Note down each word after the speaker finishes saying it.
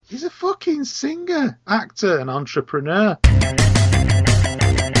He's a fucking singer, actor, and entrepreneur.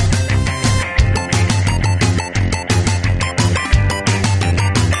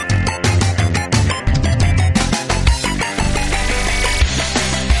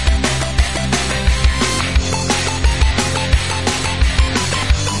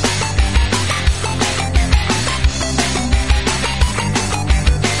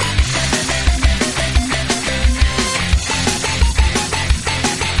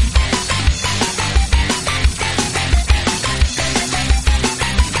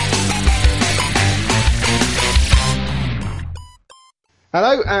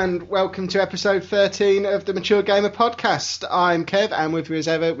 Hello and welcome to episode 13 of the Mature Gamer podcast. I'm Kev and with me as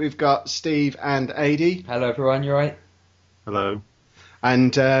ever we've got Steve and Adi. Hello everyone, you alright? Hello.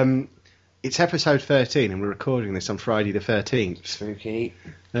 And it's episode 13 and we're recording this on Friday the 13th. Spooky.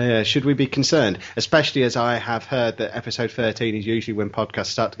 Should we be concerned? Especially as I have heard that episode 13 is usually when podcasts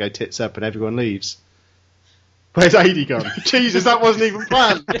start to go tits up and everyone leaves. Where's Adi gone? Jesus, that wasn't even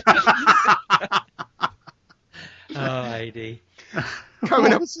planned. Oh, Adi.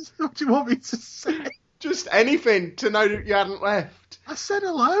 Coming up, What do you want me to say? just anything to know that you hadn't left. I said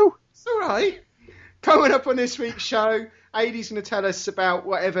hello. It's all right. Coming up on this week's show, Adi's going to tell us about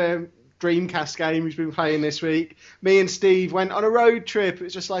whatever Dreamcast game he's been playing this week. Me and Steve went on a road trip. It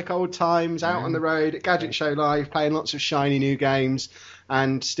was just like old times, out on the road at Gadget Show Live, playing lots of shiny new games.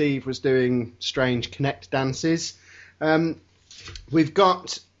 And Steve was doing strange Kinect dances. We've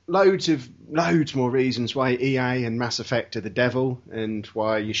got loads more reasons why EA and Mass Effect are the devil and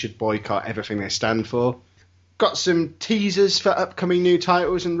why you should boycott everything they stand for. Got some teasers for upcoming new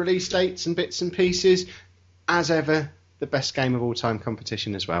titles and release dates and bits and pieces. As ever, the best game of all time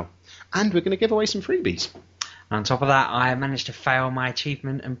competition as well. And we're going to give away some freebies. On top of that, I managed to fail my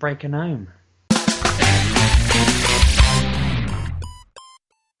achievement and break a gnome.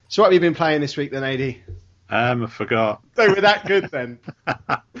 So what have you been playing this week then, AD? I forgot. They were that good then.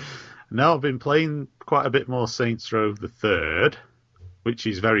 No, I've been playing quite a bit more Saints Row the Third, which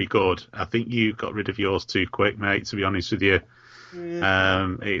is very good. I think you got rid of yours too quick, mate, to be honest with you.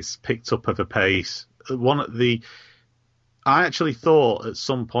 Yeah. It's picked up at a pace. I actually thought at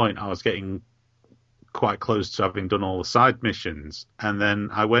some point I was getting quite close to having done all the side missions, and then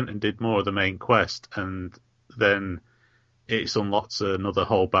I went and did more of the main quest, and then it's unlocked another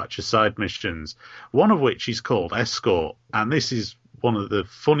whole batch of side missions, one of which is called Escort, and this is one of the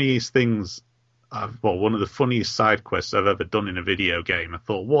funniest one of the funniest side quests I've ever done in a video game. I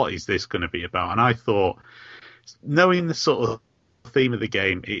thought, what is this going to be about? And I thought, knowing the sort of theme of the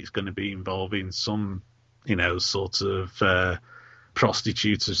game, it's going to be involving some, sort of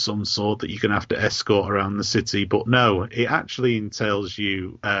prostitute of some sort that you're going to have to escort around the city. But no, it actually entails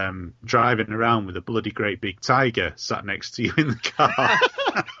you driving around with a bloody great big tiger sat next to you in the car.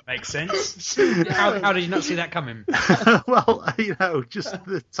 Makes sense. How did you not see that coming? Well, just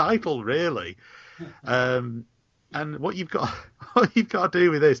the title, really. And what you've got to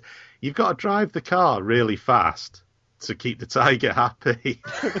do with this, you've got to drive the car really fast to keep the tiger happy.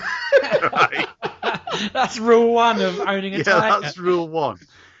 Right? That's rule one of owning a tiger. Yeah, that's rule one.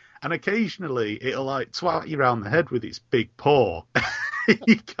 And occasionally it'll twat you around the head with its big paw.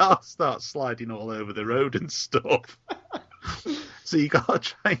 Your car starts sliding all over the road and stuff. So you got to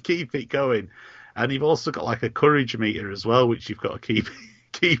try and keep it going. And you've also got a courage meter as well, which you've got to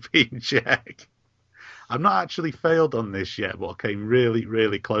keep in check. I've not actually failed on this yet, but I came really,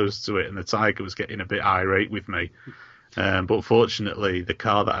 really close to it, and the tiger was getting a bit irate with me. But fortunately, the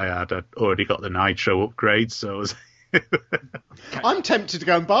car that I had, I'd already got the nitro upgrade, so I was... I'm tempted to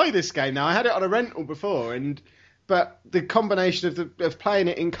go and buy this game now. I had it on a rental before, but the combination of playing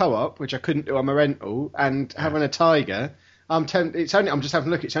it in co-op, which I couldn't do on my rental, and having a tiger, I'm just having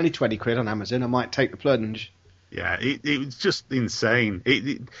a look. It's only £20 on Amazon. I might take the plunge. Yeah, it was just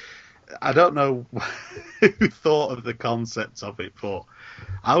insane. I don't know who thought of the concept of it, but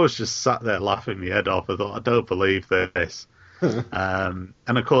I was just sat there laughing my head off. I thought, I don't believe this. And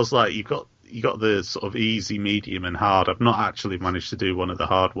of course, you got the sort of easy, medium, and hard. I've not actually managed to do one of the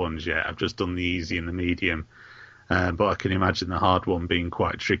hard ones yet. I've just done the easy and the medium. But I can imagine the hard one being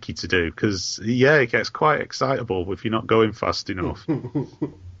quite tricky to do because, it gets quite excitable if you're not going fast enough.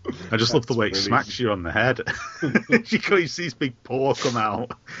 I just love the way it smacks you on the head. You see his big paw come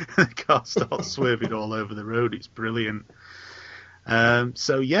out and the car starts swerving all over the road. It's brilliant. That's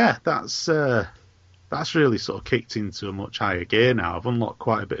really sort of kicked into a much higher gear now. I've unlocked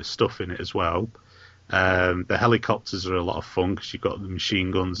quite a bit of stuff in it as well. The helicopters are a lot of fun because you've got the machine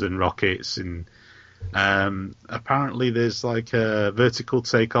guns and rockets, and apparently there's a vertical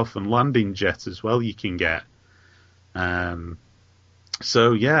takeoff and landing jet as well you can get.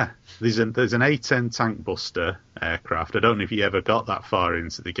 So yeah, there's an A10 tank buster aircraft. I don't know if you ever got that far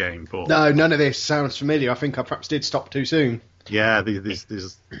into the game, but No, none of this sounds familiar. I think I perhaps did stop too soon. yeah,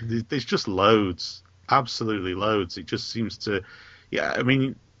 there's just loads, absolutely loads. It just seems to, yeah. I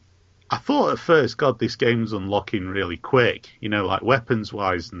mean, I thought at first, God, this game's unlocking really quick, like weapons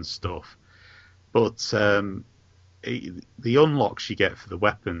wise and stuff. But the unlocks you get for the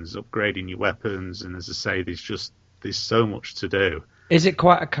weapons, upgrading your weapons, and as I say, there's so much to do. Is it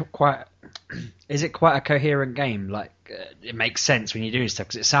quite a coherent game? Like it makes sense when you do stuff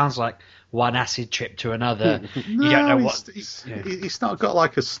because it sounds like one acid trip to another. No, you don't know what. It's not got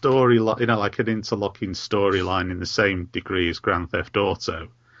like a story, like an interlocking storyline in the same degree as Grand Theft Auto.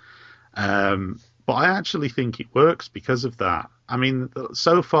 But I actually think it works because of that. I mean,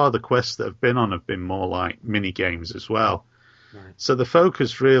 so far the quests that have been on have been more like mini games as well. Right. So the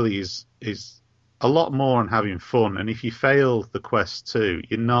focus really is a lot more on having fun. And if you fail the quest too,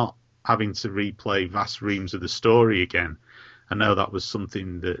 you're not having to replay vast reams of the story again. I know that was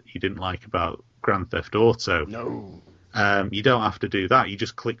something that you didn't like about Grand Theft Auto. No. You don't have to do that. You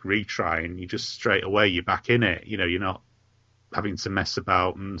just click retry and you just straight away you're back in it. You're not having to mess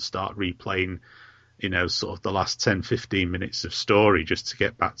about and start replaying, sort of the last 10, 15 minutes of story just to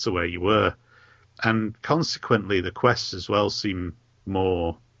get back to where you were. And consequently, the quests as well seem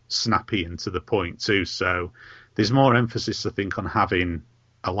more snappy and to the point too. So there's more emphasis, I think, on having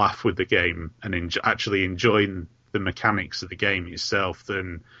a laugh with the game and actually enjoying the mechanics of the game itself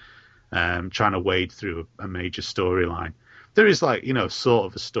than trying to wade through a major storyline. There is sort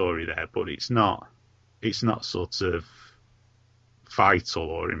of a story there, but it's not sort of vital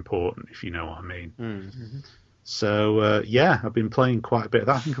or important, if you know what I mean. Mm-hmm. So I've been playing quite a bit of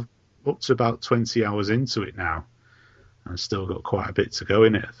that. I think I'm up to about 20 hours into it now. I've still got quite a bit to go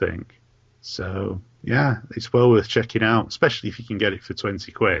in it, I think. So yeah, it's well worth checking out, especially if you can get it for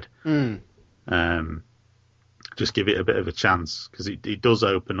 20 quid. Just give it a bit of a chance, because it does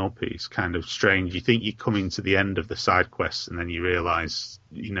open up. It's kind of strange. You think you're coming to the end of the side quests, and then you realise,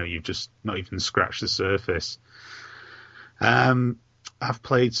 you've just not even scratched the surface. I've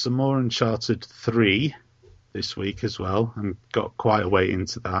played some more Uncharted 3 this week as well, and got quite a way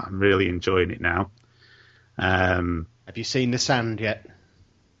into that. I'm really enjoying it now. Have you seen the sand yet?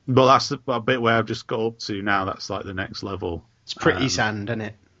 Well, that's the bit where I've just got up to now. That's like the next level. It's pretty sand, isn't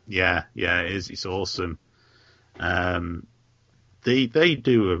it? Yeah, it is. It's awesome. They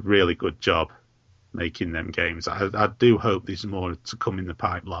do a really good job making them games. I do hope there's more to come in the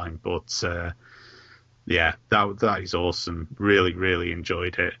pipeline, but that is awesome. Really, really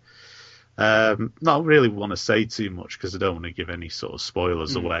enjoyed it. Not really want to say too much because I don't want to give any sort of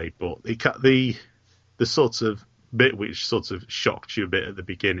spoilers away, but the sort of bit which sort of shocked you a bit at the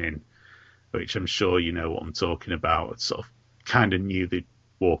beginning, which I'm sure you know what I'm talking about, sort of kind of knew they'd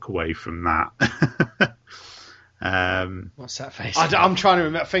walk away from that. What's that face? I'm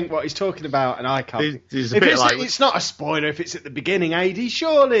trying to think what he's talking about, and I can't. It's not a spoiler if it's at the beginning, AD,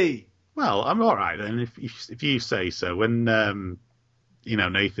 surely. Well, I'm all right then if you say so. When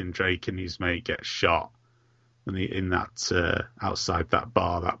Nathan Drake and his mate get shot in that outside that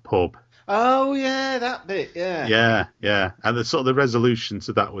bar, that pub. Oh yeah, that bit, yeah. Yeah, and the sort of the resolution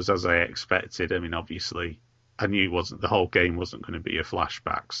to that was as I expected. I mean, obviously, I knew the whole game wasn't going to be a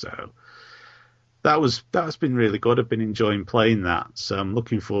flashback, so that's been really good. I've been enjoying playing that, so I'm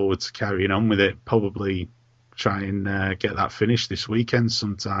looking forward to carrying on with it. Probably try and get that finished this weekend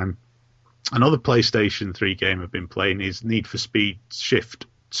sometime. Another PlayStation 3 game I've been playing is Need for Speed Shift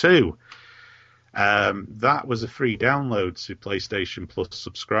 2. That was a free download to PlayStation Plus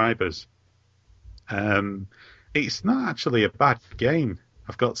subscribers. It's not actually a bad game,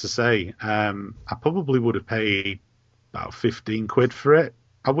 I've got to say. I probably would have paid about 15 quid for it.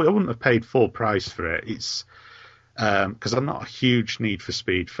 I wouldn't have paid full price for it. It's because I'm not a huge Need for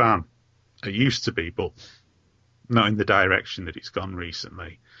Speed fan. I used to be, but not in the direction that it's gone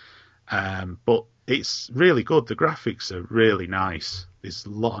recently. But it's really good. The graphics are really nice. There's a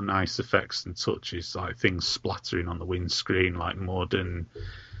lot of nice effects and touches, like things splattering on the windscreen, like mud and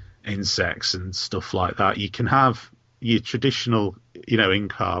insects and stuff like that. You can have your traditional,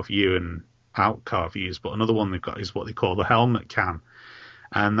 in-car view and out-car views, but another one they've got is what they call the helmet cam,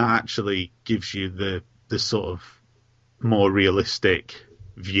 and that actually gives you the sort of more realistic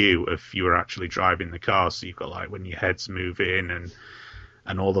view of you were actually driving the car. So you've got like when your head's moving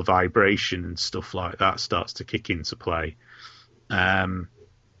and all the vibration and stuff like that starts to kick into play.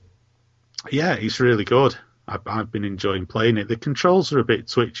 It's really good. I've been enjoying playing it. The controls are a bit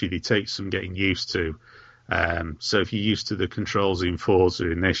twitchy. They take some getting used to. So if you're used to the controls in Forza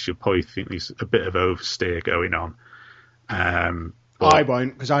in this, you'll probably think there's a bit of oversteer going on. I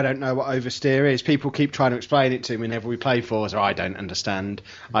won't, because I don't know what oversteer is. People keep trying to explain it to me whenever we play Forza. I don't understand.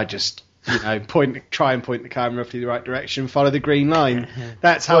 I just, try and point the car in roughly the right direction, follow the green line.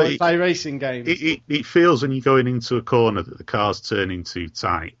 That's how I play racing games. It feels when you're going into a corner that the car's turning too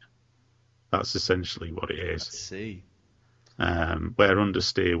tight. That's essentially what it is. Let's see. Where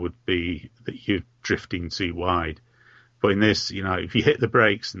understeer would be that you're drifting too wide. But in this, if you hit the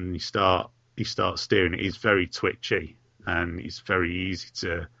brakes and you start steering, it is very twitchy and it's very easy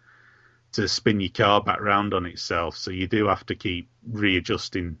to spin your car back round on itself. So you do have to keep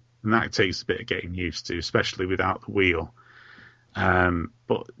readjusting, and that takes a bit of getting used to, especially without the wheel.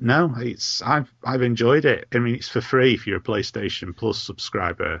 But no, I've enjoyed it. I mean, it's for free if you're a PlayStation Plus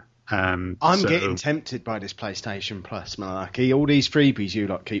subscriber. I'm getting tempted by this PlayStation Plus malarkey. All these freebies you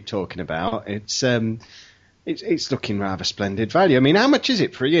lot keep talking about. It's looking rather splendid value. I mean, how much is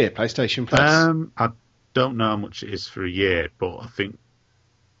it for a year, PlayStation Plus? I don't know how much it is for a year, but I think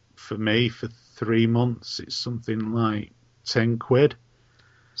for me, for 3 months, it's something like £10.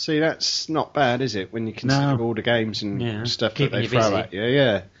 See, that's not bad, is it? When you consider all the games and stuff that they throw at you.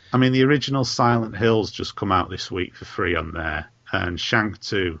 Yeah. I mean, the original Silent Hill's just come out this week for free on there, and Shank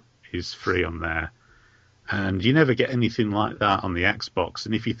 2 is free on there. And you never get anything like that on the Xbox.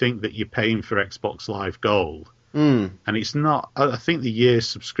 And if you think that you're paying for Xbox Live Gold, and it's not, I think the year's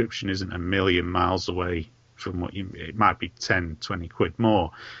subscription isn't a million miles away from it might be 10, 20 quid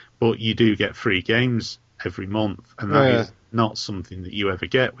more, but you do get free games every month. And that is not something that you ever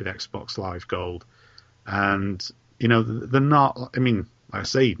get with Xbox Live Gold. And, they're not, I mean, like I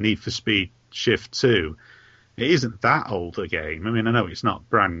say, Need for Speed Shift 2, it isn't that old a game. I mean, I know it's not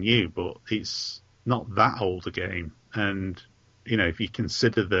brand new, but it's not that old a game. And if you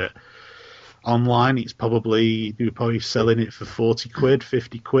consider that online you're probably selling it for 40 quid,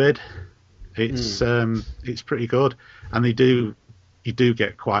 50 quid, it's pretty good. And you do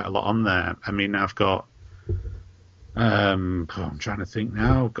get quite a lot on there. I mean, I've got I'm trying to think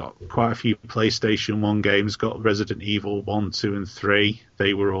now. I've got quite a few PlayStation 1 games. Got Resident Evil 1, 2 and 3.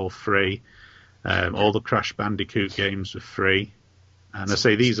 They were all free. All the Crash Bandicoot games were free. And I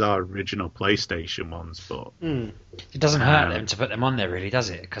say these are original PlayStation ones, but it doesn't hurt them to put them on there, really, does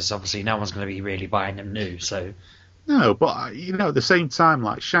it? Because obviously no one's going to be really buying them new. So no, but at the same time,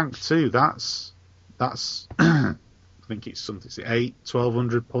 like Shank 2, that's I think it's something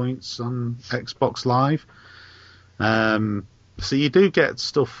 1,200 points on Xbox Live. So you do get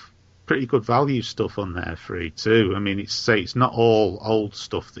stuff, pretty good value stuff on there free too. I mean, it's not all old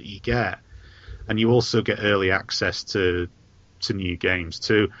stuff that you get, and you also get early access to new games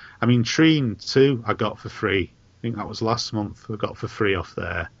too. I mean, Treen 2 I got for free. I think that was last month. I got for free off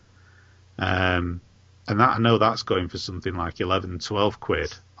there. And that I know that's going for something like 11, 12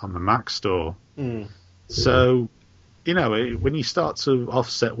 quid on the Mac store. So, when you start to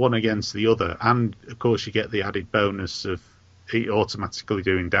offset one against the other, and of course you get the added bonus of it automatically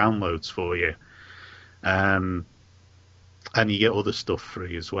doing downloads for you, and you get other stuff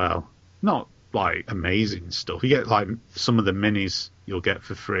free as well. Not like amazing stuff. You get like some of the minis you'll get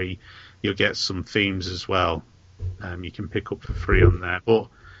for free. You'll get some themes as well. You can pick up for free on there. But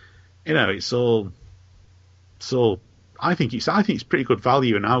it's all. I think it's pretty good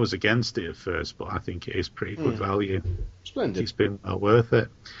value, and I was against it at first, but I think it is pretty good value. Splendid. It's been well worth it.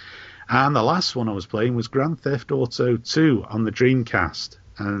 And the last one I was playing was Grand Theft Auto 2 on the Dreamcast,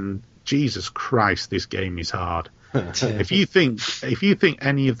 and Jesus Christ, this game is hard. If you think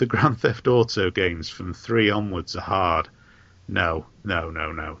any of the Grand Theft Auto games from 3 onwards are hard, no.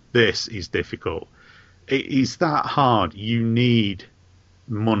 This is difficult. It is that hard. You need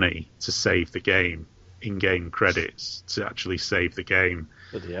money to save the game, in-game credits to actually save the game.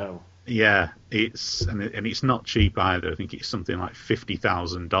 Bloody hell. Yeah, it's not cheap either. I think it's something like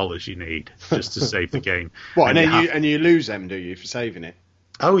 $50,000 you need just to save the game. What? And you lose them, do you, for saving it?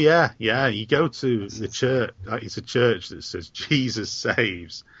 Oh yeah. You go to the church. It's a church that says Jesus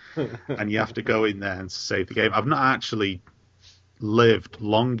saves, and you have to go in there and save the game. I've not actually lived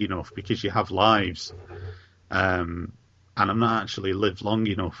long enough, because you have lives, and I'm not actually lived long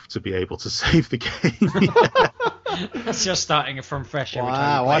enough to be able to save the game. That's just starting from fresh.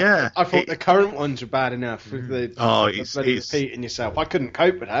 Wow, I thought the current ones were bad enough with it's repeating yourself. I couldn't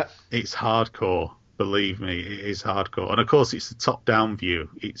cope with that. It's hardcore. Believe me, it is hardcore. And of course, it's the top-down view.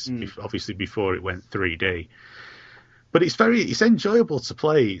 It's obviously before it went 3D. But it's enjoyable to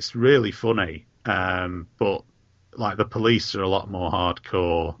play. It's really funny. But like the police are a lot more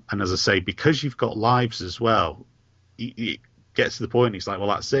hardcore. And as I say, because you've got lives as well, it gets to the point. It's like, well,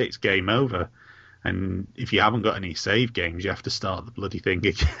 that's it. It's game over. And if you haven't got any save games, you have to start the bloody thing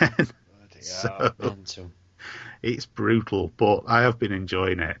again. So, It's brutal, but I have been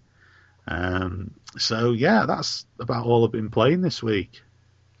enjoying it. So yeah, that's about all I've been playing this week.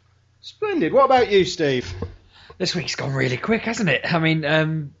 Splendid. What about you, Steve? This week's gone really quick, hasn't it? I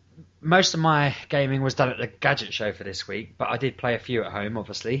mean, most of my gaming was done at the Gadget Show for this week, but I did play a few at home,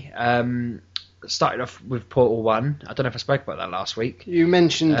 obviously. Started off with Portal 1. I don't know if I spoke about that last week. You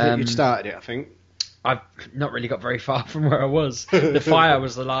mentioned that you'd started it, I think. I've not really got very far from where I was. The fire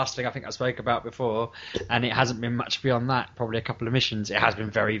was the last thing I think I spoke about before, and it hasn't been much beyond that. Probably a couple of missions. It has been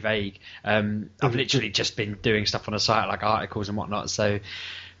very vague. I've literally just been doing stuff on the site, like articles and whatnot, so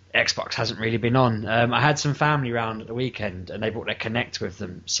Xbox hasn't really been on. I had some family round at the weekend, and they brought their Kinect with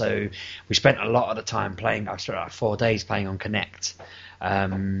them, so we spent a lot of the time playing. I spent like 4 days playing on Kinect.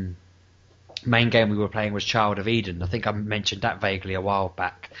 Main game we were playing was Child of Eden. I think I mentioned that vaguely a while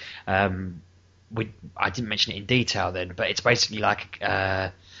back. I didn't mention it in detail then, but it's basically like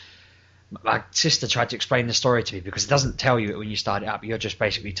my sister tried to explain the story to me, because it doesn't tell you it when you start it up. You're just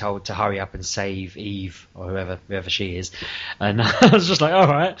basically told to hurry up and save Eve, or whoever she is. And I was just like, all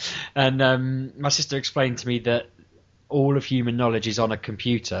right. And my sister explained to me that all of human knowledge is on a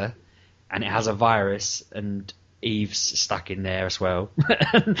computer, and it has a virus, and Eve's stuck in there as well.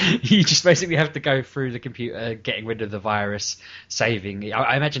 You just basically have to go through the computer, getting rid of the virus, saving.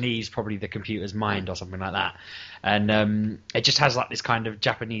 I imagine Eve's probably the computer's mind or something like that. And it just has like this kind of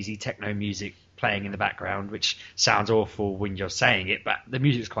Japanesey techno music playing in the background, which sounds awful when you're saying it, but the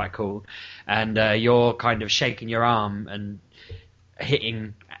music's quite cool. And you're kind of shaking your arm and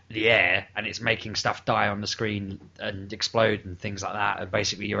hitting the air, and it's making stuff die on the screen and explode and things like that, and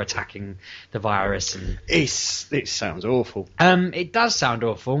basically you're attacking the virus. And it sounds awful. It does sound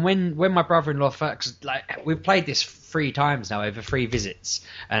awful. And when my brother-in-law first, like, we've played this 3 times now over 3 visits,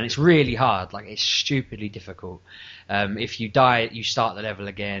 and it's really hard. Like, it's stupidly difficult. If you die, you start the level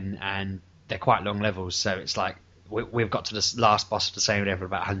again, and they're quite long levels, so it's like we've got to the last boss of the same level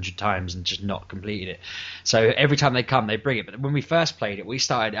about 100 times and just not completed it. So every time they come, they bring it. But when we first played it, we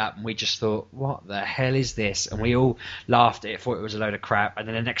started it up and we just thought, what the hell is this? And we all laughed at it, thought it was a load of crap. And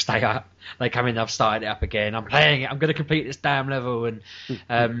then the next day up, they come in, I've started it up again. I'm playing it. I'm going to complete this damn level. And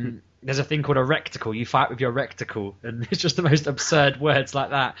there's a thing called a recticle. You fight with your recticle. And it's just the most absurd words like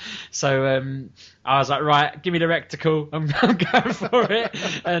that. So I was like, right, give me the recticle. I'm going for it.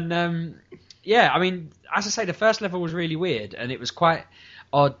 And yeah, I mean, as I say, the first level was really weird, and it was quite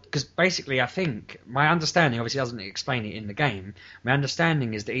odd, because basically I think, my understanding, obviously doesn't explain it in the game, my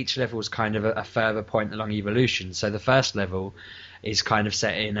understanding is that each level is kind of a further point along evolution. So the first level is kind of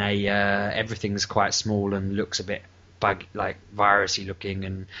set in everything's quite small and looks a bit like virusy looking,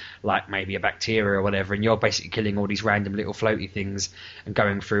 and like maybe a bacteria or whatever, and you're basically killing all these random little floaty things and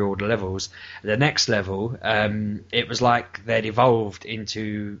going through all the levels. The next level, it was like they'd evolved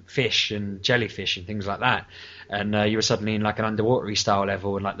into fish and jellyfish and things like that, and you were suddenly in like an underwatery style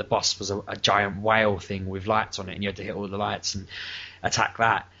level, and like the boss was a giant whale thing with lights on it, and you had to hit all the lights and attack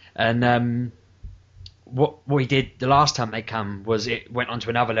that. And what we did the last time they come was it went onto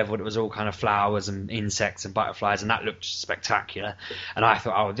another level that was all kind of flowers and insects and butterflies, and that looked spectacular. And I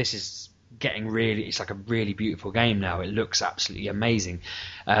thought, oh, this is getting really, it's like a really beautiful game now. It looks absolutely amazing.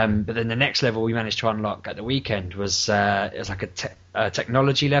 But then the next level we managed to unlock at the weekend was it was like a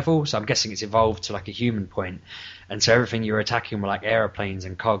technology level. So I'm guessing it's evolved to like a human point. And so everything you were attacking were like aeroplanes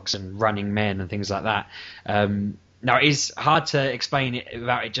and cogs and running men and things like that. Now, it is hard to explain it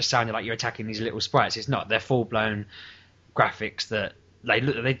without it just sounding like you're attacking these little sprites. It's not. They're full-blown graphics that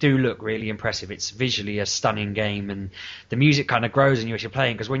they do look really impressive. It's visually a stunning game, and the music kind of grows in you as you're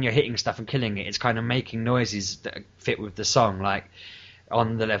playing, because when you're hitting stuff and killing it, it's kind of making noises that fit with the song. Like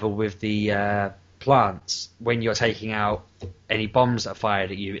on the level with the plants, when you're taking out any bombs that are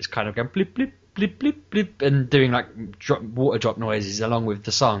fired at you, it's kind of going blip, blip, blip, blip, blip, and doing like water drop noises along with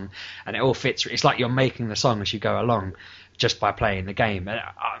the song, and it all fits. It's like you're making the song as you go along just by playing the game. And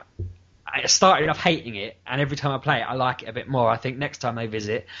I started off hating it, and every time I play it, I like it a bit more. I think next time they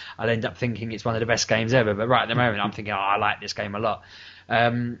visit, I'll end up thinking it's one of the best games ever, but right at the moment, I'm thinking, oh, I like this game a lot. I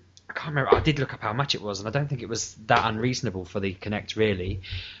can't remember. I did look up how much it was, and I don't think it was that unreasonable for the Kinect, really.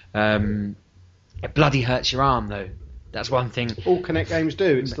 It bloody hurts your arm, though. That's one thing. All Kinect games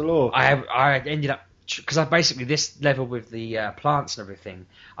do. It's the law. I ended up, because I basically, this level with the plants and everything,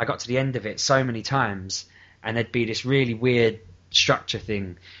 I got to the end of it so many times, and there'd be this really weird structure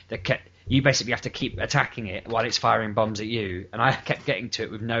thing that kept, you basically have to keep attacking it while it's firing bombs at you. And I kept getting to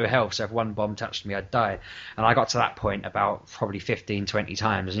it with no health, so if one bomb touched me, I'd die. And I got to that point about probably 15, 20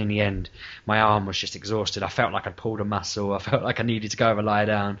 times, and in the end, my arm was just exhausted. I felt like I'd pulled a muscle. I felt like I needed to go over and lie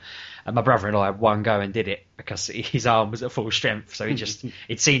down. And my brother-in-law had one go and did it because his arm was at full strength, so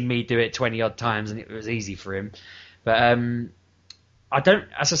he'd seen me do it 20 odd times, and it was easy for him. But I don't,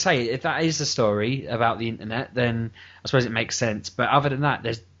 as I say, if that is the story about the internet, then I suppose it makes sense. But other than that,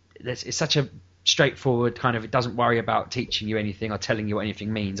 it's such a straightforward kind of, it doesn't worry about teaching you anything or telling you what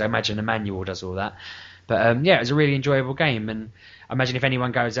anything means. I imagine a manual does all that. But yeah, it was a really enjoyable game, and I imagine if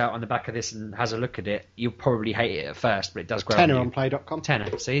anyone goes out on the back of this and has a look at it, you'll probably hate it at first, but it does grow Tenner on on you. play.com.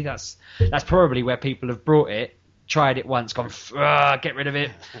 Tenner, see, that's probably where people have brought it, tried it once, gone, get rid of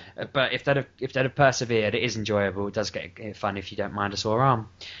it. But if they'd have persevered, it is enjoyable. It does get fun if you don't mind a sore arm.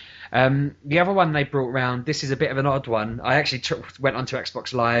 The other one they brought round, this is a bit of an odd one. I actually went onto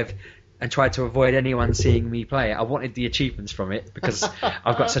Xbox Live and tried to avoid anyone seeing me play it. I wanted the achievements from it because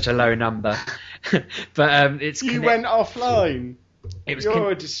I've got such a low number. But you went offline.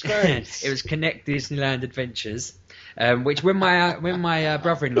 You're a disgrace. It was Connect Disneyland Adventures, which when my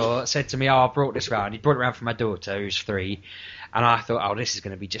brother-in-law said to me, "Oh, I brought this round," he brought it round for my daughter who's 3, and I thought, "Oh, this is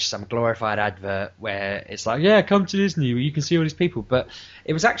going to be just some glorified advert where it's like, yeah, come to Disney where you can see all these people." But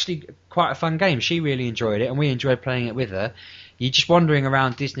it was actually quite a fun game. She really enjoyed it, and we enjoyed playing it with her. You're just wandering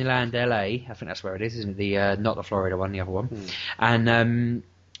around Disneyland LA. I think that's where it is, isn't it? The not the Florida one, the other one. And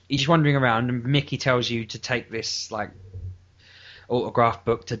you're just wandering around, and Mickey tells you to take this like autograph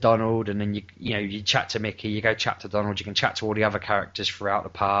book to Donald, and then you chat to Mickey, you go chat to Donald, you can chat to all the other characters throughout the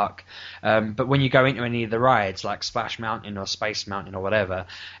park. But when you go into any of the rides like Splash Mountain or Space Mountain or whatever,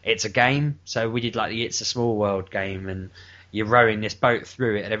 it's a game. So we did like the It's a Small World game, and you're rowing this boat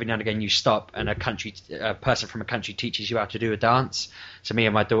through it, and every now and again you stop, and a person from a country teaches you how to do a dance. So me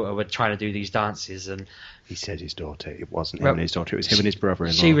and my daughter were trying to do these dances, and he said his daughter. It wasn't him and his daughter. It was him and his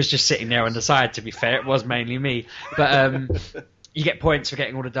brother-in-law. She was just sitting there on the side. To be fair, it was mainly me, but you get points for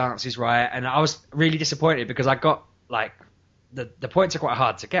getting all the dances right, and I was really disappointed because I got like the points are quite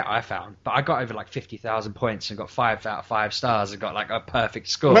hard to get, I found, but I got over like 50,000 points and got 5 out of 5 stars and got like a perfect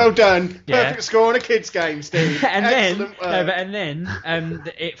score. Well done, perfect score on a kids game, Steve. and Excellent then, work. and then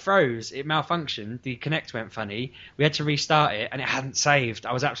it froze, it malfunctioned, the Kinect went funny. We had to restart it, and it hadn't saved.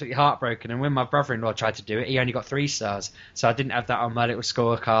 I was absolutely heartbroken. And when my brother-in-law tried to do it, he only got 3 stars, so I didn't have that on my little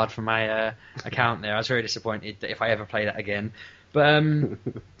scorecard for my account there. I was very disappointed that if I ever play that again. But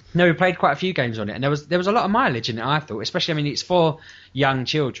no, we played quite a few games on it, and there was a lot of mileage in it, I thought. Especially, I mean, it's for young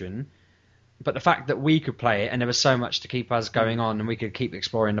children, but the fact that we could play it, and there was so much to keep us going on, and we could keep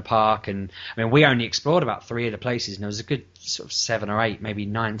exploring the park. And I mean, we only explored about 3 of the places, and there was a good sort of 7 or 8, maybe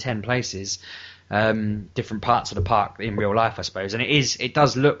 9, 10 places, different parts of the park in real life, I suppose. And it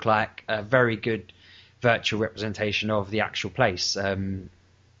does look like a very good virtual representation of the actual place. I mean,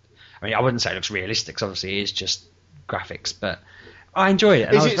 I wouldn't say it looks realistic, 'cause obviously it is just graphics, but I enjoyed it.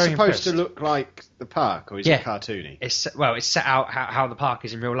 And is I was it very supposed impressed. to look like the park, or is it cartoony? It's set out how the park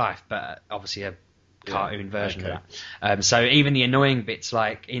is in real life, but obviously a cartoon version of that. So even the annoying bits,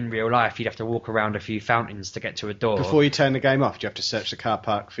 like in real life, you'd have to walk around a few fountains to get to a door. Before you turn the game off, do you have to search the car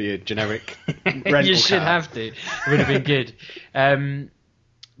park for your generic rental You should car? have to. It would have been good.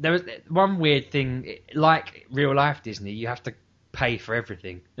 There was one weird thing, like real life Disney, you have to pay for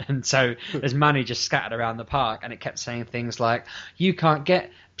everything, and so there's money just scattered around the park, and it kept saying things like, you can't get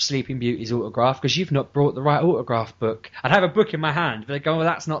Sleeping Beauty's autograph because you've not brought the right autograph book. I'd have a book in my hand, but they'd go, well,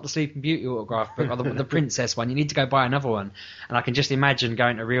 that's not the Sleeping Beauty autograph book, or the princess one, you need to go buy another one. And I can just imagine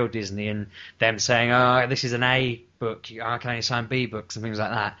going to real Disney and them saying, oh, this is an A book, I can only sign B books and things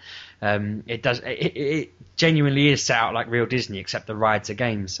like that. It genuinely is set out like real Disney, except the rides are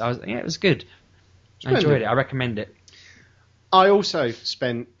games. It was good. I enjoyed it. I recommend it. I also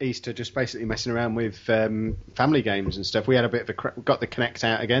spent Easter just basically messing around with family games and stuff. We had a bit of got the Kinect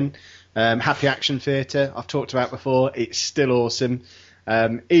out again. Happy Action Theatre, I've talked about before. It's still awesome.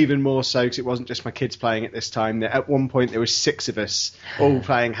 Even more so because it wasn't just my kids playing it this time. At one point there was 6 of us all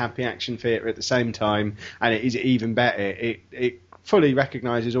playing Happy Action Theatre at the same time, and it is even better. It fully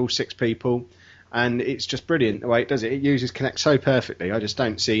recognises all 6 people. And it's just brilliant the way it does it. It uses Kinect so perfectly. I just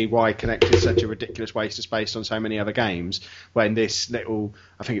don't see why Kinect is such a ridiculous waste of space on so many other games when this little,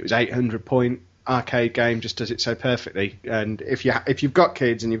 I think it was 800-point arcade game just does it so perfectly. And if you've got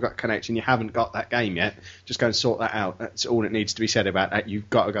kids and you've got Kinect and you haven't got that game yet, just go and sort that out. That's all that needs to be said about that. You've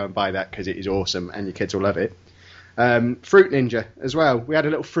got to go and buy that because it is awesome and your kids will love it. Fruit Ninja as well. We had a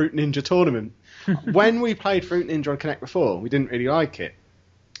little Fruit Ninja tournament. When we played Fruit Ninja on Kinect before, we didn't really like it.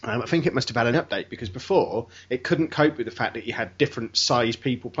 I think it must have had an update because before it couldn't cope with the fact that you had different size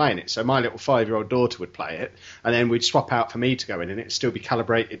people playing it. So my little 5-year-old daughter would play it, and then we'd swap out for me to go in, and it'd still be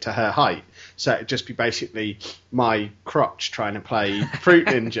calibrated to her height. So it'd just be basically my crotch trying to play Fruit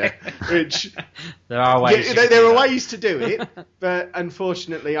Ninja, which there are ways. There are ways to do it, but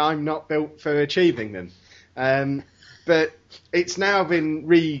unfortunately I'm not built for achieving them. But it's now been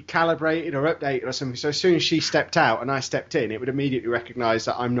recalibrated or updated or something. So as soon as she stepped out and I stepped in, it would immediately recognise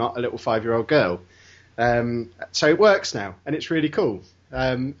that I'm not a little 5-year-old girl. So it works now, and it's really cool.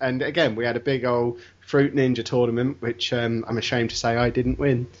 And again, we had a big old Fruit Ninja tournament, which I'm ashamed to say I didn't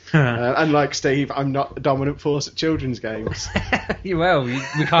win. Unlike Steve, I'm not a dominant force at children's games. Well,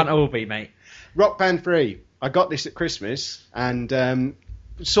 we can't all be, mate. Rock Band 3. I got this at Christmas, and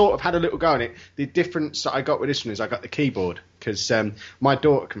sort of had a little go on it. The difference that I got with this one is I got the keyboard because my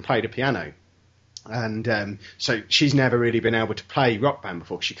daughter can play the piano, and so she's never really been able to play Rock Band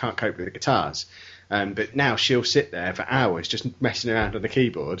before. She can't cope with the guitars, but now she'll sit there for hours just messing around on the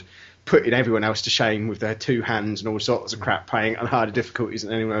keyboard, putting everyone else to shame with their two hands and all sorts of crap, playing on harder difficulties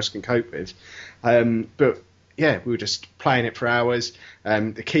than anyone else can cope with. But yeah, we were just playing it for hours.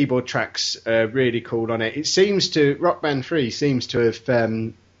 The keyboard tracks are really cool on it. It seems to, Rock Band 3 seems to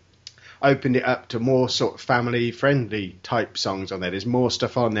have opened it up to more sort of family-friendly type songs on there. There's more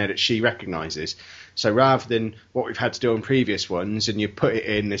stuff on there that she recognises. So rather than what we've had to do on previous ones, and you put it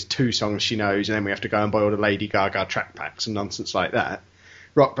in, there's 2 songs she knows, and then we have to go and buy all the Lady Gaga track packs and nonsense like that.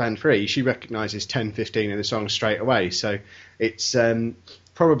 Rock Band 3, she recognises 10, 15 of the songs straight away. So it's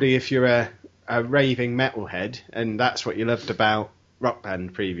probably if you're a raving metalhead, and that's what you loved about Rock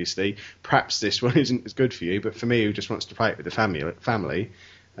Band previously, perhaps this one isn't as good for you, but for me who just wants to play it with the family,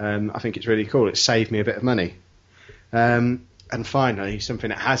 I think it's really cool. It's saved me a bit of money. And finally, something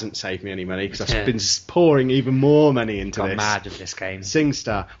that hasn't saved me any money, because I've been pouring even more money into this. I'm mad with this game.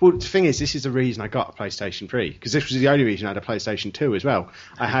 SingStar. Well, the thing is, this is the reason I got a PlayStation 3, because this was the only reason I had a PlayStation 2 as well.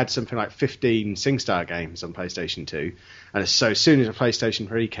 I had something like 15 SingStar games on PlayStation 2, and so as soon as a PlayStation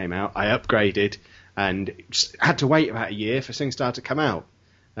 3 came out, I upgraded and had to wait about a year for SingStar to come out.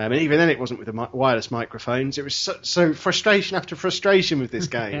 And even then, it wasn't with the wireless microphones. It was so frustration after frustration with this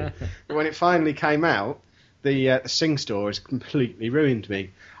game. But when it finally came out, the Sing Store has completely ruined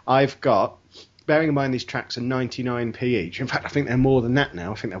me. I've got, bearing in mind these tracks are 99p each. In fact, I think they're more than that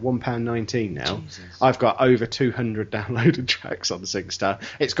now. I think they're £1.19 now. Jesus. I've got over 200 downloaded tracks on SingStar.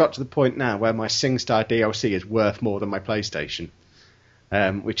 It's got to the point now where my SingStar DLC is worth more than my PlayStation.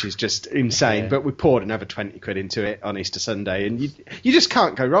 Which is just insane. Yeah. But we poured another 20 quid into it on Easter Sunday, and you just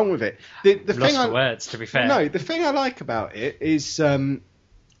can't go wrong with it. The thing for words, to be fair. No, the thing I like about it is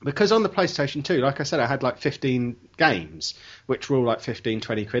because on the PlayStation 2, like I said, I had like 15 games, which were all like 15,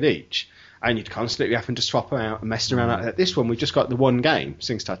 20 quid each, and you'd constantly having to swap them out and mess around like that. This one, we've just got the one game.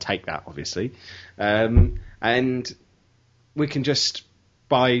 SingStar take that, obviously. And we can just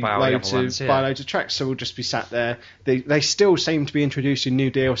buy loads of tracks, so we'll just be sat there. They still seem to be introducing new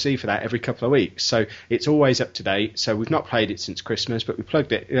DLC for that every couple of weeks, so it's always up to date. So we've not played it since Christmas, but we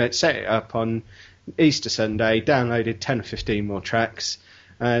plugged it, set it up on Easter Sunday, downloaded 10 or 15 more tracks,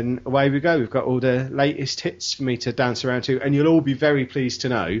 and away we go. We've got all the latest hits for me to dance around to, and you'll all be very pleased to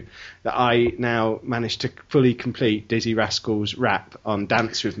know that I now managed to fully complete Dizzy Rascal's rap on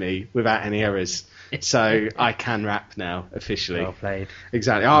Dance With Me without any errors. So I can rap now, officially. Well played.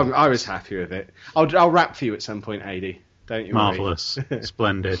 Exactly. I was happy with it. I'll rap for you at some point, AD. Don't you worry. Marvellous.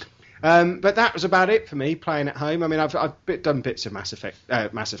 Splendid. But that was about it for me, playing at home. I mean, I've done bits of Mass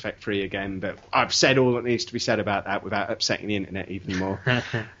Effect 3 again, but I've said all that needs to be said about that without upsetting the internet even more.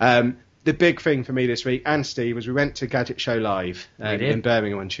 The big thing for me this week, and Steve, was we went to Gadget Show Live in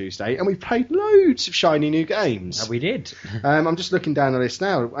Birmingham on Tuesday, and we played loads of shiny new games. We did. I'm just looking down the list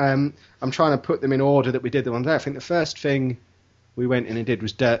now. I'm trying to put them in order that we did them on there. I think the first thing we went in and did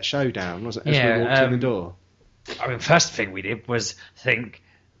was Dirt Showdown, wasn't it? As we walked in the door. I mean, first thing we did was think,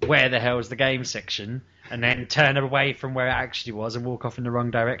 where the hell's the game section? And then turn away from where it actually was and walk off in the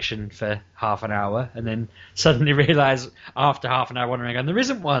wrong direction for half an hour, and then suddenly realise after half an hour wandering around there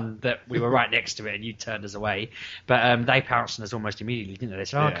isn't one, that we were right next to it and you turned us away. But they pounced on us almost immediately, didn't they? They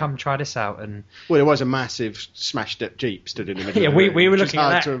said, come try this out. And well, there was a massive smashed up Jeep stood in the middle of the room, we were looking at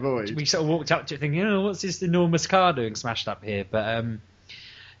that. To avoid. We sort of walked up to it thinking, what's this enormous car doing smashed up here? But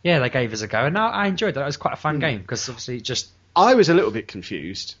yeah, they gave us a go, and I enjoyed that. It was quite a fun game, because obviously I was a little bit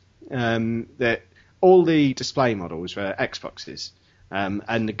confused that all the display models were Xboxes,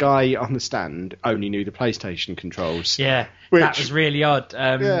 and the guy on the stand only knew the PlayStation controls. Yeah, that was really odd.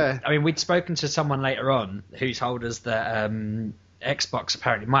 I mean, we'd spoken to someone later on who told us that Xbox,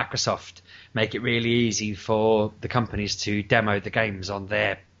 apparently Microsoft, make it really easy for the companies to demo the games on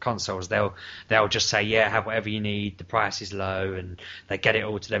their consoles. They'll just say, yeah, have whatever you need, the price is low, and they get it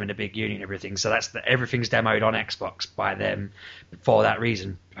all to them in a big unit and everything. So everything's demoed on Xbox by them for that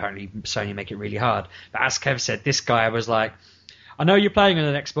reason. Apparently Sony make it really hard. But as Kev said, this guy was like, I know you're playing on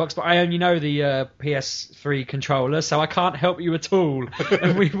an Xbox, but I only know the PS3 controller, so I can't help you at all.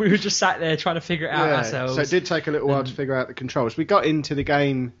 And we were just sat there trying to figure it out ourselves. So it did take a little while to figure out the controls. We got into the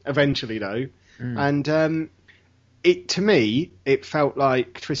game eventually, though, and to me, it felt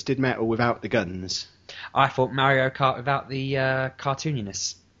like Twisted Metal without the guns. I thought Mario Kart without the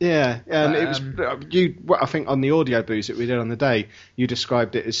cartooniness. Yeah, it was you. I think on the audio boost that we did on the day, you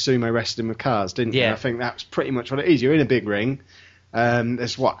described it as sumo wrestling with cars, didn't you? I think that's pretty much what it is. You're in a big ring.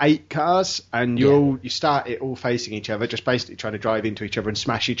 There's 8 cars, and you start it all facing each other, just basically trying to drive into each other and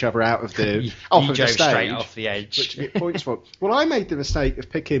smash each other out of the off of the stage, straight off the edge, which you get points for. Well, I made the mistake of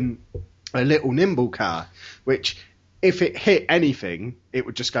picking a little nimble car, which, if it hit anything, it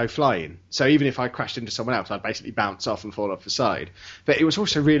would just go flying. So even if I crashed into someone else, I'd basically bounce off and fall off the side. But it was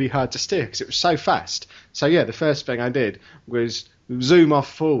also really hard to steer because it was so fast. So yeah, the first thing I did was zoom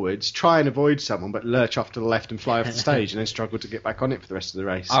off forwards, try and avoid someone, but lurch off to the left and fly off the stage, and then struggle to get back on it for the rest of the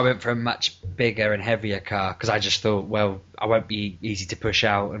race. I went for a much bigger and heavier car because I just thought, well, I won't be easy to push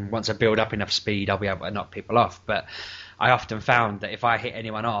out, and once I build up enough speed, I'll be able to knock people off. But I often found that if I hit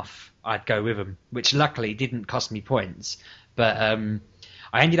anyone off, I'd go with them, which luckily didn't cost me points. But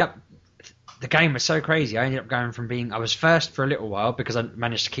I ended up... The game was so crazy. I ended up going from I was first for a little while because I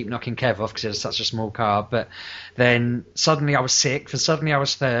managed to keep knocking Kev off because it was such a small car. But then suddenly I was 6th, and suddenly I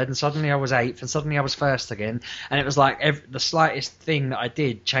was 3rd, and suddenly I was 8th, and suddenly I was 1st again. And it was like the slightest thing that I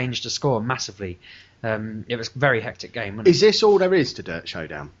did changed the score massively. It was a very hectic game. Is this all there is to Dirt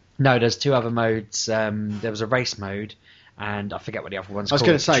Showdown? No, there's 2 other modes. There was a race mode, and I forget what the other one's called.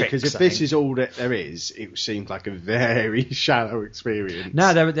 I was going to say, because if this is all that there is, it seems like a very shallow experience.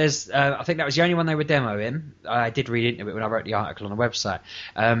 No, there's. I think that was the only one they were demoing. I did read into it when I wrote the article on the website.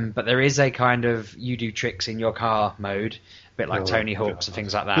 But there is a kind of you do tricks in your car mode, a bit like Tony Hawk's and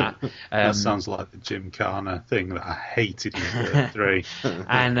things like that. That sounds like the Jim Garner thing that I hated in Dirt 3.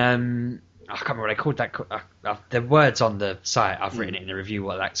 And I can't remember what they called that. The words on the site, I've written it in the review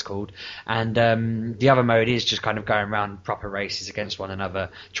what that's called. And the other mode is just kind of going around proper races against one another,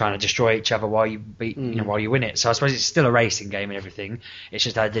 trying to destroy each other while you while you win it. So I suppose it's still a racing game and everything. It's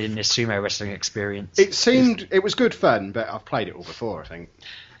just I did in this sumo wrestling experience. It was good fun, but I've played it all before, I think.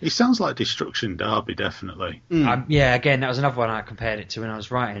 It sounds like Destruction Derby, definitely. Yeah, again, that was another one I compared it to when I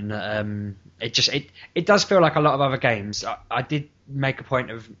was writing. It does feel like a lot of other games. I did make a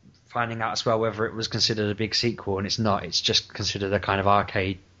point of finding out as well whether it was considered a big sequel, and it's not. It's just considered a kind of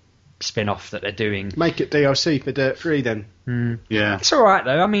arcade spin-off that they're doing. Make it DLC for Dirt 3 then. Yeah. It's alright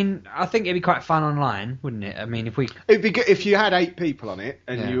though. I mean, I think it'd be quite fun online, wouldn't it? I mean, it'd be good if you had 8 people on it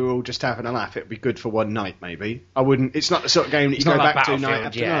and you were all just having a laugh. It'd be good for one night, maybe. I wouldn't. It's not the sort of game that you go back to night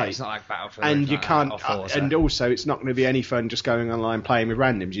after night. It's not like Battlefield. And you can't. And also, it's not going to be any fun just going online playing with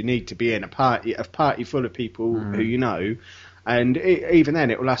randoms. You need to be in a party full of people who you know. And even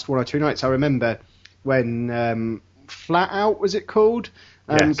then, it will last 1 or 2 nights. I remember when Flat Out, was it called,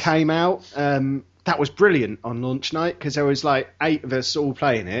 came out. That was brilliant on launch night because there was like 8 of us all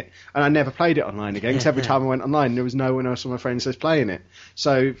playing it, and I never played it online again because every time I went online, there was no one else on my friends list playing it.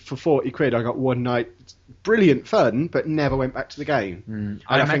 So for 40 quid, I got one night. Brilliant fun, but never went back to the game.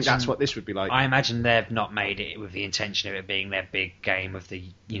 I think that's what this would be like. I imagine they've not made it with the intention of it being their big game of the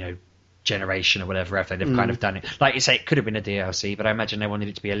generation or whatever. After they've kind of done it, like you say, it could have been a DLC, but I imagine they wanted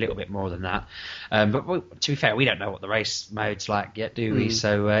it to be a little bit more than that. But to be fair, we don't know what the race mode's like yet, do we?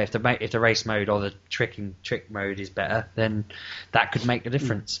 So if the race mode or the trick mode is better, then that could make a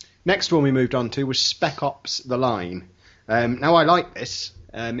difference. Next one we moved on to was Spec Ops: The Line. Now I like this.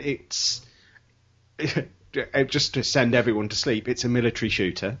 It's just to send everyone to sleep. It's a military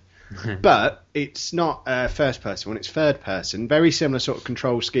shooter. But it's not first person one, it's third person. Very similar sort of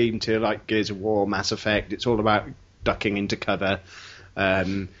control scheme to like Gears of War, Mass Effect. It's all about ducking into cover.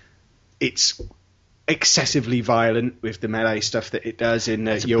 It's excessively violent with the melee stuff that it does.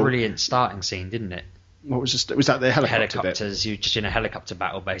 It's a brilliant starting scene, didn't it? What was that the helicopters? You're just in a helicopter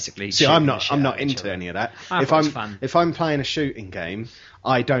battle, basically. See, I'm not into any of that. If I'm playing a shooting game,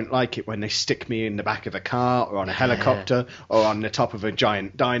 I don't like it when they stick me in the back of a car or on a helicopter or on the top of a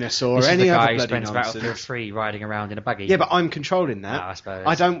giant dinosaur This or is any the guy other who bloody spends nonsense. Battlefield 3 riding around in a buggy. Yeah, but I'm controlling that. I suppose.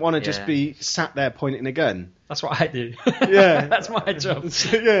 I don't want to just be sat there pointing a gun. That's what I do. Yeah. That's my job.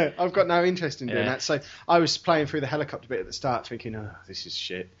 So, yeah, I've got no interest in doing that. So I was playing through the helicopter bit at the start thinking, oh, this is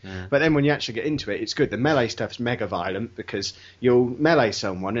shit. Yeah. But then when you actually get into it, it's good. The melee stuff's mega violent because you'll melee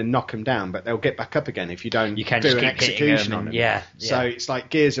someone and knock them down, but they'll get back up again if you don't You can do just an keep hitting execution them on them. yeah. So it's like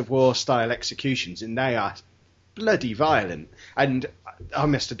Gears of War style executions, and they are bloody violent. And I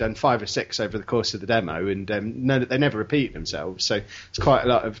must have done 5 or 6 over the course of the demo, and they never repeat themselves. So it's quite a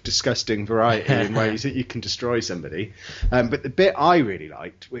lot of disgusting variety in ways that you can destroy somebody. But the bit I really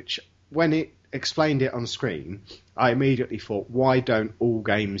liked, which when it explained it on screen, I immediately thought, why don't all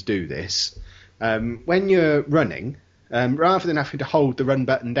games do this? When you're running, rather than having to hold the run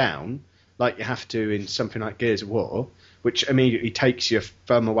button down, like you have to in something like Gears of War, which immediately takes your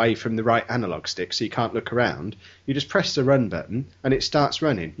thumb away from the right analog stick so you can't look around, you just press the run button and it starts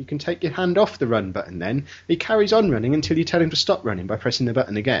running. You can take your hand off the run button then. It carries on running until you tell him to stop running by pressing the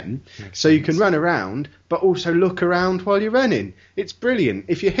button again. So you can run around but also look around while you're running. It's brilliant.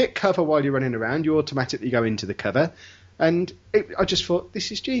 If you hit cover while you're running around, you automatically go into the cover. And I just thought,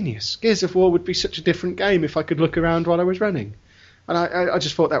 this is genius. Gears of War would be such a different game if I could look around while I was running. And I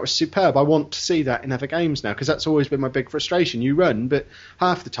just thought that was superb. I want to see that in other games now, because that's always been my big frustration. You run, but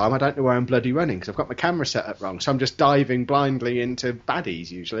half the time I don't know where I'm bloody running, because I've got my camera set up wrong, so I'm just diving blindly into baddies,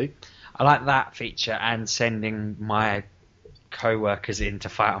 usually. I like that feature and sending my co-workers in to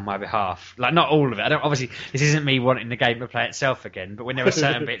fight on my behalf. Like, not all of it. Obviously, this isn't me wanting the game to play itself again, but when there were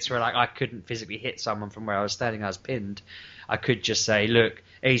certain bits where like I couldn't physically hit someone from where I was standing, I was pinned, I could just say, look,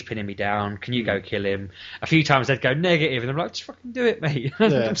 he's pinning me down, can you go kill him? A few times they'd go negative, and I'm like, just fucking do it, mate.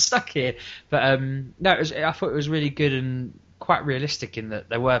 I'm stuck here. But no, I thought it was really good and quite realistic in that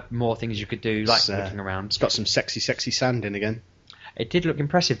there were more things you could do, like looking around. It's got some sexy sand in again. It did look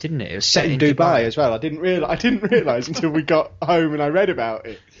impressive, didn't it? It was set in Dubai as well. I didn't realise until we got home and I read about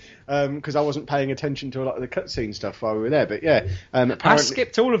it. Because I wasn't paying attention to a lot of the cutscene stuff while we were there. But yeah, apparently, I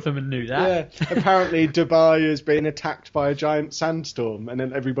skipped all of them and knew that. Yeah, apparently Dubai has been attacked by a giant sandstorm and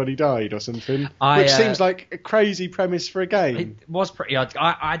then everybody died or something. Which seems like a crazy premise for a game. It was pretty odd.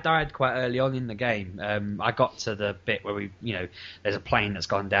 I died quite early on in the game. I got to the bit where there's a plane that's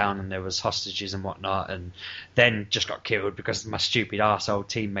gone down and there was hostages and whatnot, and then just got killed because my stupid arsehole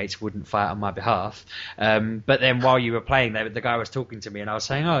teammates wouldn't fight on my behalf. But then while you were playing, the guy was talking to me and I was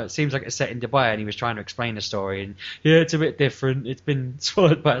saying, oh, it seems like it's set in Dubai, and he was trying to explain the story, and yeah, it's a bit different, it's been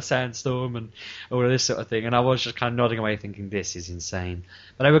swallowed by a sandstorm and all of this sort of thing, and I was just kind of nodding away thinking this is insane.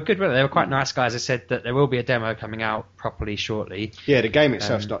 But they were good, they were quite nice guys. They said that there will be a demo coming out properly shortly. Yeah, the game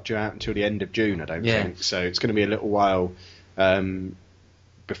itself's not due out until the end of June, I don't think, so it's going to be a little while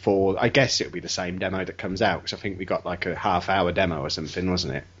before, I guess it'll be the same demo that comes out, because I think we got like a half-hour demo or something,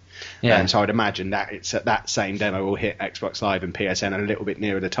 wasn't it? Yeah. And so I'd imagine that that same demo will hit Xbox Live and PSN a little bit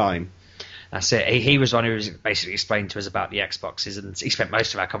nearer the time. That's it. He was one who was basically explained to us about the Xboxes, and he spent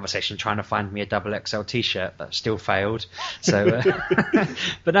most of our conversation trying to find me a XXL T-shirt that still failed. So,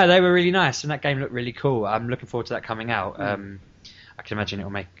 but no, they were really nice, and that game looked really cool. I'm looking forward to that coming out. I can imagine it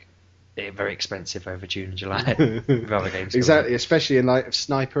will make it very expensive over June and July with other games. Exactly, especially in light of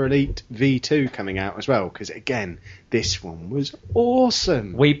Sniper Elite V2 coming out as well, because again, this one was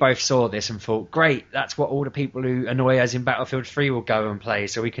awesome. We both saw this and thought, great, that's what all the people who annoy us in Battlefield 3 will go and play,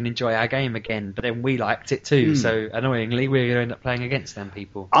 so we can enjoy our game again. But then we liked it too, so annoyingly we're going to end up playing against them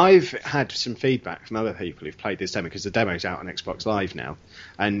people. I've had some feedback from other people who've played this demo, because the demo's out on Xbox Live now,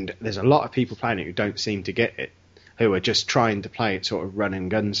 and there's a lot of people playing it who don't seem to get it, who are just trying to play it sort of run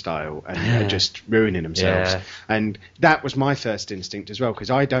and gun style and are just ruining themselves. Yeah. And that was my first instinct as well, because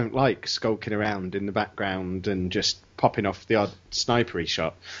I don't like skulking around in the background and just popping off the odd snipery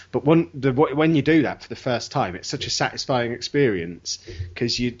shot. But when you do that for the first time, it's such a satisfying experience,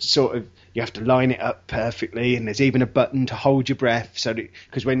 because you have to line it up perfectly, and there's even a button to hold your breath. So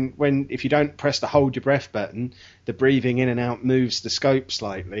because if you don't press the hold your breath button, the breathing in and out moves the scope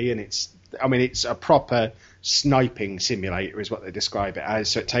slightly, and it's a proper sniping simulator is what they describe it as.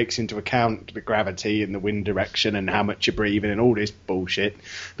 So it takes into account the gravity and the wind direction and how much you're breathing and all this bullshit.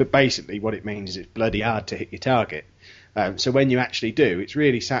 But basically what it means is it's bloody hard to hit your target. So when you actually do, it's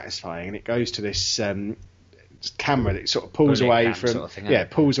really satisfying, and it goes to this camera that sort of pulls away from sort of thing,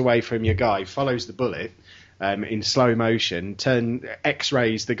 pulls away from your guy, follows the bullet in slow motion,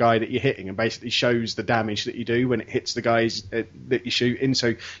 X-rays the guy that you're hitting, and basically shows the damage that you do when it hits the guys that you shoot in.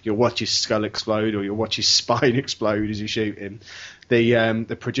 So you'll watch his skull explode, or you'll watch his spine explode as you shoot him.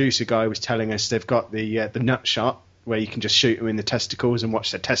 The producer guy was telling us they've got the nut shot where you can just shoot them in the testicles and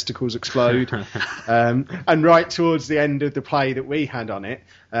watch their testicles explode. And right towards the end of the play that we had on it,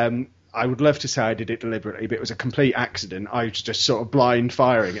 I would love to say I did it deliberately, but it was a complete accident. I was just sort of blind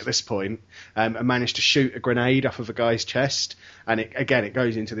firing at this point, and managed to shoot a grenade off of a guy's chest. And it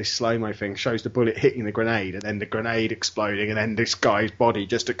goes into this slow-mo thing, shows the bullet hitting the grenade, and then the grenade exploding, and then this guy's body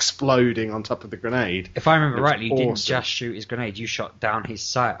just exploding on top of the grenade. If I remember rightly, you didn't just shoot his grenade, you shot down his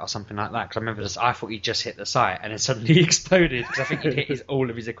sight or something like that. Because I remember I thought he just hit the sight, and then suddenly he exploded, because I think he'd hit all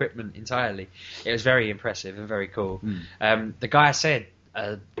of his equipment entirely. It was very impressive and very cool. The guy said...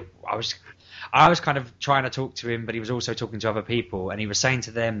 I was kind of trying to talk to him, but he was also talking to other people, and he was saying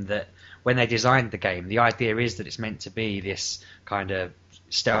to them that when they designed the game, the idea is that it's meant to be this kind of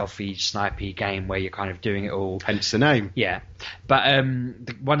stealthy, snipey game where you're kind of doing it all. Hence the name. Yeah. But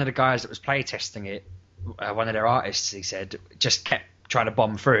one of the guys that was playtesting it, one of their artists, he said, just kept trying to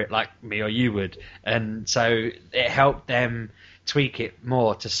bomb through it like me or you would. And so it helped them tweak it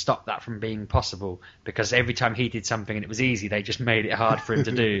more to stop that from being possible, because every time he did something and it was easy, they just made it hard for him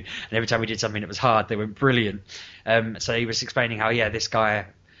to do, and every time he did something that was hard, they went brilliant. So he was explaining how this guy,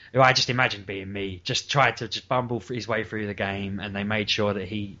 who I just imagined being me, just tried to just bumble his way through the game, and they made sure that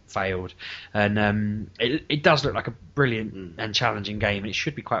he failed. And it does look like a brilliant and challenging game, and it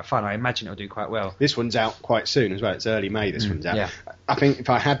should be quite fun. I imagine it'll do quite well. This one's out quite soon as well. It's early May. This one's out. Yeah. I think if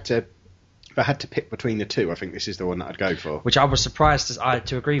I had to pick between the two, I think this is the one that I'd go for. Which I was surprised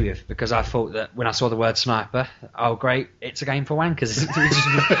to agree with, because I thought that when I saw the word sniper, oh great, it's a game for wankers.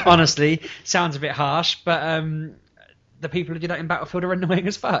 Honestly, sounds a bit harsh, but the people who do that in Battlefield are annoying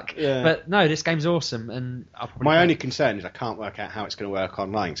as fuck. Yeah. But no, this game's awesome, and I'll probably My only concern is I can't work out how it's going to work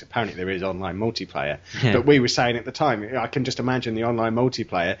online, because apparently there is online multiplayer. Yeah. But we were saying at the time, I can just imagine the online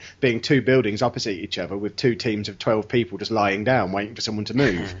multiplayer being two buildings opposite each other with two teams of 12 people just lying down waiting for someone to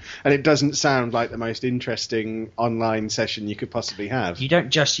move. And it doesn't sound like the most interesting online session you could possibly have. You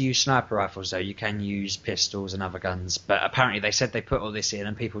don't just use sniper rifles, though. You can use pistols and other guns. But apparently they said they put all this in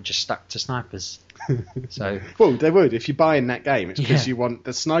and people just stuck to snipers. So Well, they would. If you buy in that game, it's because you want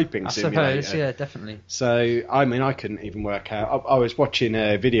the sniping simulator. suppose, yeah, definitely. So, I mean, I couldn't even work out. I was watching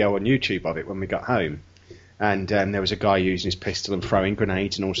a video on YouTube of it when we got home, and there was a guy using his pistol and throwing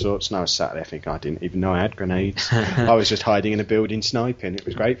grenades and all sorts, and I was sat there thinking I didn't even know I had grenades. I was just hiding in a building sniping. It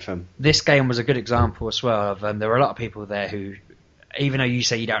was great fun. This game was a good example as well of there were a lot of people there who, even though you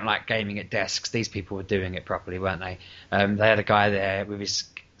say you don't like gaming at desks, these people were doing it properly, weren't they? They had a guy there with his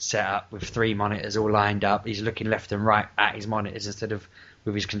set up with 3 monitors all lined up. He's looking left and right at his monitors instead of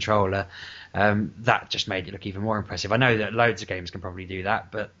with his controller. That just made it look even more impressive. I know that loads of games can probably do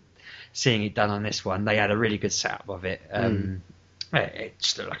that, but seeing it done on this one, they had a really good setup of it. It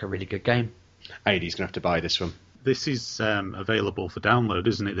just looked like a really good game. Aidie's going to have to buy this one. This is available for download,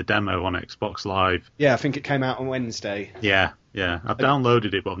 isn't it? The demo on Xbox Live. Yeah, I think it came out on Wednesday. Yeah. I've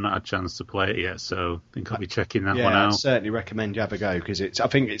downloaded it, but I've not had a chance to play it yet, so I think I'll be checking that one out. I'd certainly recommend you have a go, because I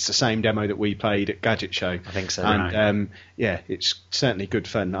think it's the same demo that we played at Gadget Show. I think so. And it's certainly good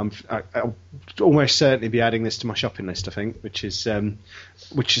fun. I'll almost certainly be adding this to my shopping list, I think, which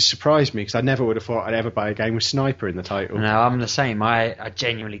has surprised me, because I never would have thought I'd ever buy a game with Sniper in the title. No, I'm the same. I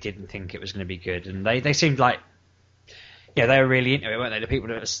genuinely didn't think it was going to be good, and they seemed like, they were really into it, weren't they? The people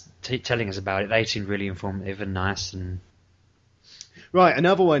that were telling us about it, they seemed really informative and nice. And right,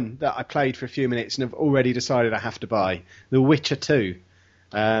 another one that I played for a few minutes and have already decided I have to buy, The Witcher 2.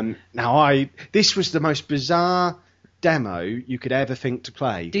 This was the most bizarre demo you could ever think to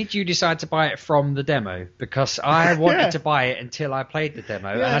play. Did you decide to buy it from the demo? Because I wanted to buy it until I played the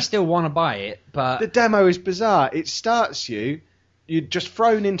demo, and I still want to buy it, but the demo is bizarre. It starts you're just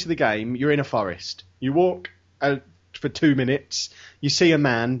thrown into the game, you're in a forest. You walk for 2 minutes, you see a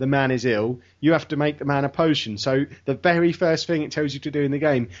man, the man is ill, you have to make the man a potion. So the very first thing it tells you to do in the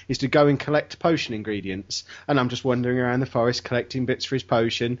game is to go and collect potion ingredients. And I'm just wandering around the forest collecting bits for his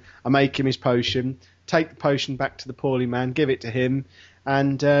potion. I make him his potion, take the potion back to the poorly man, give it to him,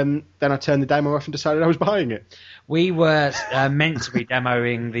 and then I turned the demo off and decided I was buying it. We were meant to be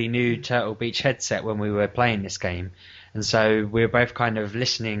demoing the new Turtle Beach headset when we were playing this game. And so we were both kind of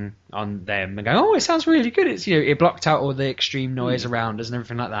listening on them and going, oh, it sounds really good. It's, it blocked out all the extreme noise around us and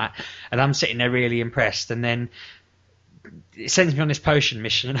everything like that. And I'm sitting there really impressed. And then it sends me on this potion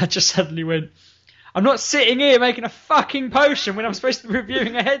mission, and I just suddenly went, I'm not sitting here making a fucking potion when I'm supposed to be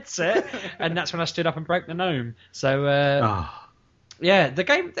reviewing a headset. And that's when I stood up and broke the gnome. So, yeah, the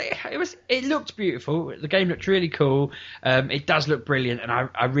game, it looked beautiful. The game looked really cool. It does look brilliant, and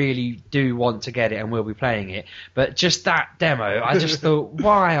I really do want to get it and will be playing it. But just that demo, I just thought,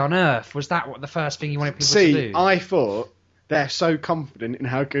 why on earth was that the first thing you wanted people to do? I thought they're so confident in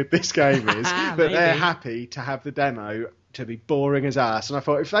how good this game is that they're happy to have the demo to be boring as ass. And I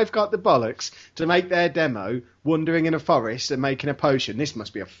thought, if they've got the bollocks to make their demo wandering in a forest and making a potion, this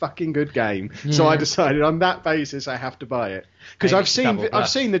must be a fucking good game. Yeah. So I decided on that basis I have to buy it, because I've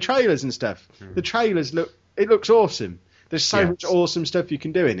seen the trailers and stuff. The trailers looks awesome. There's so much awesome stuff you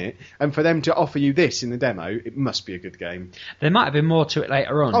can do in it, and for them to offer you this in the demo, it must be a good game. There might have been more to it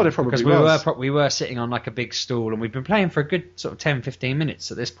later on. Oh, there probably was. We were sitting on like a big stool, and we've been playing for a good sort of 10-15 minutes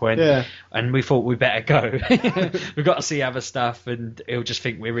at this point. Yeah. And we thought we better go. We've got to see other stuff, and he'll just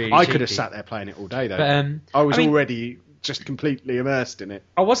think we're really. I could have sat there playing it all day though. But, I was already just completely immersed in it.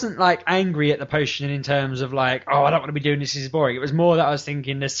 I wasn't like angry at the potion in terms of like, oh, I don't want to be doing this is boring. It was more that I was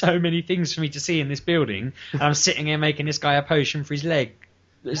thinking there's so many things for me to see in this building, and I'm sitting here making this guy a potion for his leg.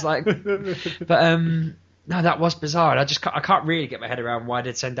 It's like, but no, that was bizarre. I can't really get my head around why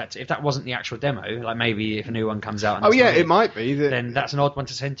they'd send that. If that wasn't the actual demo, like maybe if a new one comes out. It might be. Then that's an odd one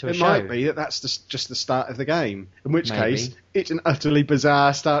to send to a show. It might be that's just the start of the game. In which case, it's an utterly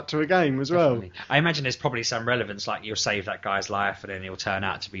bizarre start to a game as well. I imagine there's probably some relevance, like you'll save that guy's life and then he'll turn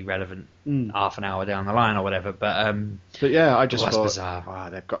out to be relevant half an hour down the line or whatever. But yeah, I just thought, bizarre. Wow,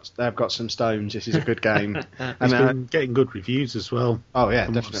 they've got some stones. This is a good game. It's been getting good reviews as well. Oh yeah,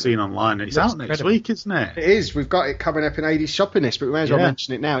 from definitely. What I've seen online. It's out next week, isn't it? It is. We've got it coming up in 80s shopping list, but we may as well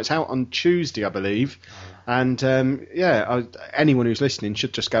mention it now. It's out on Tuesday, I believe. And anyone who's listening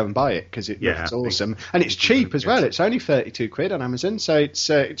should just go and buy it, because it looks awesome, and it's cheap as well. It's only £32 on Amazon, so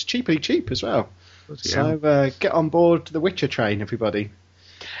it's cheaply cheap as well. So get on board the Witcher train, everybody.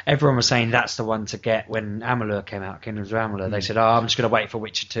 Everyone was saying that's the one to get when Amalur came out, Kingdoms of Amalur. They said, I'm just going to wait for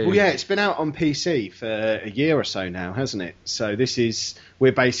Witcher 2. Well, yeah, it's been out on PC for a year or so now, hasn't it? So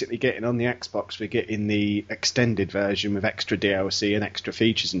we're basically getting on the Xbox, we're getting the extended version with extra DLC and extra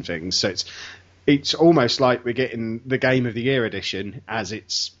features and things. So it's almost like we're getting the Game of the Year edition as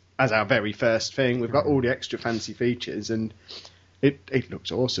our very first thing. We've got all the extra fancy features, and it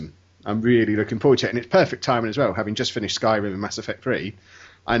looks awesome. I'm really looking forward to it, and it's perfect timing as well. Having just finished Skyrim and Mass Effect 3,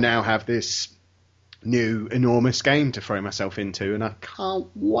 I now have this new enormous game to throw myself into, and I can't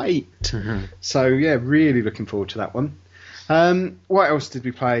wait. Mm-hmm. So yeah, really looking forward to that one. What else did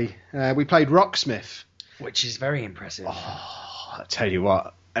we play? We played Rocksmith, which is very impressive. Oh, I tell you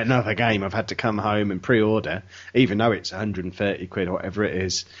what, another game I've had to come home and pre-order, even though it's £130 or whatever it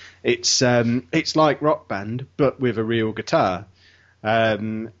is. It's like Rock Band, but with a real guitar.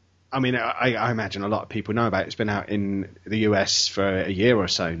 I mean, I imagine a lot of people know about it. It's been out in the US for a year or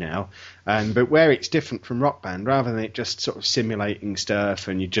so now. But where it's different from Rock Band, rather than it just sort of simulating stuff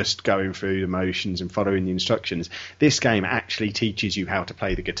and you're just going through the motions and following the instructions, this game actually teaches you how to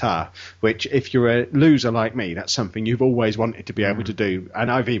play the guitar, which if you're a loser like me, that's something you've always wanted to be able to do. And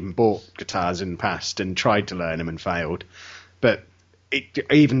I've even bought guitars in the past and tried to learn them and failed. But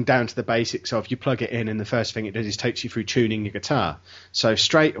even down to the basics of you plug it in and the first thing it does is takes you through tuning your guitar. So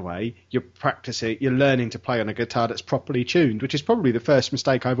straight away you're practicing, you're learning to play on a guitar that's properly tuned, which is probably the first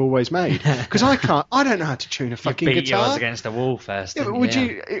mistake I've always made, because I don't know how to tune a fucking guitar. You beat yours against the wall first.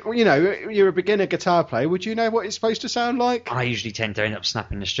 You're a beginner guitar player, would you know what it's supposed to sound like? I usually tend to end up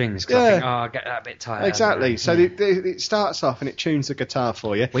snapping the strings because I think, I get that a bit tired. Exactly. So it starts off and it tunes the guitar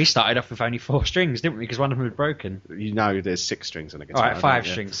for you. We started off with only 4 strings, didn't we? Because one of them was broken. You know, there's 6 strings on a guitar. All right, 5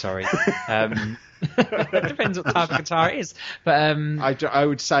 strings, sorry. It depends what type of guitar it is. But I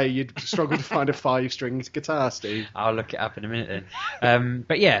would say you'd struggle to find a 5-string guitar, Steve. I'll look it up in a minute then.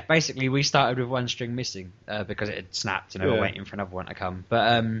 But yeah, basically we started with 1 string missing because it had snapped and we were waiting for another one to come.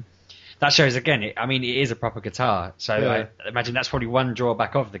 But that shows again, it is a proper guitar. So I imagine that's probably one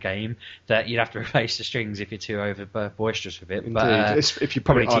drawback of the game, that you'd have to replace the strings if you're too over boisterous with it. But if you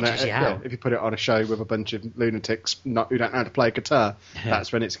put it on if you put it on a show with a bunch of lunatics who don't know how to play a guitar,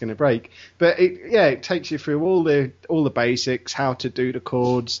 that's when it's going to break. But it takes you through all the basics, how to do the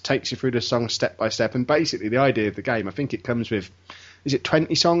chords, takes you through the song step by step, and basically the idea of the game, I think it comes with, is it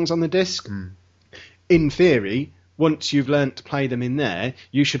 20 songs on the disc? In theory, once you've learnt to play them in there,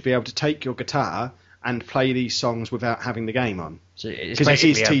 you should be able to take your guitar and play these songs without having the game on. Because it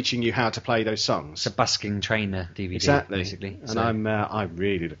is teaching you how to play those songs. It's a busking trainer DVD, exactly. Basically. And so I'm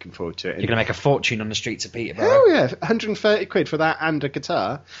really looking forward to it. You're going to make a fortune on the streets of Peterborough. Hell yeah, £130 for that and a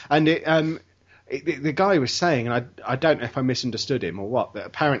guitar. And the guy was saying, and I don't know if I misunderstood him or what, but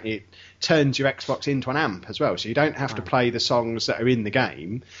apparently it turns your Xbox into an amp as well. So you don't have to play the songs that are in the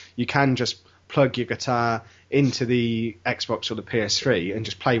game. You can just plug your guitar into the Xbox or the PS3 and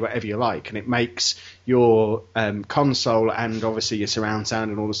just play whatever you like, and it makes your console and obviously your surround sound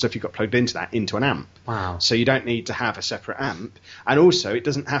and all the stuff you've got plugged into that into an amp. Wow. So you don't need to have a separate amp, and also it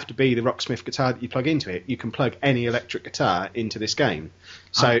doesn't have to be the Rocksmith guitar that you plug into it. You can plug any electric guitar into this game.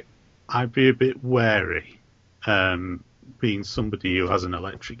 So I'd be a bit wary, being somebody who has an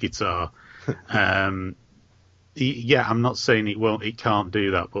electric guitar. Yeah, I'm not saying it can't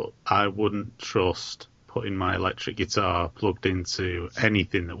do that, but I wouldn't trust putting my electric guitar plugged into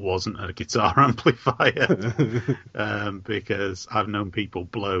anything that wasn't a guitar amplifier, because I've known people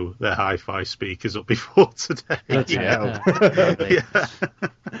blow their hi-fi speakers up before today. Yeah.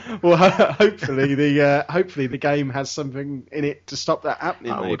 Well, hopefully the game has something in it to stop that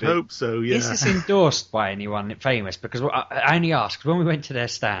happening. I would hope so. Yeah. Is this endorsed by anyone famous? Because I only asked because when we went to their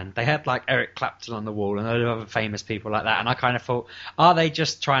stand, they had like Eric Clapton on the wall and a lot of other famous people like that, and I kind of thought, are they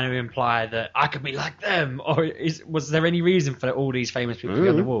just trying to imply that I could be like them, or was there any reason for all these famous people to be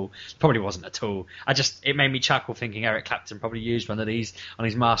on the wall? Probably wasn't at all. It made me chuckle thinking Eric Clapton probably used one of these on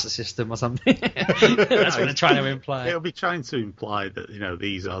his Master System or something. That's what they're trying to imply. It'll be trying to imply that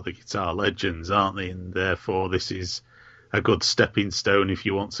these are the guitar legends, aren't they? And therefore this is a good stepping stone if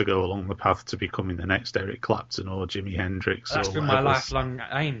you want to go along the path to becoming the next Eric Clapton or Jimi Hendrix. That's been whatever. my lifelong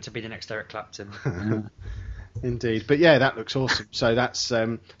aim, to be the next Eric Clapton. Indeed, but yeah, that looks awesome. So that's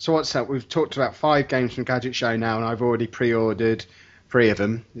so what's that? We've talked about 5 games from Gadget Show now, and I've already pre-ordered 3 of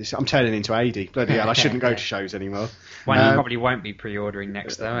them. I'm turning into AD. Bloody hell, I shouldn't go to shows anymore. One you probably won't be pre-ordering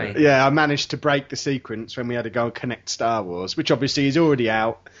next, though, eh? Yeah, I managed to break the sequence when we had to go and connect Star Wars, which obviously is already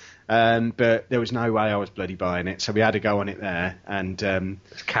out. But there was no way I was bloody buying it, so we had to go on it there. And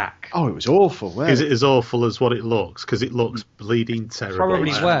it's cack. Oh, it was awful. Is it as awful as what it looks? Because it looks bleeding terrible.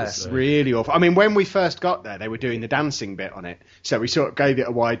 Probably worse. Really awful. I mean, when we first got there, they were doing the dancing bit on it, so we sort of gave it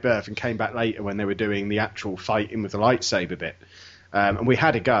a wide berth and came back later when they were doing the actual fighting with the lightsaber bit. And we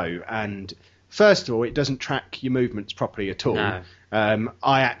had a go, and first of all, it doesn't track your movements properly at all. No.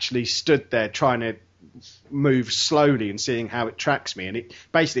 I actually stood there trying to move slowly and seeing how it tracks me, and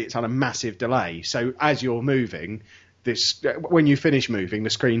it's on a massive delay. So as you're moving, when you finish moving, the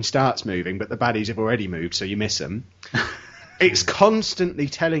screen starts moving, but the baddies have already moved, so you miss them. It's constantly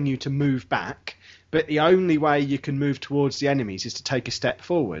telling you to move back, but the only way you can move towards the enemies is to take a step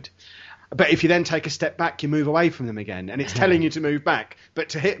forward. But if you then take a step back, you move away from them again, and it's telling you to move back. But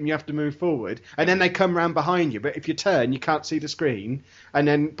to hit them, you have to move forward, and then they come round behind you. But if you turn, you can't see the screen, and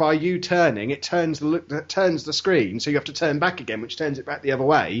then by you turning, it turns the screen, so you have to turn back again, which turns it back the other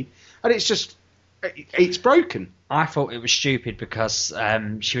way, and it's broken. I thought it was stupid because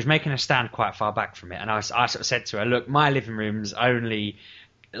she was making a stand quite far back from it, and I sort of said to her, "Look, my living room's only."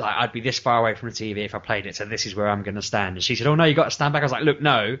 Like, I'd be this far away from the TV if I played it, so this is where I'm going to stand. And she said, "Oh no, you got to stand back." I was like, "Look,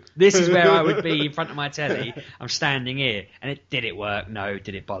 no, this is where I would be in front of my telly. I'm standing here." And did it work? No.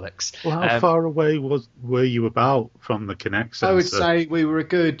 Did it bollocks? Well, how far away were you about from the Kinect sensor? I would say we were a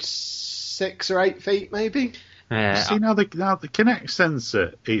good 6 or 8 feet, maybe. See, now the Kinect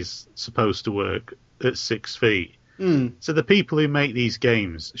sensor is supposed to work at 6 feet. So the people who make these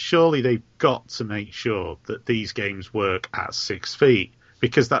games, surely they've got to make sure that these games work at 6 feet.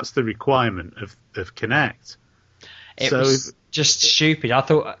 Because that's the requirement of Kinect. It was just stupid. I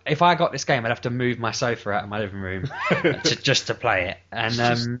thought if I got this game, I'd have to move my sofa out of my living room just to play it.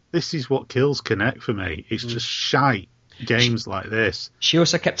 And this is what kills Kinect for me. It's just shite games like this. She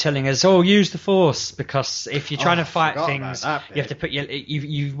also kept telling us, use the Force, because if you're trying to fight things, you have to put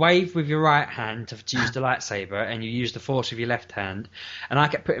you wave with your right hand to use the lightsaber, and you use the Force with your left hand. And I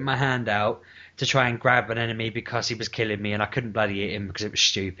kept putting my hand out to try and grab an enemy because he was killing me, and I couldn't bloody hit him because it was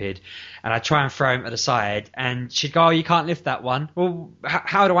stupid. And I'd try and throw him to the side, and she'd go, "Oh, you can't lift that one." Well,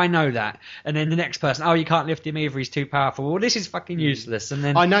 how do I know that? And then the next person, "Oh, you can't lift him either, he's too powerful." Well, this is fucking useless. And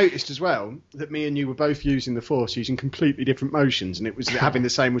then I noticed as well that me and you were both using the Force, using completely different motions, and it was having the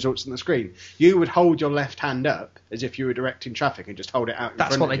same results on the screen. You would hold your left hand up as if you were directing traffic and just hold it out in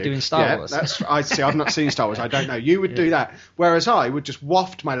That's front what of they you. do in Star Wars. I see. I've not seen Star Wars. I don't know. You would do that, whereas I would just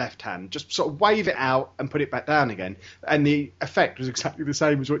waft my left hand, just sort of wave it out and put it back down again, and the effect was exactly the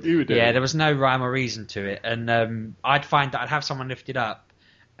same as what you were doing. Yeah, there was no rhyme or reason to it, and I'd find that I'd have someone lift it up,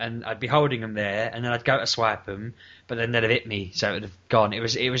 and I'd be holding them there, and then I'd go to swipe them, but then they'd have hit me, so it would have gone. It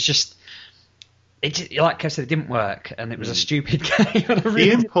was just. Like I said, it didn't work, and it was a stupid game. The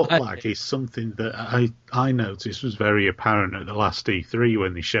input lag is something that I noticed was very apparent at the last E3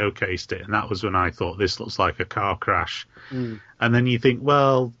 when they showcased it, and that was when I thought this looks like a car crash. And then you think,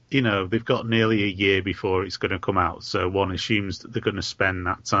 well, they've got nearly a year before it's going to come out, so one assumes that they're going to spend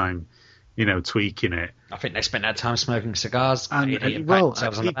that time, tweaking it. I think they spent that time smoking cigars And, patting well,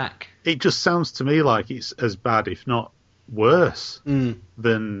 themselves on the back. It just sounds to me like it's as bad, if not worse, than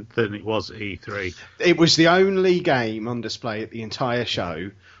it was at E3. It was the only game on display at the entire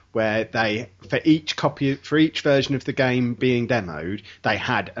show where for each version of the game being demoed, they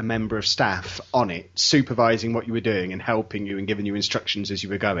had a member of staff on it supervising what you were doing and helping you and giving you instructions as you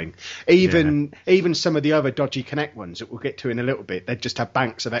were going. Even some of the other dodgy Kinect ones that we'll get to in a little bit, they'd just have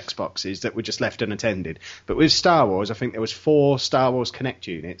banks of Xboxes that were just left unattended. But with Star Wars, I think there was 4 Star Wars Kinect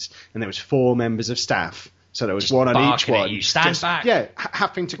units and there was 4 members of staff. So there was Just one on each one. You stand back. Yeah,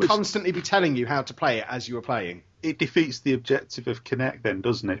 having to constantly be telling you how to play it as you were playing. It defeats the objective of Kinect then,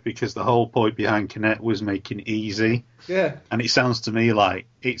 doesn't it? Because the whole point behind Kinect was making it easy. Yeah. And it sounds to me like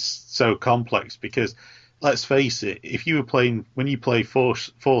it's so complex because, let's face it, when you play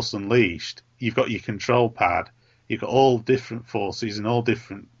Force Unleashed, you've got your control pad, you've got all different forces and all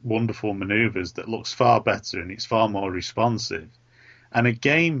different wonderful maneuvers that looks far better and it's far more responsive. And a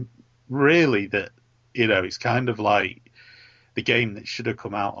game really that, it's kind of like the game that should have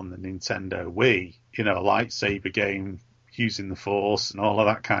come out on the Nintendo Wii, a lightsaber game using the Force and all of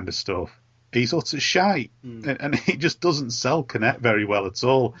that kind of stuff. He's utter shite, and he just doesn't sell Kinect very well at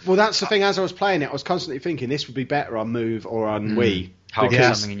all. Well, that's the thing. As I was playing it, I was constantly thinking this would be better on Move or on Wii. Holding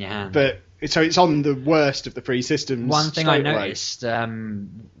something in your hand. But so it's on the worst of the 3 systems. One thing I noticed,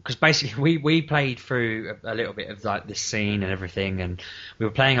 because basically we played through a little bit of like this scene and everything, and we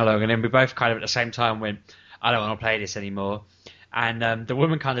were playing along, and then we both kind of at the same time went, I don't want to play this anymore. And the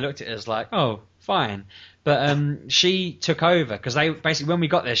woman kind of looked at us like, oh, fine. But she took over, because when we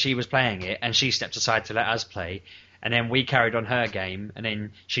got there, she was playing it, and she stepped aside to let us play. And then we carried on her game, and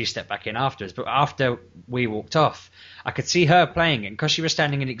then she stepped back in afterwards. But after we walked off, I could see her playing it, and because she was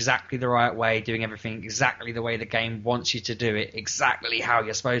standing in exactly the right way, doing everything exactly the way the game wants you to do it, exactly how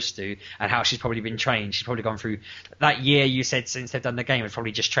you're supposed to, and how she's probably been trained. She's probably gone through that year you said since they've done the game, was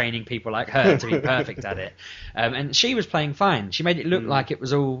probably just training people like her to be perfect at it. And she was playing fine. She made it look like it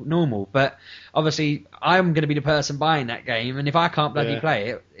was all normal. But obviously, I'm going to be the person buying that game, and if I can't bloody play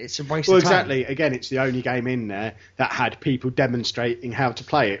it, it's a waste of time. Well, exactly. Again, it's the only game in there that had people demonstrating how to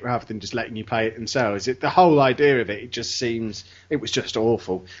play it rather than just letting you play it themselves. The whole idea of it just seems it was just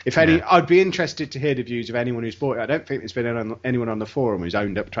awful. I'd be interested to hear the views of anyone who's bought it. I don't think there's been anyone on the forum who's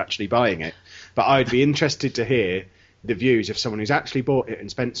owned up to actually buying it, but I'd be interested to hear the views of someone who's actually bought it and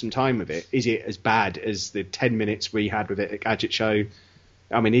spent some time with it. Is it as bad as the 10 minutes we had with it at Gadget Show?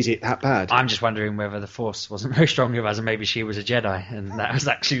 I mean, is it that bad? I'm just wondering whether the Force wasn't very strong with us, and maybe she was a Jedi, and that was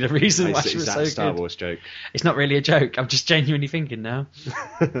actually the reason why she was so good. Is that a Star Wars joke? It's not really a joke. I'm just genuinely thinking now.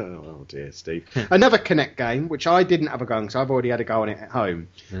 Oh dear, Steve. Another Kinect game, which I didn't have a go on because I've already had a go on it at home.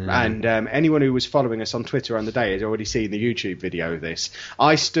 And anyone who was following us on Twitter on the day has already seen the YouTube video of this.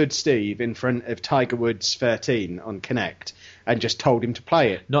 I stood Steve in front of Tiger Woods 13 on Kinect and just told him to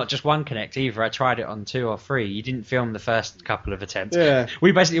play it. Not just one Kinect either. I tried it on 2 or 3. You didn't film the first couple of attempts. Yeah.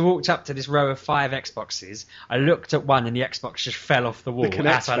 We basically walked up to this row of 5 Xboxes. I looked at one and the Xbox just fell off the wall. The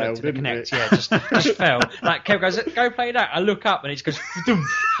Kinect I looked fell, at the Kinect, it? yeah, just fell. Like Kev goes, go play that. I look up and it just goes.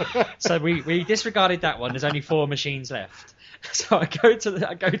 So we disregarded that one. There's only 4 machines left. So I go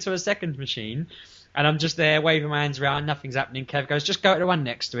to a second machine. And I'm just there waving my hands around, nothing's happening. Kev goes, just go to the one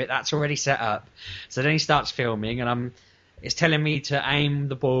next to it. That's already set up. So then he starts filming, and it's telling me to aim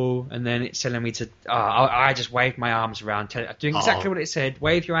the ball, and then it's telling me to... I just waved my arms around, doing exactly what it said.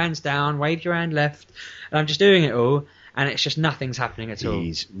 Wave your hands down, wave your hand left. And I'm just doing it all, and it's just nothing's happening at all.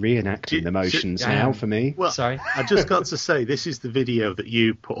 He's reenacting the motions now for me. Well, sorry. I just got to say, this is the video that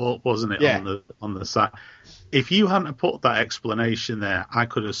you put up, wasn't it, on the site? If you hadn't put that explanation there, I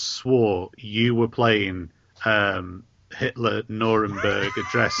could have swore you were playing... Hitler Nuremberg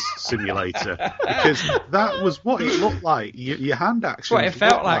address simulator, because that was what it looked like. Your hand action. That's what it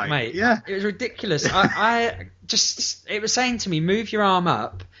felt like, mate. Yeah, it was ridiculous. It was saying to me, move your arm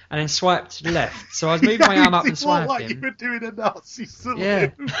up and then swipe to the left. So I was moving my arm up and swiping. Like you were doing a Nazi salute.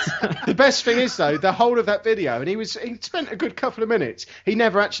 Yeah. The best thing is though, the whole of that video, and he spent a good couple of minutes. He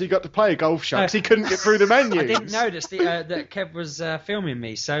never actually got to play a golf shot because he couldn't get through the menus. I didn't notice that Kev was filming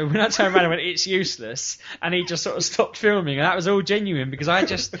me, so when I turned around, I went, "It's useless," and he just sort of stopped filming, and that was all genuine because I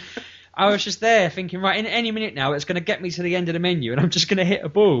was just there thinking, right, in any minute now, it's going to get me to the end of the menu, and I'm just going to hit a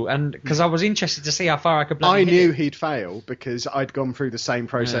ball, and because I was interested to see how far I could bloody hit it. He'd fail because I'd gone through the same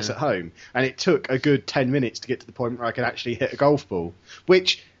process at home, and it took a good 10 minutes to get to the point where I could actually hit a golf ball,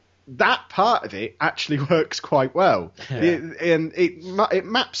 which that part of it actually works quite well. And it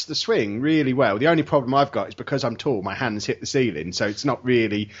maps the swing really well. The only problem I've got is because I'm tall, my hands hit the ceiling, so it's not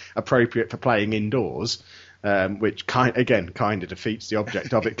really appropriate for playing indoors. which kind of defeats the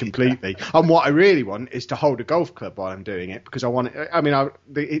object of it completely. And what I really want is to hold a golf club while I'm doing it, because I want it. I mean,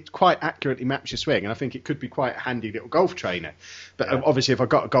 it quite accurately maps your swing, and I think it could be quite a handy little golf trainer. But obviously, if I've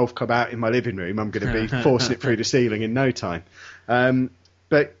got a golf club out in my living room, I'm going to be forcing it through the ceiling in no time.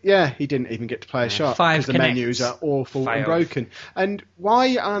 But yeah, he didn't even get to play a shot because the menus are awful and broken. And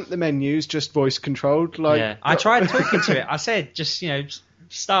why aren't the menus just voice controlled? Like, I tried talking to it. I said, just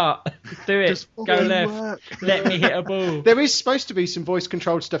start, do it, Just go left, let me hit a ball. There is supposed to be some voice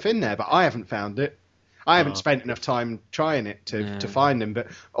controlled stuff in there, but I haven't found it. I haven't spent enough time trying it to find them. But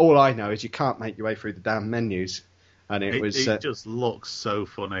all I know is you can't make your way through the damn menus. And it just looks so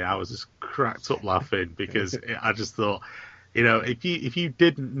funny. I was just cracked up laughing because I just thought, if you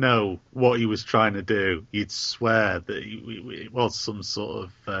didn't know what he was trying to do, you'd swear that it was some sort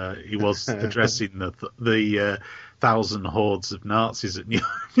of he was addressing the 1,000 hordes of Nazis at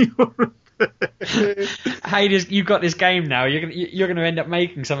Europe. Hey, you've got this game now. You're gonna end up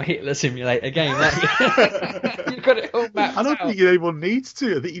making some Hitler simulator game. You've got it all mapped I don't think anyone needs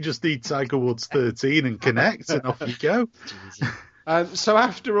to. I think you just need Tiger Woods 13 and connect, and off you go. So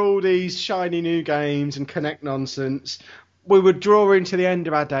after all these shiny new games and Connect nonsense, we were drawing to the end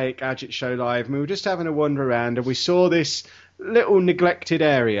of our day at Gadget Show Live, and we were just having a wander around, and we saw this little neglected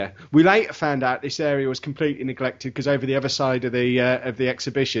area. We later found out this area was completely neglected because over the other side of the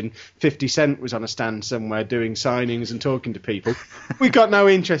exhibition, 50 Cent was on a stand somewhere doing signings and talking to people. We got no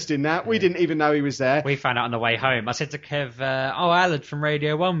interest in that. We didn't even know he was there. We found out on the way home. I said to Kev, Alad from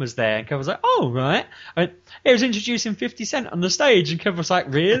Radio 1 was there. And Kev was like, oh, right. He was introducing 50 Cent on the stage. And Kev was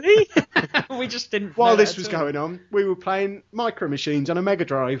like, really? We just didn't While this was going on, we were playing Micro Machines on a Mega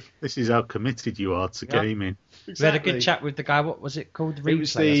Drive. This is how committed you are to gaming. Exactly. We had a good chat with the guy. What was it called? Replay. It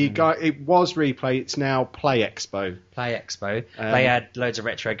was the guy. It was Replay. It's now Play Expo. Play Expo. They had loads of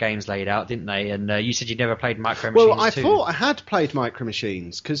retro games laid out, didn't they? And you said you'd never played Micro Machines. Well, I thought I had played Micro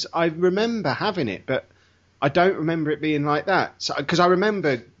Machines because I remember having it, but I don't remember it being like that. Because I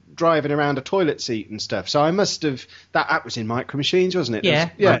remember driving around a toilet seat and stuff. So I must have that was in Micro Machines, wasn't it? Yeah,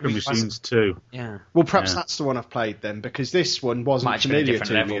 Micro Machines 2. Yeah. Well, perhaps that's the one I've played then, because this one wasn't familiar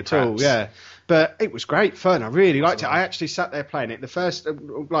to me at all. Perhaps. Yeah. But it was great fun. I really liked it. I actually sat there playing it. The first,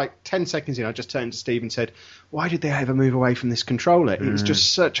 10 seconds in, I just turned to Steve and said, why did they ever move away from this controller? It was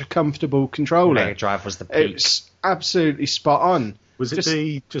just such a comfortable controller. Mega Drive was the peak. It was absolutely spot on. Was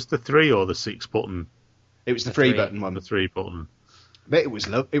it just the 3 or the 6 button? It was the 3-button one. The 3 button. But it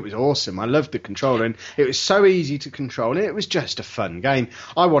was awesome. I loved the controller, and it was so easy to control, and it was just a fun game.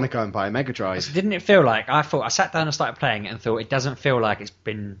 I want to go and buy a Mega Drive. Didn't it feel like, I sat down and started playing it and thought, it doesn't feel like it's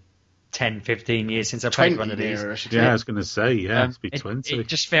been 10, 15 years since I played one of these. I was going to say, it's been 20. It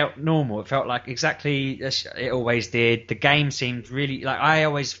just felt normal. It felt like exactly it always did. The game seemed really, I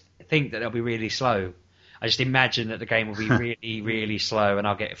always think that it'll be really slow. I just imagine that the game will be really, really slow, and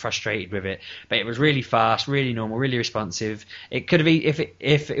I'll get frustrated with it. But it was really fast, really normal, really responsive. It could have been,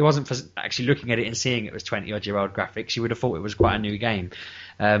 if it wasn't for actually looking at it and seeing it was 20-odd-year-old graphics, you would have thought it was quite a new game.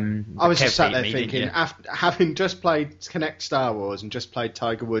 I was just sat there thinking, after having just played Connect Star Wars and just played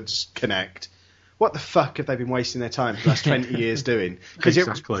Tiger Woods Connect, what the fuck have they been wasting their time for the last 20 years doing? Because it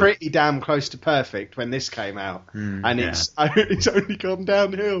was pretty damn close to perfect when this came out, and it's only gone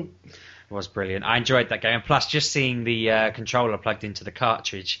downhill. Was brilliant. I enjoyed that game, and plus just seeing the controller plugged into the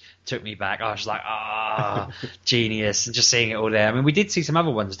cartridge took me back. I was like, genius, and just seeing it all there. I mean, we did see some other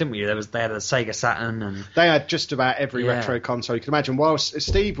ones, didn't we? They had the Sega Saturn, and they had just about every retro console you can imagine. Whilst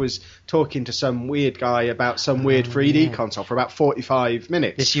Steve was talking to some weird guy about some weird 3D console for about 45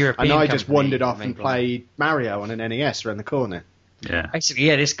 minutes, this European and I just wandered off and played Mario on an NES around the corner. Yeah,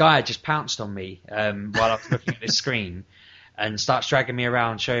 basically, this guy just pounced on me while I was looking at this screen. And starts dragging me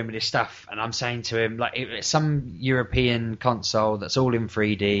around, showing me this stuff, and I'm saying to him, it's some European console that's all in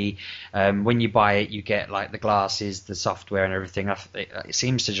 3D. When you buy it, you get the glasses, the software, and everything. It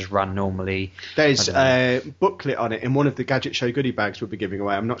seems to just run normally. There's a booklet on it in one of the Gadget Show goodie bags we'll be giving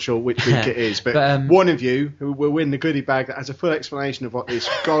away. I'm not sure which week it is, but one of you who will win the goodie bag that has a full explanation of what this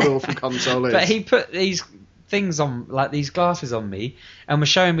god awful console is. But he put these things on, these glasses on me, and was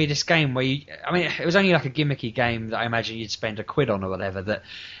showing me this game where it was only a gimmicky game that I imagine you'd spend £1 on or whatever, that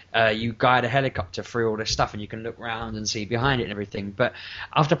you guide a helicopter through all this stuff and you can look round and see behind it and everything. But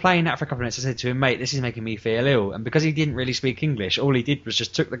after playing that for a couple of minutes, I said to him, mate, this is making me feel ill. And because he didn't really speak English, all he did was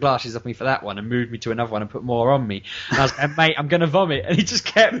just took the glasses off me for that one and moved me to another one and put more on me. And I was like, mate, I'm going to vomit. And he just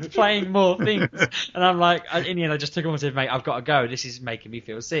kept playing more things. And I'm like, in the end, I just took him and said, mate, I've got to go. This is making me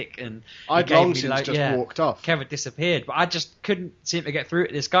feel sick. And I'd long since just walked off. Kev had disappeared. But I just couldn't seem to get through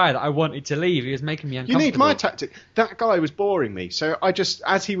to this guy that I wanted to leave. He was making me uncomfortable. You need my tactic. That guy was boring me. So I just,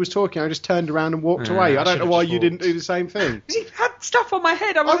 as he was talking, I just turned around and walked Yeah, away. I I don't know should've why just you didn't do the same thing. He had stuff on my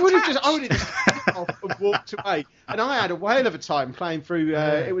head. I would have attached. just off and walked away. And I had a whale of a time playing through.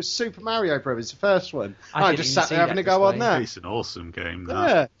 It was Super Mario Brothers, the first one. I didn't just even sat see there having that a go on display. that. It's an awesome game. That.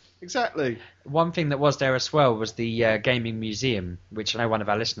 Yeah, exactly. One thing that was there as well was the gaming museum, which I know one of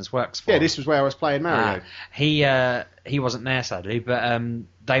our listeners works for. Yeah, this was where I was playing Mario. He wasn't there sadly, but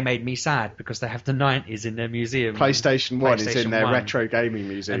they made me sad because they have the 90s in their museum. PlayStation 1 is in PlayStation their 1. retro gaming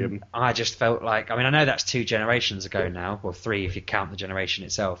museum. And I just felt like, I mean, I know that's 2 generations ago now, or 3 if you count the generation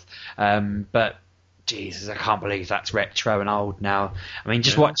itself. But Jesus, I can't believe that's retro and old now. I mean,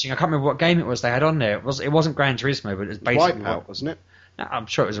 just watching, I can't remember what game it was they had on there. It wasn't Gran Turismo, but it was basically Wipeout, wasn't it? I'm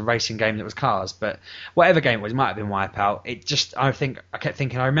sure it was a racing game that was cars, but whatever game it was, it might have been Wipeout. I kept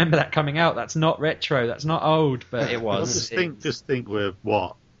thinking, I remember that coming out. That's not retro. That's not old, but it was. Just think we're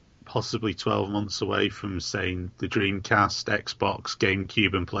possibly 12 months away from saying the Dreamcast, Xbox,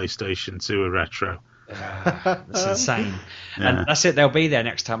 GameCube, and PlayStation 2 are retro. That's insane. Yeah. And that's it. They'll be there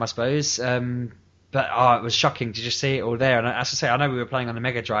next time, I suppose. But it was shocking to just see it all there. And as I say, I know we were playing on the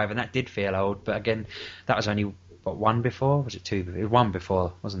Mega Drive, and that did feel old. But again, that was only one before. Was it 2? It was 1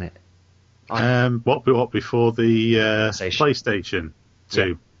 before, wasn't it? What before the PlayStation 2?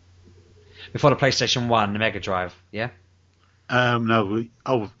 Yeah. Before the PlayStation 1, the Mega Drive. Yeah. No.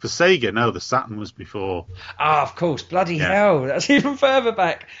 For Sega, no. The Saturn was before. Ah, of course. Bloody hell. That's even further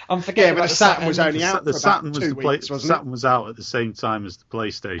back. I'm forgetting. Yeah, but the Saturn was only out The for Saturn about was 2 weeks, wasn't it? Saturn was out at the same time as the And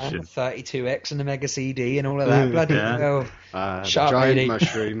PlayStation. the 32X and the Mega CD and all of that. Bloody hell. Shut up, giant lady.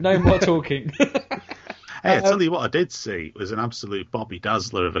 mushroom. No more talking. Hey, I tell you what I did see was an absolute Bobby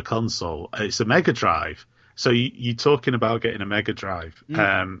Dazzler of a console. It's a Mega Drive. So you're talking about getting a Mega Drive.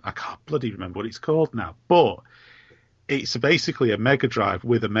 I can't bloody remember what it's called now. But it's basically a Mega Drive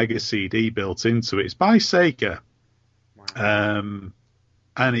with a Mega CD built into it. It's by Sega. Wow.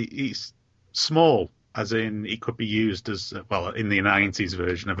 And it's small, as in it could be used as, well, in the 90s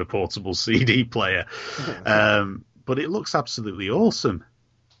version of a portable CD player. But it looks absolutely awesome.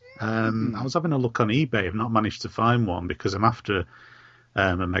 I was having a look on eBay. I've not managed to find one because I'm after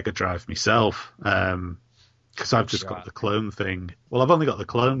a Mega Drive myself. Because I've just got the clone thing. Well, I've only got the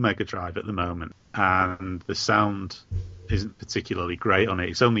clone Mega Drive at the moment, and the sound isn't particularly great on it.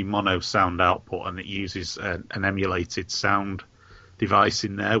 It's only mono sound output, and it uses an emulated sound device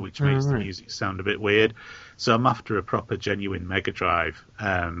in there, which makes the music sound a bit weird. So I'm after a proper, genuine Mega Drive.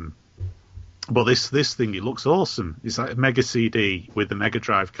 But this thing, it looks awesome. It's like a Mega CD with the Mega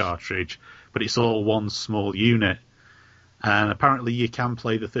Drive cartridge, but it's all one small unit. And apparently you can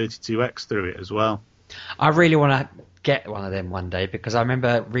play the 32X through it as well. I really want to get one of them one day because I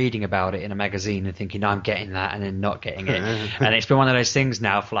remember reading about it in a magazine and thinking, no, I'm getting that, and then not getting it. And it's been one of those things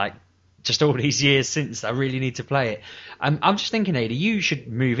now for like just all these years since. I really need to play it. I'm just thinking, Ada, you should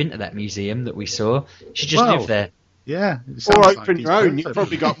move into that museum that we saw. You should just live there. Yeah. Or open your own. You've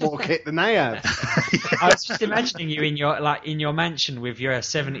probably got more kit than they have. I was just imagining you in your mansion with your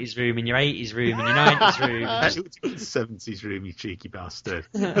 70s room and your 80s room and your 90s room. 70s room, you cheeky bastard.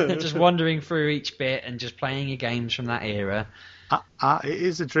 Just wandering through each bit and just playing your games from that era. It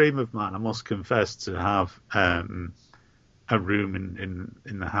is a dream of mine, I must confess, to have a room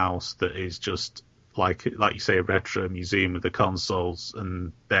in the house that is just like you say, a retro museum with the consoles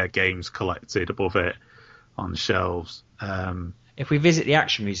and their games collected above it on shelves. If we visit the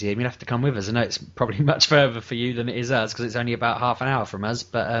Action Museum, you'll have to come with us. I know it's probably much further for you than it is us because it's only about half an hour from us.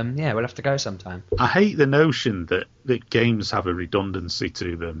 But yeah, we'll have to go sometime. I hate the notion that games have a redundancy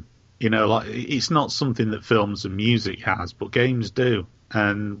to them. You know, like it's not something that films and music has, but games do.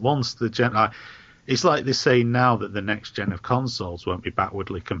 And once it's like they're saying now that the next gen of consoles won't be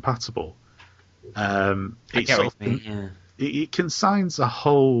backwardly compatible. It consigns a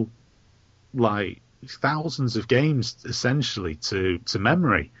whole thousands of games essentially to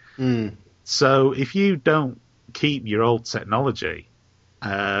memory. So if you don't keep your old technology,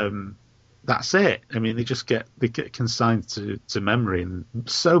 that's it. I mean, they get consigned to memory, and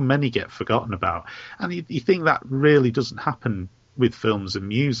so many get forgotten about. And you think that really doesn't happen with films and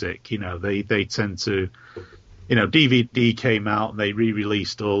music. You know, they tend to, DVD came out and they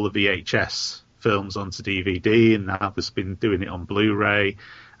re-released all the VHS films onto DVD, and now they've been doing it on Blu-ray.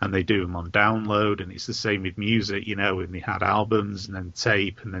 And they do them on download, and it's the same with music, when they had albums and then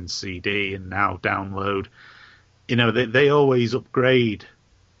tape and then CD and now download. They always upgrade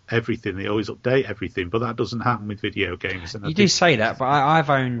everything, they always update everything, but that doesn't happen with video games. And you do say that, but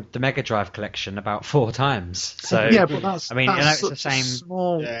I've owned the Mega Drive collection about 4 times. So yeah, but that's it's the same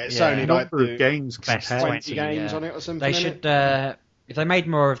small only number of games. Best 20 games on it or something. They should. If they made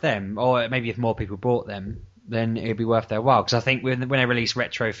more of them, or maybe if more people bought them, then it'd be worth their while. Because I think when they release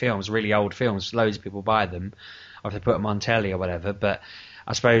retro films, really old films, loads of people buy them, or if they put them on telly or whatever. But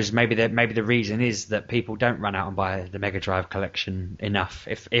I suppose maybe the reason is that people don't run out and buy the Mega Drive collection enough.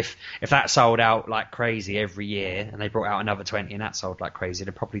 If that sold out like crazy every year, and they brought out another 20 and that sold like crazy,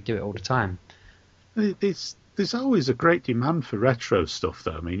 they'd probably do it all the time. There's always a great demand for retro stuff,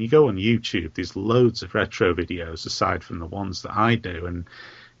 though. I mean, you go on YouTube, there's loads of retro videos aside from the ones that I do, and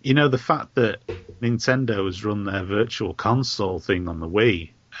you know the fact that Nintendo has run their virtual console thing on the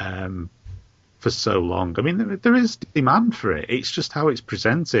Wii for so long. I mean, there is demand for it. It's just how it's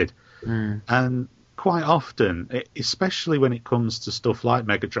presented. And quite often, especially when it comes to stuff like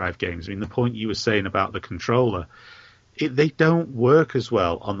Mega Drive games, I mean, the point you were saying about the controller, they don't work as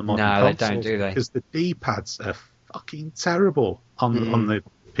well on the modern consoles. No, they don't, do they? Because the D-pads are fucking terrible on the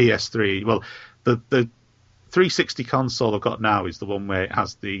PS3. Well, the 360 console I've got now is the one where it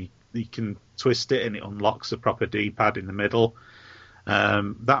has you can twist it and it unlocks a proper D-pad in the middle.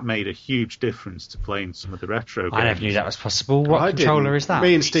 That made a huge difference to playing some of the retro games. I never knew that was possible. What controller is that?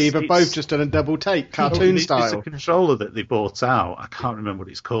 Me and Steve have both just done a double take, cartoon style. It's a controller that they bought out. I can't remember what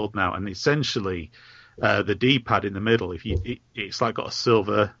it's called now. And essentially, the D-pad in the middle, it's like got a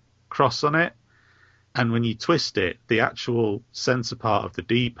silver cross on it. And when you twist it, the actual center part of the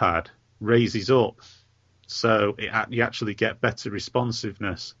D-pad raises up. So you actually get better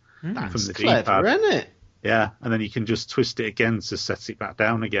responsiveness from the D-pad. Clever, isn't it? Yeah, and then you can just twist it again to set it back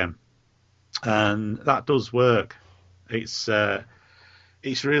down again, and that does work. It's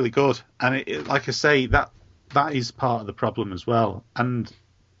really good, and like I say, that is part of the problem as well, and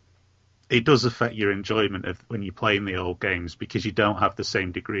it does affect your enjoyment of when you're playing the old games because you don't have the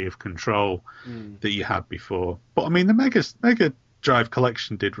same degree of control that you had before. But I mean, the Mega Drive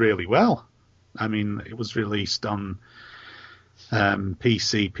collection did really well. I mean, it was released on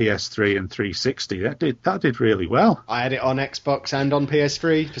PC, PS3, and 360. That did really well. I had it on Xbox and on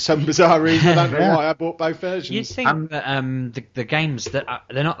PS3 for some bizarre reason. I don't know why I bought both versions. You think that the games they're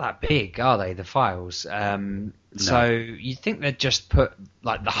not that big, are they? The files. No. So you think they'd just put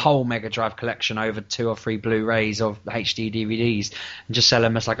like the whole Mega Drive collection over 2 or 3 Blu-rays or HD DVDs and just sell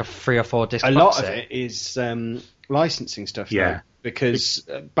them as like a 3 or 4 disc. A lot of it is licensing stuff. Yeah. Though, because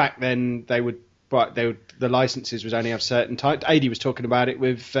back then the licenses was only have certain types. Adi was talking about it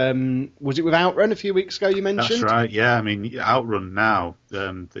with was it with Outrun a few weeks ago? You mentioned. That's right. Yeah, I mean Outrun now.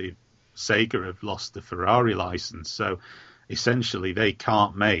 The Sega have lost the Ferrari license, so essentially they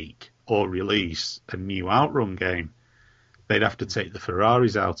can't make or release a new Outrun game. They'd have to take the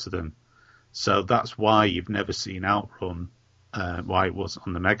Ferraris out of them. So that's why you've never seen Outrun. Why it was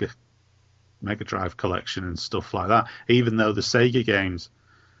on the Mega Drive collection and stuff like that. Even though the Sega games.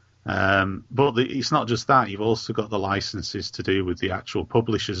 But it's not just that. You've also got the licenses to do with the actual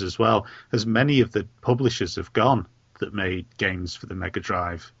publishers as well, as many of the publishers have gone that made games for the Mega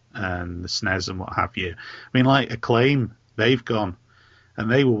Drive and the SNES and what have you. I mean, like Acclaim, they've gone, and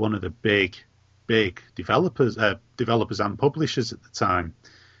they were one of the big developers and publishers at the time.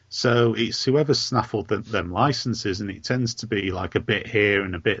 So it's whoever snaffled them licenses, and it tends to be like a bit here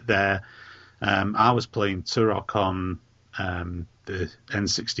and a bit there. I was playing Turok on the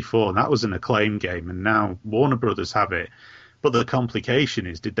N64, and that was an Acclaim game, and now Warner Brothers have it. But the complication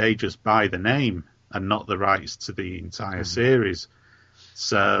is, did they just buy the name and not the rights to the entire series?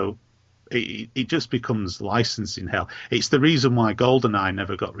 So it just becomes licensing hell. It's the reason why GoldenEye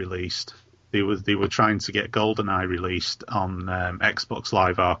never got released. They were trying to get GoldenEye released on Xbox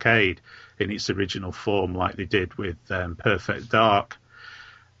Live Arcade in its original form, like they did with Perfect Dark.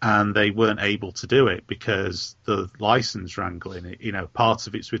 And they weren't able to do it because the license wrangling, part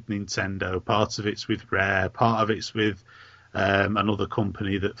of it's with Nintendo, part of it's with Rare, part of it's with another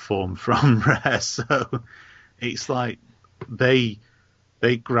company that formed from Rare. So it's like they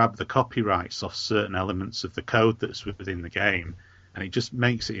grab the copyrights off certain elements of the code that's within the game, and it just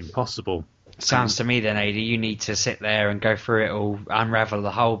makes it impossible. Sounds to me then, Adi, you need to sit there and go through it all, unravel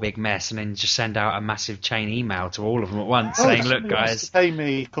the whole big mess, and then just send out a massive chain email to all of them at once saying, look, guys... To pay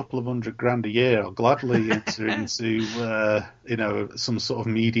me a couple of $100,000 a year, I'll gladly enter into, some sort of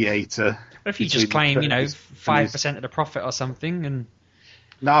mediator. What if you just claim, 5% of the profit or something, and...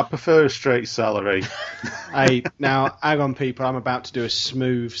 No, I prefer a straight salary. Hey, now, hang on, people, I'm about to do a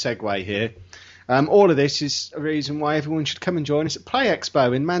smooth segue here. All of this is a reason why everyone should come and join us at Play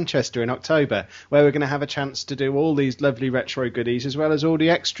Expo in Manchester in October, where we're going to have a chance to do all these lovely retro goodies, as well as all the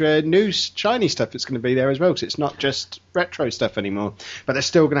extra new shiny stuff that's going to be there as well, because it's not just retro stuff anymore. But they're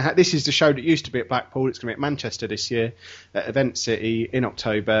still going to have... This is the show that used to be at Blackpool. It's going to be at Manchester this year, at Event City in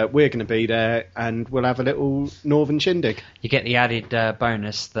October. We're going to be there, and we'll have a little Northern shindig. You get the added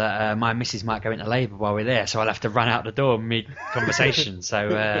bonus that my missus might go into labour while we're there, so I'll have to run out the door mid-conversation.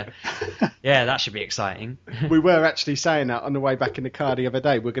 So, yeah, that should be exciting. We were actually saying that on the way back in the car the other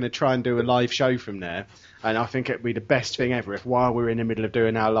day. We're going to try and do a live show from there, and I think it'd be the best thing ever if while we're in the middle of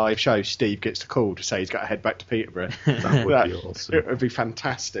doing our live show, Steve gets the call to say he's got to head back to Peterborough. That would be awesome. It would be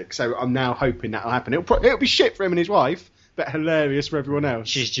fantastic. So I'm now hoping that'll happen. It'll be shit for him and his wife, but hilarious for everyone else.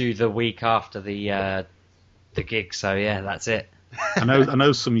 She's due the week after the gig, so yeah, that's it. I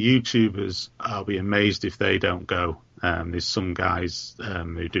know some YouTubers. I'll be amazed if they don't go. There's some guys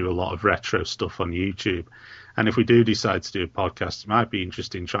who do a lot of retro stuff on YouTube, and if we do decide to do a podcast, it might be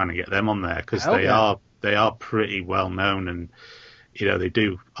interesting trying to get them on there because they are pretty well known, and they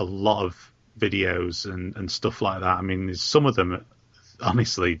do a lot of videos and stuff like that. I mean, there's some of them,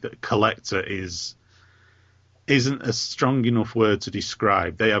 honestly, that collector isn't a strong enough word to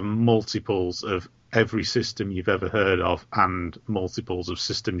describe. They have multiples of every system you've ever heard of and multiples of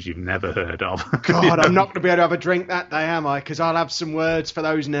systems you've never heard of. God, I'm not going to be able to have a drink that day, am I? Because I'll have some words for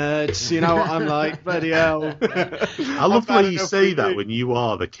those nerds. You know what I'm like? Bloody hell. I love the way you say that when you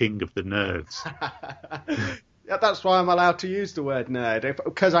are the king of the nerds. Yeah, that's why I'm allowed to use the word nerd.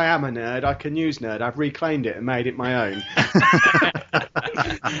 Because I am a nerd, I can use nerd. I've reclaimed it and made it my own.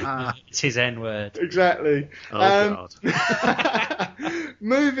 It's his N-word. Exactly. Oh, God.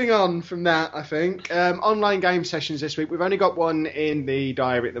 Moving on from that, I think. Online game sessions this week. We've only got one in the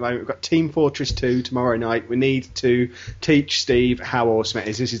diary at the moment. We've got Team Fortress 2 tomorrow night. We need to teach Steve how awesome it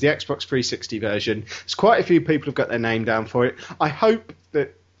is. This is the Xbox 360 version. There's quite a few people who've got their name down for it. I hope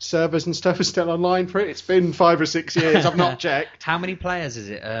that servers and stuff are still online for it. It's been 5 or 6 years. I've not checked. How many players is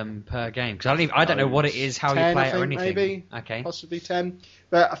it per game? Because I don't know what it is, how 10, you play I it or think, anything. maybe. Okay. Possibly 10.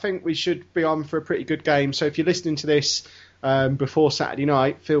 But I think we should be on for a pretty good game. So if you're listening to this before Saturday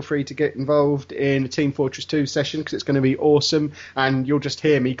night, feel free to get involved in a Team Fortress 2 session because it's going to be awesome. And you'll just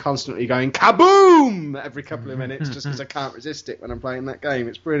hear me constantly going kaboom every couple of minutes just because I can't resist it when I'm playing that game.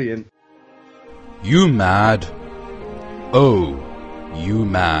 It's brilliant. You mad? Oh, you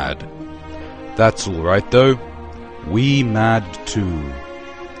mad. That's alright though. We mad too.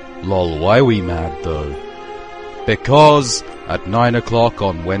 Lol, why we mad though? Because at 9 o'clock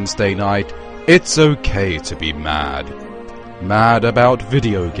on Wednesday night, it's okay to be mad. Mad about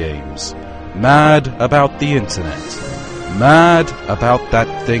video games. Mad about the internet. Mad about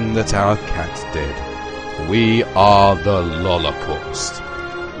that thing that our cat did. We are the Lolocaust.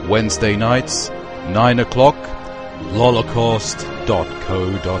 Wednesday nights, 9 o'clock,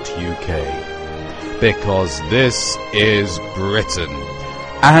 lolocaust.co.uk. Because this is Britain,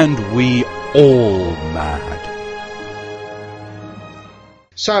 and we all mad.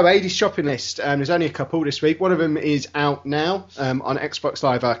 So, 80s shopping list. There's only a couple this week. One of them is out now on Xbox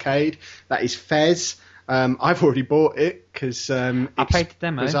Live Arcade. That is Fez. I've already bought it because I played the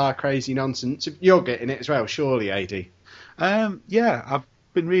demo. Bizarre, crazy nonsense. You're getting it as well, surely, AD? Yeah, I've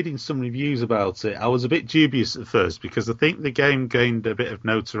been reading some reviews about it. I was a bit dubious at first because I think the game gained a bit of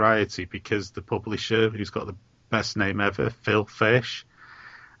notoriety because the publisher, who's got the best name ever, Phil Fish,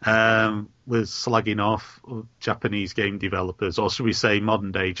 was slagging off Japanese game developers, or should we say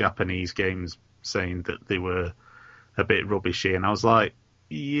modern day Japanese games, saying that they were a bit rubbishy. And I was like,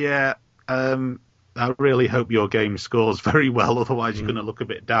 yeah, I really hope your game scores very well, otherwise you're going to look a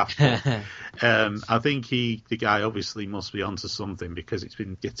bit daft. I think the guy obviously must be onto something because it's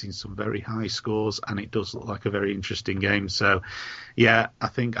been getting some very high scores and it does look like a very interesting game. So, yeah, I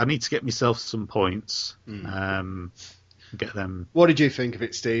think I need to get myself some points. Get them. What did you think of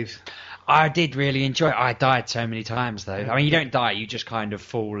it, Steve? I did really enjoy it. I died so many times, though. I mean, you don't die, you just kind of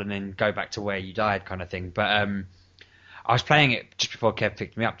fall and then go back to where you died kind of thing. But I was playing it just before Kev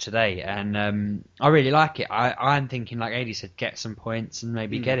picked me up today, and I really like it. I'm thinking, like Adi said, get some points and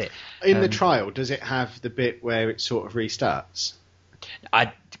maybe get it. In the trial, does it have the bit where it sort of restarts?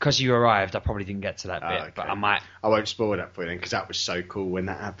 Because you arrived, I probably didn't get to that bit, okay. but I might. I won't spoil that for you then, because that was so cool when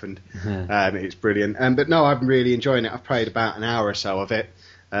that happened. It's brilliant. But no, I'm really enjoying it. I've played about an hour or so of it.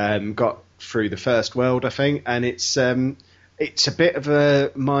 Got through the first world, I think, and it's a bit of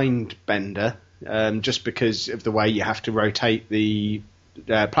a mind bender, just because of the way you have to rotate the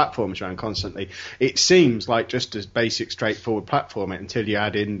platforms around constantly. It seems like just as basic, straightforward platforming until you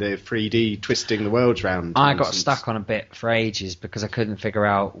add in the 3D twisting the worlds around. I got stuck on a bit for ages because I couldn't figure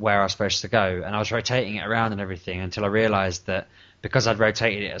out where I was supposed to go, and I was rotating it around and everything until I realised that because I'd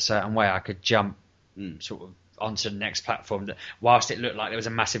rotated it a certain way, I could jump sort of onto the next platform. Whilst it looked like there was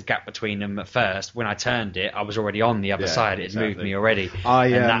a massive gap between them at first, when I turned it, I was already on the other side. It had moved me already.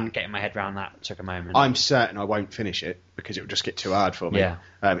 Getting my head around that took a moment. I'm certain I won't finish it because it would just get too hard for me. Yeah.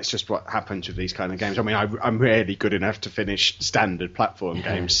 It's just what happens with these kind of games. I mean, I'm rarely good enough to finish standard platform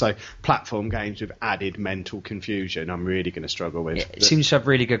games. So platform games with added mental confusion, I'm really going to struggle with. It seems to have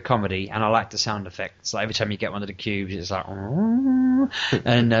really good comedy, and I like the sound effects. Like every time you get one of the cubes, it's like,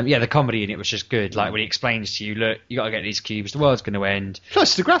 and the comedy in it was just good. Like when he explains to you, look, you got to get these cubes, the world's going to end.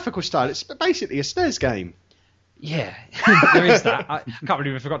 Plus the graphical style, it's basically a SNES game. Yeah, there is that. I can't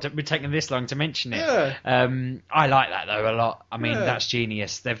believe we forgot to be taking this long to mention it. Yeah. I like that though a lot. I mean, that's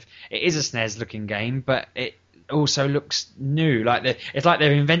genius. It is a SNES looking game, but it also looks new. It's like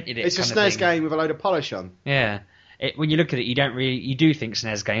they've invented it. It's a SNES game with a load of polish on. Yeah. When you look at it, you do think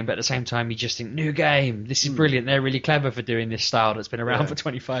SNES game, but at the same time, you just think new game. This is brilliant. They're really clever for doing this style that's been around for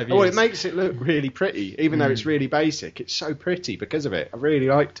 25 years. Well, it makes it look really pretty, even though it's really basic. It's so pretty because of it. I really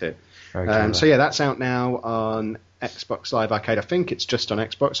liked it. So yeah, that's out now on Xbox Live Arcade. I think it's just on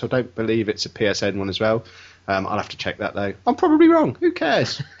Xbox. I don't believe it's a PSN one as well. I'll have to check that though. I'm probably wrong. Who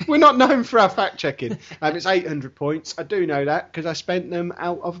cares? We're not known for our fact checking. It's 800 points. I do know that because I spent them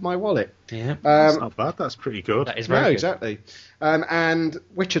out of my wallet. Yeah, that's not bad. That's pretty good. That is very good. Exactly. And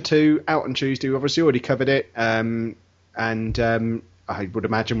Witcher 2 out on Tuesday. We've obviously already covered it. I would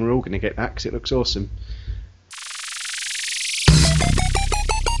imagine we're all going to get that because it looks awesome.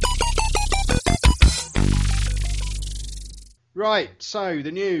 Right, so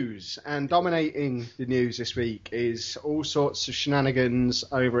the news, and dominating the news this week is all sorts of shenanigans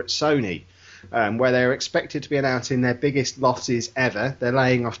over at Sony, where they're expected to be announcing their biggest losses ever. They're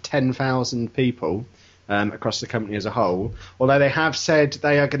laying off 10,000 people across the company as a whole, although they have said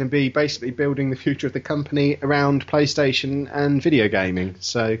they are going to be basically building the future of the company around PlayStation and video gaming.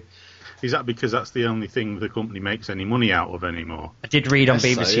 So, is that because that's the only thing the company makes any money out of anymore? I did read on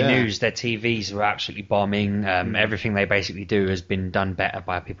BBC News their TVs were absolutely bombing. Everything they basically do has been done better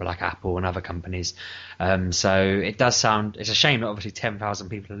by people like Apple and other companies. So it does sound... It's a shame that obviously 10,000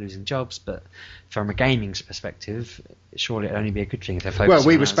 people are losing jobs, but from a gaming perspective, surely it'd only be a good thing if they're focusing Well,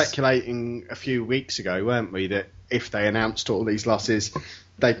 we on were us. speculating a few weeks ago, weren't we, that if they announced all these losses,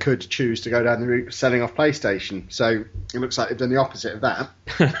 they could choose to go down the route of selling off PlayStation. So it looks like they've done the opposite of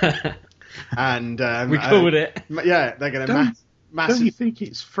that. And we called it. Yeah, they're going to massive. Don't you think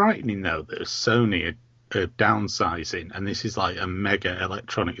it's frightening though that Sony are downsizing, and this is like a mega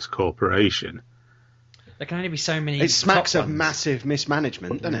electronics corporation? There can only be so many. It smacks top of ones. massive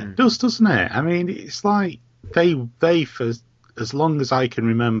mismanagement, doesn't it? It does, doesn't it? I mean, it's like they for as long as I can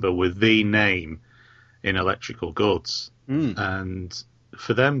remember were the name in electrical goods, and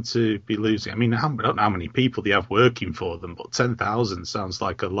for them to be losing, I mean, I don't know how many people they have working for them, but 10,000 sounds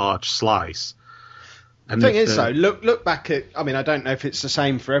like a large slice. And the thing is, though, look back at. I mean, I don't know if it's the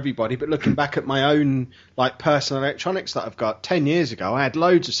same for everybody, but looking back at my own personal electronics that I've got, 10 years ago, I had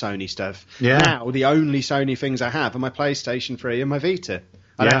loads of Sony stuff. Yeah. Now the only Sony things I have are my PlayStation 3 and my Vita.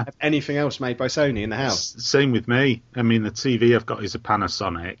 I don't have anything else made by Sony in the house. Same with me. I mean, the TV I've got is a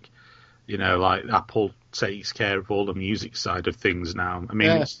Panasonic. You know, like Apple takes care of all the music side of things now. I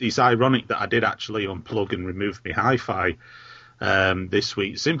mean, it's ironic that I did actually unplug and remove my hi-fi this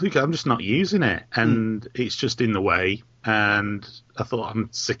week, simply because I'm just not using it, and it's just in the way. And I thought, I'm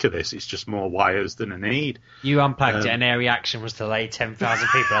sick of this. It's just more wires than I need. You unplugged it, and their reaction was to lay 10,000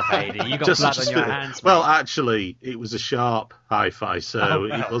 people off AD. You got blood on your hands. Well, actually, it was a Sharp hi-fi, so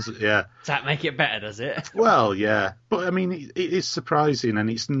it wasn't. Yeah. Does that make it better? Does it? Well, yeah, but I mean, it is surprising, and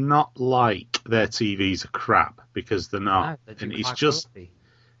it's not like their TVs are crap, because they're not. No, and it's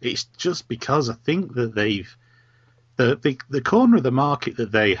just because I think that they've. The corner of the market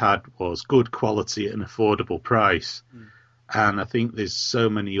that they had was good quality at an affordable price, and I think there's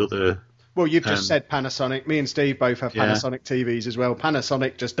so many other. Well, you've just said Panasonic. Me and Steve both have Panasonic TVs as well.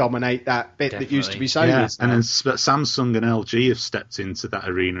 Panasonic just dominate that bit that used to be Sony's. Yeah, and then Samsung and LG have stepped into that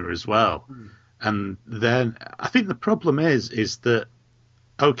arena as well. And then I think the problem is that,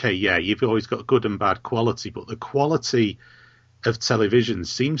 okay, yeah, you've always got good and bad quality, but the quality of television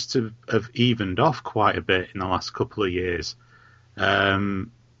seems to have evened off quite a bit in the last couple of years. I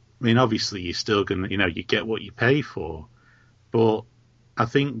mean, obviously, you're still going to, you get what you pay for. But I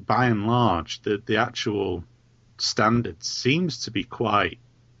think, by and large, the actual standard seems to be quite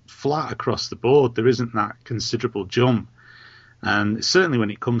flat across the board. There isn't that considerable jump. And certainly when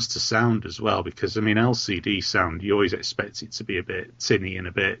it comes to sound as well, because, I mean, LCD sound, you always expect it to be a bit tinny and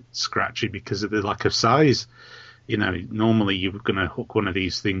a bit scratchy because of the lack of size. Normally you're going to hook one of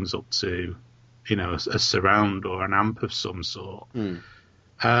these things up to, a surround or an amp of some sort.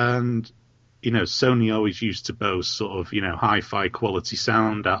 And Sony always used to boast sort of, hi-fi quality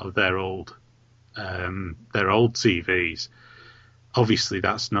sound out of their old TVs. Obviously,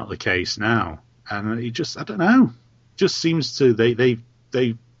 that's not the case now, and it just, I don't know, just seems to they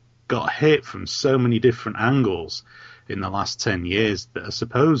got hit from so many different angles in the last 10 years that I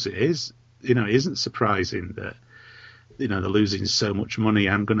suppose it is, it isn't surprising that they're losing so much money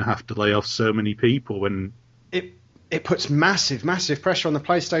and going to have to lay off so many people when it puts massive pressure on the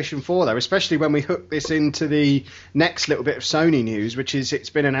PlayStation 4 though, especially when we hook this into the next little bit of Sony news, which is it's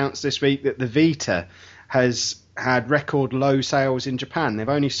been announced this week that the Vita has had record low sales in Japan.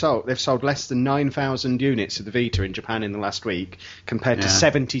 They've sold less than 9,000 units of the Vita in Japan in the last week, compared to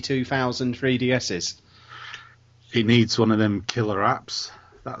 72,000 3DSs. It needs one of them killer apps.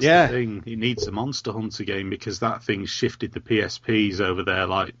 That's the thing. It needs a Monster Hunter game, because that thing shifted the PSPs over there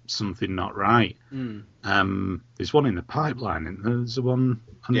like something not right. There's one in the pipeline, and there's one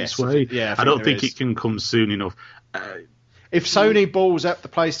on its way. I don't think it can come soon enough. If Sony balls up the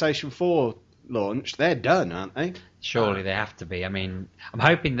PlayStation 4 launch, they're done, aren't they? Surely they have to be. I mean, I'm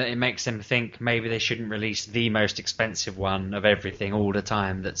hoping that it makes them think maybe they shouldn't release the most expensive one of everything all the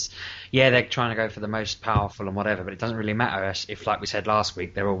time. They're trying to go for the most powerful and whatever, but it doesn't really matter if, like we said last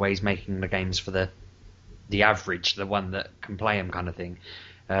week, they're always making the games for the average, the one that can play them kind of thing.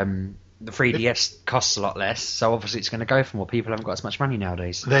 The 3DS costs a lot less, so obviously it's going to go for more. People haven't got as much money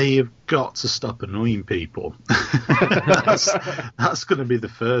nowadays. They've got to stop annoying people. That's going to be the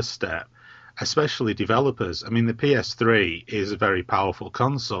first step. Especially developers. I mean, the PS3 is a very powerful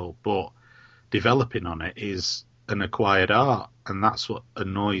console, but developing on it is an acquired art, and that's what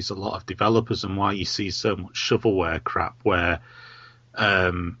annoys a lot of developers, and why you see so much shovelware crap where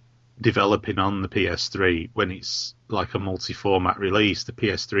developing on the PS3, when it's like a multi-format release, the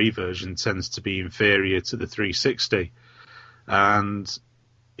PS3 version tends to be inferior to the 360. And,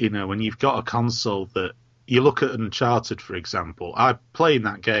 when you've got a console that, you look at Uncharted, for example. I'm playing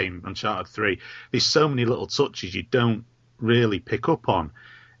that game, Uncharted 3. There's so many little touches you don't really pick up on.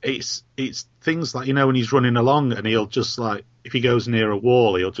 It's things like, when he's running along and he'll just, like, if he goes near a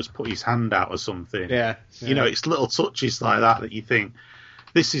wall, he'll just put his hand out or something. Yeah. It's little touches like that you think,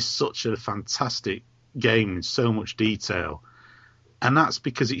 this is such a fantastic game in so much detail. And that's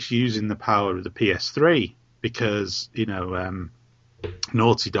because it's using the power of the PS3. Because,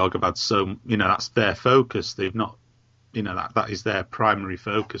 Naughty Dog have had that's their focus. They've not, that is their primary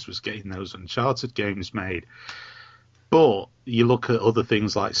focus, was getting those Uncharted games made. But you look at other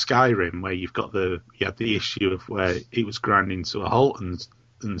things like Skyrim, where you had the issue of where it was grinding to a halt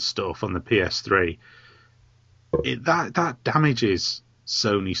and stuff on the PS3. That damages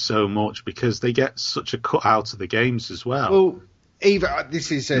Sony so much, because they get such a cut out of the games as well. Well, Eva,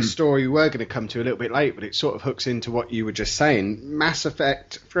 this is a story we're going to come to a little bit late, but it sort of hooks into what you were just saying. Mass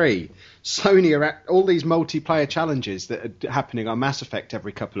Effect 3. Sony are at all these multiplayer challenges that are happening on Mass Effect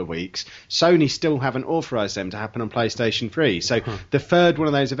every couple of weeks. Sony still haven't authorised them to happen on PlayStation 3. So the third one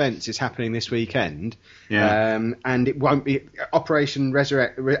of those events is happening this weekend. And it won't be Operation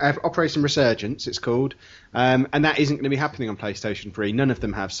Resurgence, it's called. And that isn't going to be happening on PlayStation 3. None of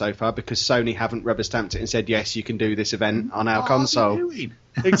them have so far, because Sony haven't rubber stamped it and said, yes, you can do this event on our console.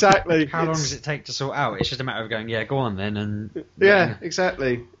 Exactly. How long does it take to sort out? It's just a matter of going, go on then. And yeah,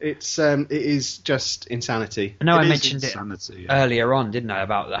 exactly. It is just insanity. I know I mentioned it earlier on, didn't I,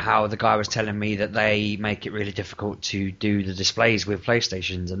 about how the guy was telling me that they make it really difficult to do the displays with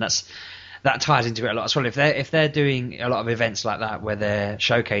PlayStations, and that ties into it a lot as well. If they're doing a lot of events like that where they're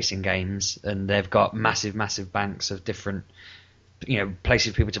showcasing games and they've got massive banks of different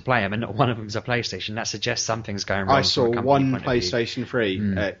places for people to play them, and not one of them's a PlayStation, that suggests something's going wrong. I saw one PlayStation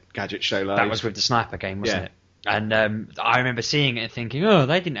 3 at Gadget Show Live. That was with the sniper game, wasn't it? And I remember seeing it and thinking,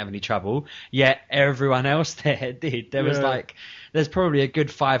 they didn't have any trouble, yet everyone else there did. There was there's probably a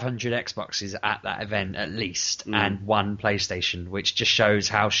good 500 Xboxes at that event at least, and one PlayStation, which just shows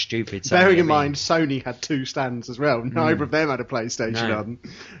how stupid. Bearing in mind, Sony had two stands as well. Neither of them had a PlayStation on,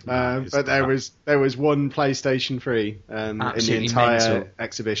 but there was one PlayStation 3 in the entire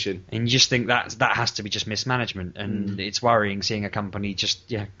exhibition. And you just think that has to be just mismanagement, and it's worrying seeing a company just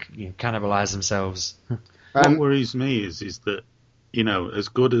cannibalise themselves. What worries me is that, as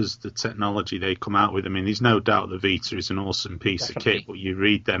good as the technology they come out with, I mean, there's no doubt the Vita is an awesome piece of kit, but you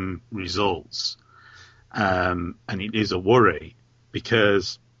read them results, and it is a worry,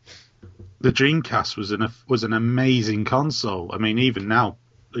 because the Dreamcast was an amazing console. I mean, even now,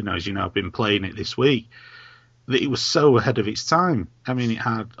 as you know, I've been playing it this week, that it was so ahead of its time. I mean, it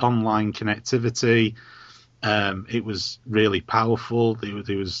had online connectivity, it was really powerful,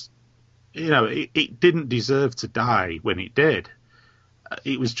 there was... it didn't deserve to die when it did.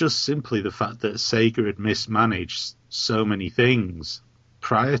 It was just simply the fact that Sega had mismanaged so many things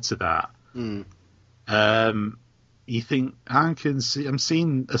prior to that. You think I'm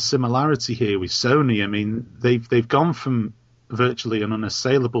seeing a similarity here with Sony. I mean, they've gone from virtually an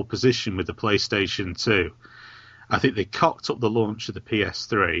unassailable position with the PlayStation 2. I think they cocked up the launch of the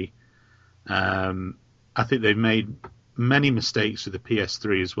PS3. I think they've made many mistakes with the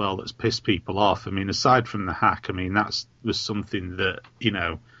PS3 as well that's pissed people off. I mean, aside from the hack, I mean, that was something that,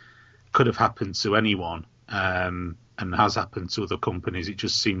 could have happened to anyone, and has happened to other companies. It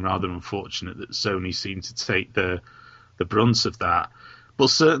just seemed rather unfortunate that Sony seemed to take the brunt of that. But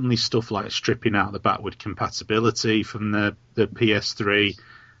certainly stuff like stripping out the backward compatibility from the PS3,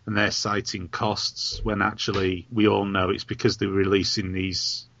 and they're citing costs when actually we all know it's because they're releasing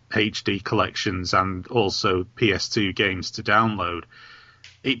these HD collections and also PS2 games to download.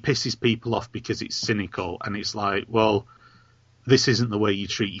 It pisses people off because it's cynical, and it's like, well, this isn't the way you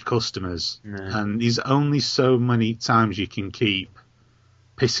treat your customers. No. And there's only so many times you can keep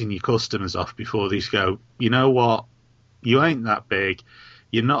pissing your customers off before they go, you know what, you ain't that big,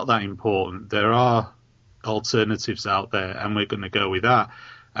 you're not that important, there are alternatives out there, and we're going to go with that.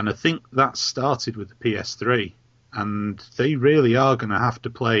 And I think that started with the PS3. And they really are going to have to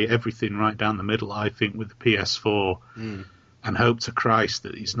play everything right down the middle, I think, with the PS4, and hope to Christ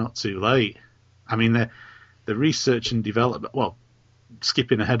that it's not too late. I mean, the research and development, well,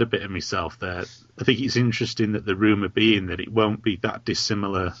 skipping ahead a bit of myself there, I think it's interesting that the rumour being that it won't be that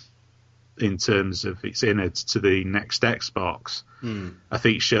dissimilar in terms of its innards to the next Xbox, I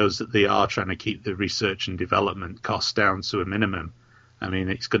think shows that they are trying to keep the research and development costs down to a minimum. I mean,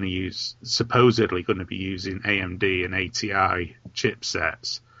 it's supposedly going to be using AMD and ATI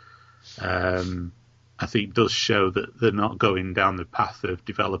chipsets. I think it does show that they're not going down the path of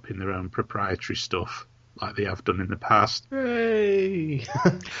developing their own proprietary stuff like they have done in the past. Hooray!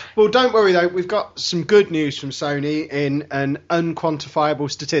 Well, don't worry though, we've got some good news from Sony in an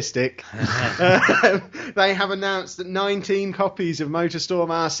unquantifiable statistic. They have announced that 19 copies of MotorStorm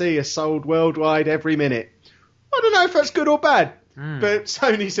RC are sold worldwide every minute. I don't know if that's good or bad. But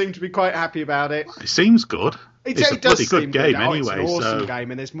Sony seem to be quite happy about it. It seems good. It does bloody good game anyway. It's an awesome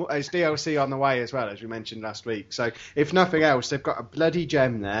game, and there's DLC on the way as well, as we mentioned last week. So if nothing else, they've got a bloody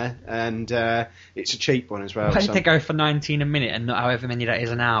gem there, and it's a cheap one as well. Why did they go for 19 a minute and not however many that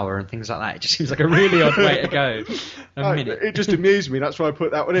is an hour and things like that? It just seems like a really odd way to go. A minute. It just amused me. That's why I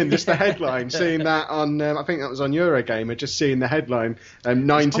put that one in. Just the headline, seeing that on, I think that was on Eurogamer, just seeing the headline,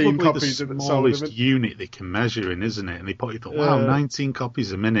 19 copies of the smallest unit they can measure in, isn't it? And they probably thought, wow, 19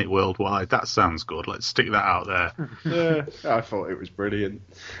 copies a minute worldwide. That sounds good. Let's stick that out there. I thought it was brilliant.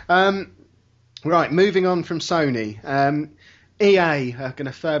 Right, moving on from Sony. EA are going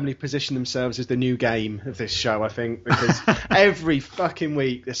to firmly position themselves as the new game of this show, I think, because every fucking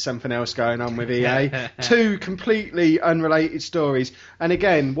week there's something else going on with EA. Two completely unrelated stories. And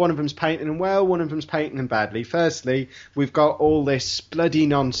again, one of them's painting them well, one of them's painting them badly. Firstly, we've got all this bloody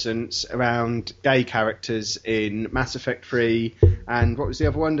nonsense around gay characters in Mass Effect 3 and what was the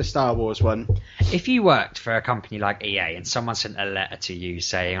other one? The Star Wars one. If you worked for a company like EA and someone sent a letter to you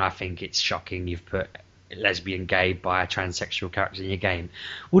saying, I think it's shocking you've put lesbian, gay, bi, transsexual characters in your game,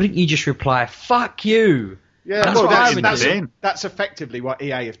 wouldn't you just reply, fuck you? Yeah, that's what I would do. That's effectively what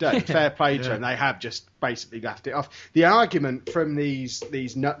EA have done. Fair play to them. They have just basically laughed it off. The argument from these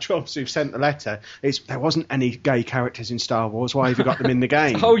nut jobs who've sent the letter is there wasn't any gay characters in Star Wars. Why have you got them in the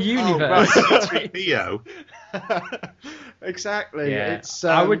game? Whole universe. C3PO. Exactly. Yeah.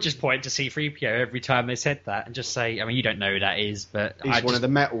 I would just point to C3PO every time they said that and just say, I mean, you don't know who that is, but he's one of the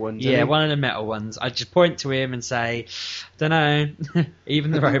metal ones. Yeah, one of the metal ones. I just point to him and say, don't know.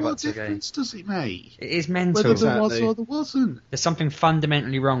 Even the robots are gay. What difference does it make? It is mental. Whether there was or there wasn't. There's something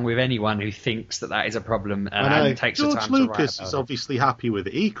fundamentally wrong with anyone who thinks that is a problem and takes the time to write about it. George Lucas is obviously happy with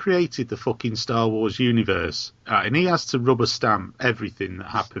it. He created the fucking Star Wars universe, and he has to rubber stamp everything that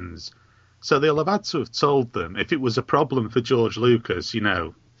happens. So they'll have had to have told them, if it was a problem for George Lucas,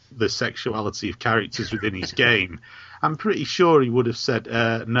 the sexuality of characters within his game, I'm pretty sure he would have said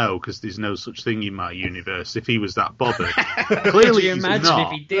no, because there's no such thing in my universe, if he was that bothered. Clearly, Could you imagine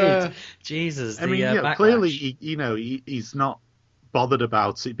not. if he did? Jesus, clearly, he's not bothered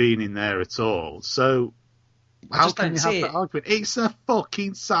about it being in there at all. So how can you have that argument? It's a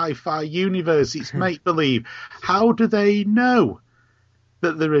fucking sci-fi universe. It's make-believe. How do they know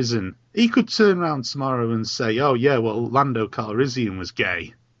that there isn't? He could turn around tomorrow and say, oh, yeah, well, Lando Calrissian was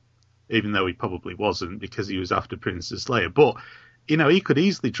gay, even though he probably wasn't because he was after Princess Leia. But, he could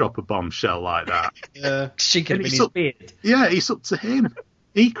easily drop a bombshell like that. She could have been his beard. Yeah, it's up to him.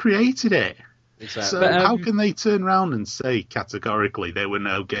 He created it. Exactly. So But, how can they turn around and say categorically there were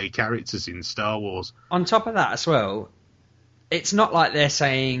no gay characters in Star Wars? On top of that as well, it's not like they're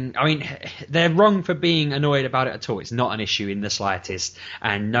saying... I mean, they're wrong for being annoyed about it at all. It's not an issue in the slightest,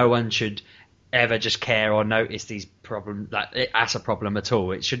 and no one should ever just care or notice these problems as a problem at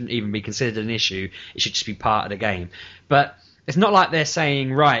all. It shouldn't even be considered an issue. It should just be part of the game. But it's not like they're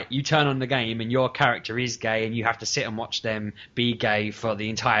saying, right, you turn on the game and your character is gay and you have to sit and watch them be gay for the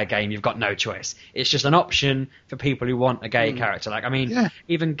entire game. You've got no choice. It's just an option for people who want a gay character. Like, I mean,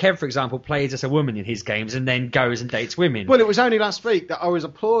 even Kev, for example, plays as a woman in his games and then goes and dates women. Well, it was only last week that I was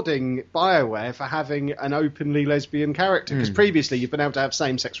applauding BioWare for having an openly lesbian character, because previously you've been able to have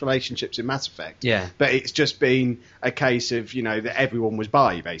same-sex relationships in Mass Effect. Yeah. But it's just been a case of, that everyone was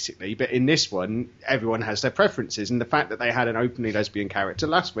bi, basically. But in this one, everyone has their preferences, and the fact that they had an openly lesbian character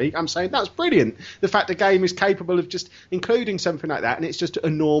last week, I'm saying that's brilliant. The fact the game is capable of just including something like that, and it's just a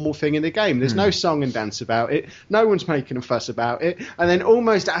normal thing in the game. There's no song and dance about it. No one's making a fuss about it. And then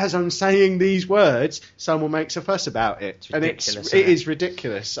almost as I'm saying these words, someone makes a fuss about it. Ridiculous, it is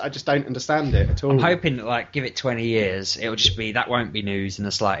ridiculous. I just don't understand it at all. I'm hoping that, give it 20 years, it'll just be, that won't be news in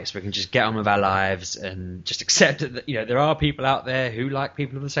the slightest. We can just get on with our lives and just accept that, there are people out there who like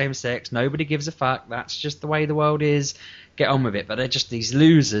people of the same sex. Nobody gives a fuck. That's just the way the world is. Get on with it. But they're just these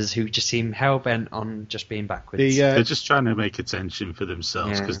losers who just seem hell-bent on just being backwards. They're just trying to make attention for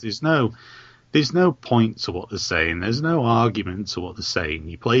themselves, because there's no point to what they're saying. There's no argument to what they're saying.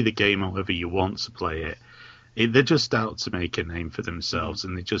 You play the game however you want to play it. They're just out to make a name for themselves,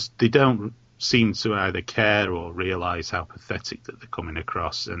 and they don't seem to either care or realise how pathetic that they're coming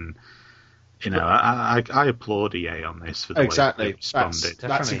across. And I applaud EA on this for the way they responded.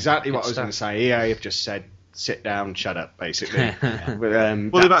 That's exactly what I was going to say. EA have just said, sit down, shut up, basically.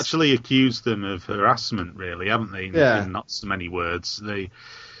 Well, they've actually accused them of harassment, really, haven't they? In not so many words.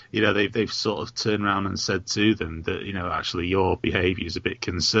 They've sort of turned around and said to them that, actually your behaviour is a bit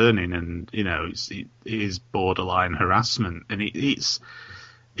concerning, and it is borderline harassment, and it's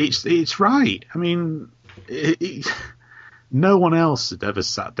right. I mean, no one else had ever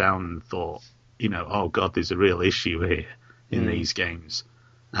sat down and thought, oh God, there's a real issue here in these games.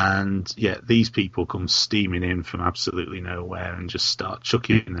 And yet these people come steaming in from absolutely nowhere and just start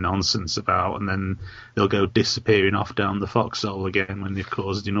chucking the nonsense about, and then they'll go disappearing off down the foxhole again when they've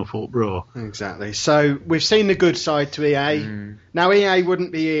caused enough uproar. Exactly. So we've seen the good side to EA. Now EA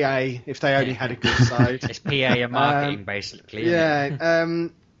wouldn't be EA if they only had a good side. It's PA and marketing, basically.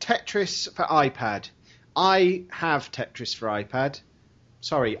 Tetris for iPad. I have Tetris for iPad.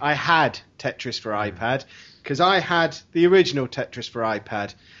 Sorry, I had Tetris for iPad, because I had the original Tetris for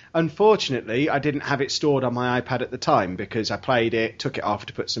iPad. Unfortunately, I didn't have it stored on my iPad at the time because I played it, took it off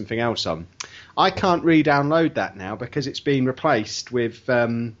to put something else on. I can't re-download that now because it's been replaced with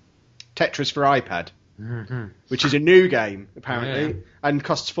Tetris for iPad, which is a new game, apparently, and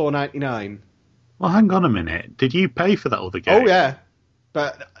costs $4.99. Well, hang on a minute. Did you pay for that other game? Oh, yeah,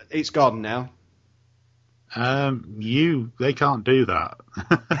 but it's gone now. They can't do that.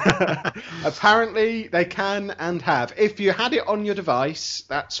 Apparently they can and have. If you had it on your device,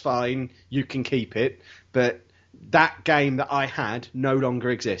 that's fine. You can keep it. But that game that I had no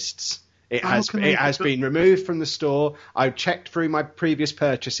longer exists. It has been removed from the store. I've checked through my previous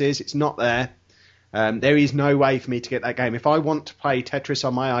purchases. It's not there. There is no way for me to get that game. If I want to play Tetris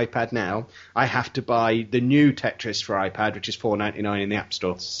on my iPad now, I have to buy the new Tetris for iPad, which is $4.99 in the App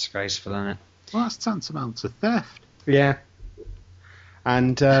Store. It's disgraceful, isn't it? Well, that's tantamount to theft. Yeah.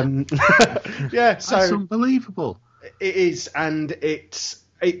 And, so... That's unbelievable. It is, and it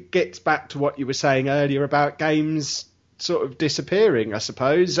gets back to what you were saying earlier about games sort of disappearing, I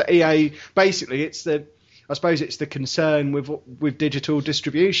suppose. EA, basically, it's the concern with digital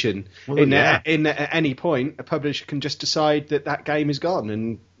distribution. Well, at any point, a publisher can just decide that game is gone,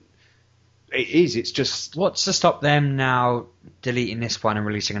 and it's just... What's to stop them now deleting this one and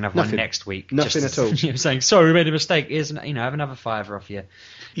releasing another one next week? Nothing at all. Saying, sorry, we made a mistake. Here's, have another $5 off you.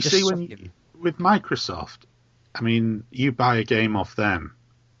 You see, with Microsoft, I mean, you buy a game off them,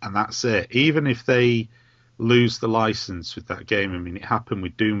 and that's it. Even if they lose the license with that game, I mean, it happened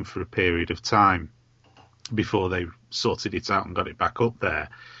with Doom for a period of time before they sorted it out and got it back up there.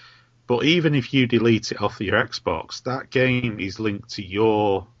 But even if you delete it off of your Xbox, that game is linked to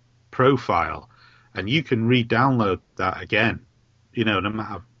your profile, and you can re-download that again. No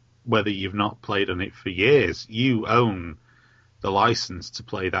matter whether you've not played on it for years, you own the license to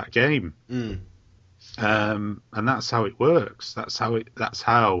play that game. And that's how it works. That's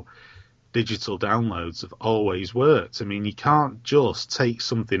how digital downloads have always worked. I mean, you can't just take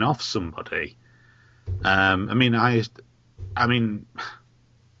something off somebody.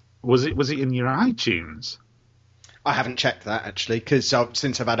 Was it in your iTunes? I haven't checked that actually, because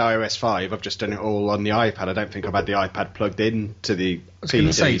since I've had iOS 5, I've just done it all on the iPad. I don't think I've had the iPad plugged in to the PC. I was going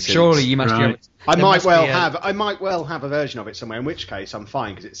to say, since. surely you must Right. be. I might well have a version of it somewhere. In which case, I'm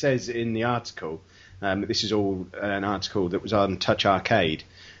fine, because it says in the article. This is all an article that was on Touch Arcade.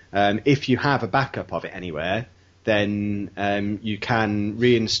 If you have a backup of it anywhere, then you can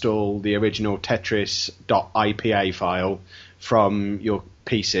reinstall the original Tetris.ipa file from your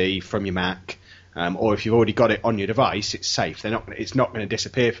PC, from your Mac, or if you've already got it on your device, it's safe. It's not going to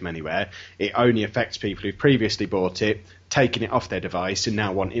disappear from anywhere. It only affects people who've previously bought it, taken it off their device, and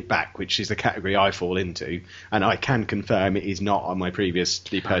now want it back, which is the category I fall into. And I can confirm it is not on my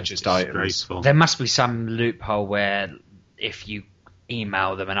previously purchased items. There must be some loophole where if you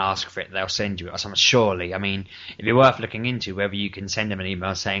email them and ask for it, they'll send you it or something. Surely, I mean, it'd be worth looking into whether you can send them an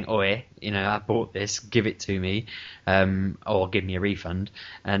email saying, "Oi, I bought this, give it to me, or give me a refund,"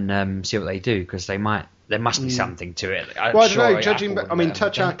 and see what they do, because there must be something to it. Well, I don't know.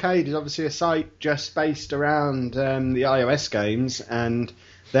 Touch Arcade is obviously a site just based around the iOS games, and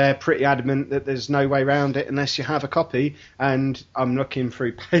they're pretty adamant that there's no way around it unless you have a copy. And I'm looking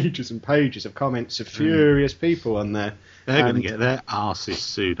through pages and pages of comments of furious people on there. They're going to get their arses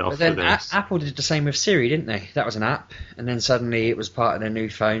sued off But then for this. Apple did the same with Siri, didn't they? That was an app, and then suddenly it was part of their new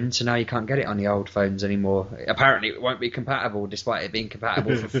phone, so now you can't get it on the old phones anymore. Apparently it won't be compatible, despite it being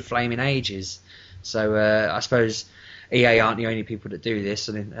compatible for flaming ages. So I suppose EA aren't the only people that do this,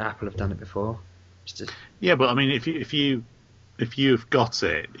 and Apple have done it before. Yeah, but I mean, if you've got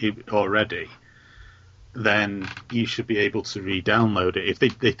it already, then you should be able to re-download it.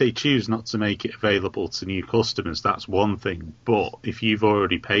 If they choose not to make it available to new customers, that's one thing. But if you've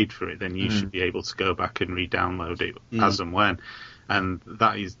already paid for it, then you should be able to go back and re-download it as and when. And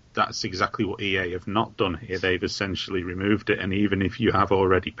that's exactly what EA have not done here. They've essentially removed it, and even if you have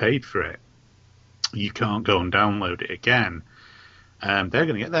already paid for it, you can't go and download it again. They're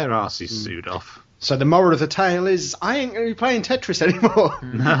going to get their arses sued off. So the moral of the tale is, I ain't going to be playing Tetris anymore.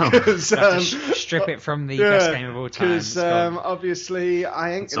 No. Strip it from the best game of all time. Because obviously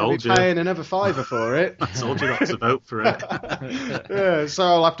I ain't going to be paying another $5 for it. I told you not to vote for it. Yeah, so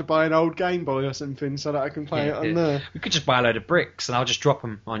I'll have to buy an old Game Boy or something so that I can play it on there. We could just buy a load of bricks and I'll just drop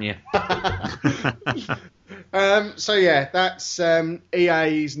them on you. So yeah, that's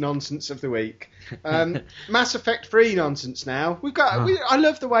EA's nonsense of the week. Mass Effect 3 nonsense now. I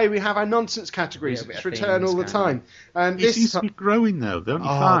love the way we have our nonsense categories which return all the time. It seems to be growing though. They're only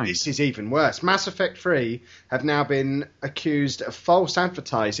fine. This is even worse. Mass Effect 3 have now been accused of false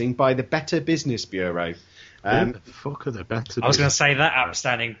advertising by the Better Business Bureau. Who the fuck are the Better? I was going to say that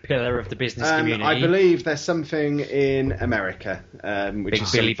outstanding pillar of the business community. I believe there's something in America which Big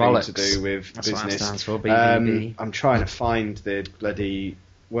is Billy something Bollocks. to do with That's business. what that stands for, BBB. I'm trying to find the bloody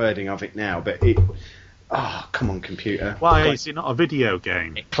wording of it now, but come on, computer. Why is it not a video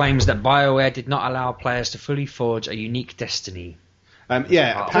game? It claims that BioWare did not allow players to fully forge a unique destiny.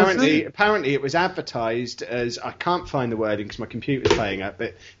 Apparently it was advertised as, I can't find the wording because my computer's playing up,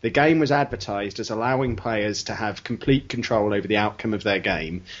 but the game was advertised as allowing players to have complete control over the outcome of their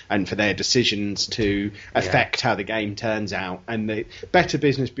game and for their decisions to affect how the game turns out. And the Better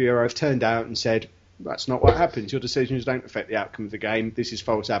Business Bureau have turned out and said, that's not what happens. Your decisions don't affect the outcome of the game. This is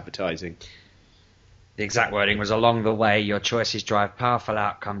false advertising. The exact wording was, along the way, your choices drive powerful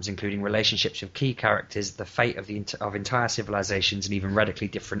outcomes, including relationships with key characters, the fate of entire civilizations, and even radically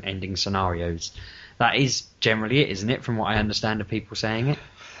different ending scenarios. That is generally it, isn't it, from what I understand of people saying it?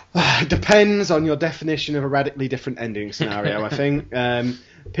 It depends on your definition of a radically different ending scenario, I think.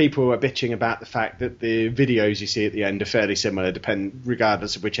 People are bitching about the fact that the videos you see at the end are fairly similar,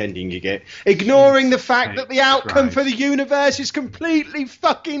 regardless of which ending you get. Ignoring the fact that the outcome for the universe is completely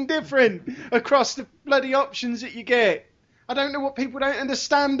fucking different across the bloody options that you get. I don't know what people don't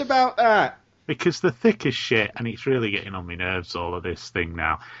understand about that. Because they're thick as shit, and it's really getting on my nerves, all of this thing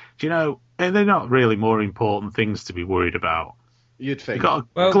now. Do you know, they're not really more important things to be worried about. You'd think. We've got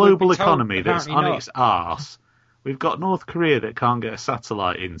a global economy that's on its arse. We've got North Korea that can't get a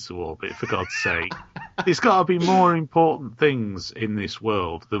satellite into orbit, for God's sake. There's got to be more important things in this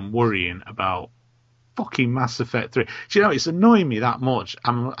world than worrying about fucking Mass Effect 3. Do you know, it's annoying me that much.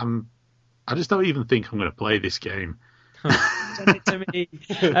 I just don't even think I'm going to play this game. Send it to me.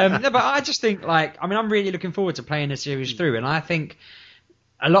 No, but I just think, I'm really looking forward to playing the series through, and I think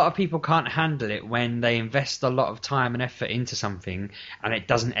a lot of people can't handle it when they invest a lot of time and effort into something and it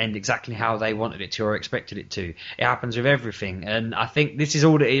doesn't end exactly how they wanted it to or expected it to. It happens with everything, and I think this is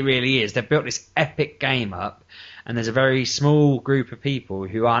all that it really is. They've built this epic game up, and there's a very small group of people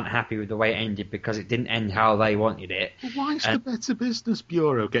who aren't happy with the way it ended because it didn't end how they wanted it. Well, why is the Better Business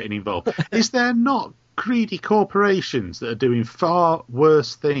Bureau getting involved? Is there not greedy corporations that are doing far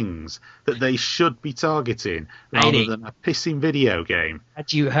worse things that they should be targeting rather than a pissing video game?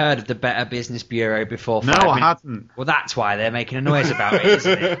 Had you heard of the Better Business Bureau before? No, I hadn't. Well, that's why they're making a noise about it,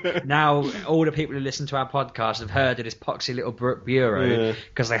 isn't it? Now, all the people who listen to our podcast have heard of this poxy little bureau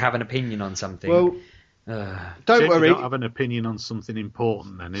because they have an opinion on something. Well, don't worry. Don't have an opinion on something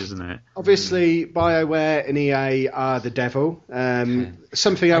important, then, isn't it? Obviously, BioWare and EA are the devil.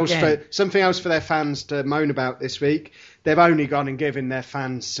 Something else for their fans to moan about this week. They've only gone and given their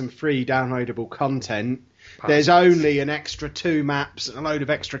fans some free downloadable content. There's only an extra 2 maps and a load of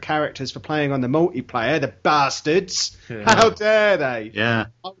extra characters for playing on the multiplayer. The bastards! How dare they? Yeah.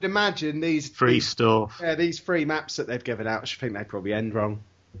 I would imagine these stuff. Yeah, these free maps that they've given out. I think they probably end wrong.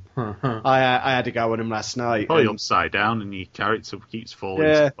 I had to go on them last night. Probably upside down, and your character keeps falling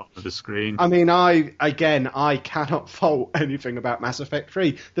to the bottom of the screen. I mean, I cannot fault anything about Mass Effect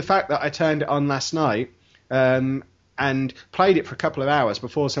 3. The fact that I turned it on last night and played it for a couple of hours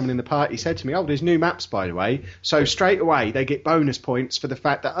before someone in the party said to me, "Oh, there's new maps, by the way." So straight away, they get bonus points for the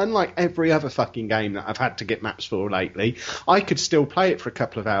fact that, unlike every other fucking game that I've had to get maps for lately, I could still play it for a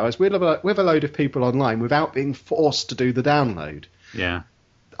couple of hours with a load of people online without being forced to do the download. Yeah.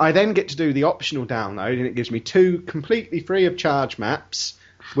 I then get to do the optional download, and it gives me 2 completely free of charge maps,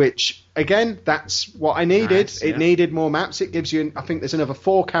 which, again, that's what I needed. Nice, It needed more maps. It gives you, I think there's another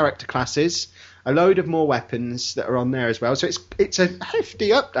 4 character classes, a load of more weapons that are on there as well. So it's a hefty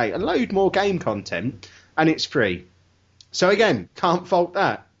update, a load more game content, and it's free. So, again, can't fault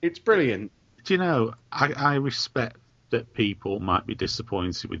that. It's brilliant. Do you know, I respect that people might be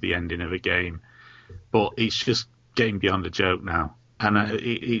disappointed with the ending of a game, but it's just getting beyond a joke now. And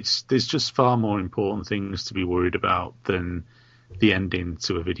there's just far more important things to be worried about than the ending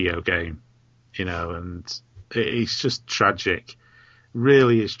to a video game, and it's just tragic.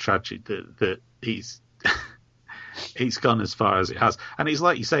 Really is tragic that it's it's gone as far as it has. And it's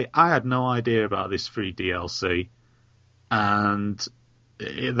like you say, I had no idea about this free DLC, and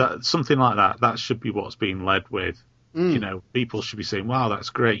something like that should be what's being led with. People should be saying, "Wow,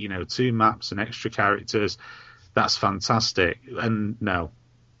 that's great! 2 maps and extra characters. That's fantastic." And no,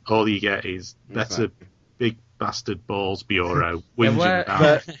 all you get is Better Big Bastard Balls Bureau whinging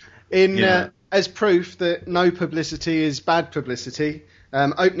about. As proof that no publicity is bad publicity,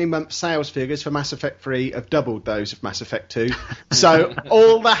 opening month sales figures for Mass Effect 3 have doubled those of Mass Effect 2. So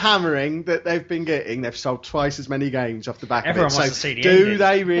all the hammering that they've been getting, they've sold twice as many games off the back Everyone of it. wants to see the do ending.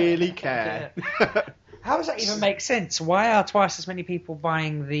 They really care? How does that even make sense? Why are twice as many people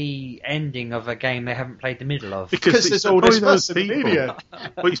buying the ending of a game they haven't played the middle of? Because there's all this fuss in the media.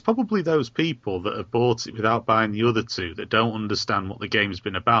 Well, it's probably those people that have bought it without buying the other 2 that don't understand what the game's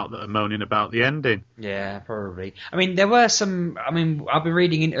been about, that are moaning about the ending. Yeah, probably. I mean, there were some... I've been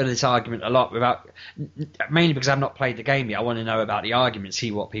reading into this argument a lot, mainly because I've not played the game yet. I want to know about the argument, see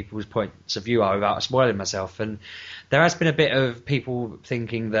what people's points of view are without spoiling myself. And there has been a bit of people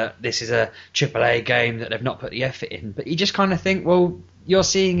thinking that this is a AAA game that they've not put the effort in. But you just kind of think, well, you're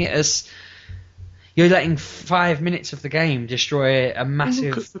seeing it as... You're letting 5 minutes of the game destroy a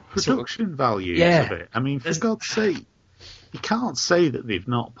massive... Look at the production values of it. I mean, for God's sake, you can't say that they've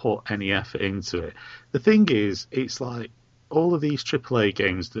not put any effort into it. The thing is, it's like all of these AAA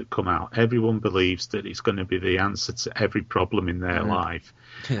games that come out, everyone believes that it's going to be the answer to every problem in their life.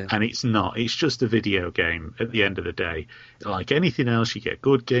 Yeah. And it's not. It's just a video game at the end of the day. Like anything else, you get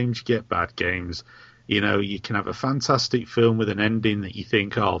good games, you get bad games. You can have a fantastic film with an ending that you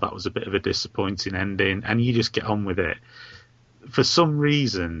think, oh, that was a bit of a disappointing ending, and you just get on with it. For some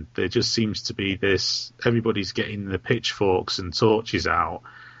reason, there just seems to be this, everybody's getting the pitchforks and torches out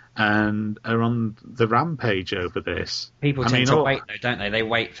and are on the rampage over this. People tend to wait, though, don't they? They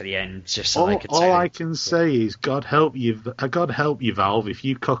wait for the end just so they can say... All I can say is, God help you, Valve, if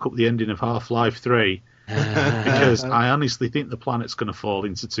you cock up the ending of Half-Life 3... because I honestly think the planet's going to fall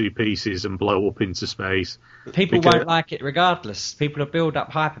into 2 pieces and blow up into space. People won't like it regardless. People will build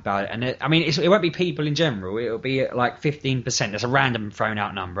up hype about it. And it won't be people in general. It'll be like 15%. There's a random thrown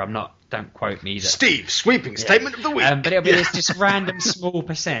out number. Don't quote me. Steve, sweeping statement of the week. But it'll be this just random small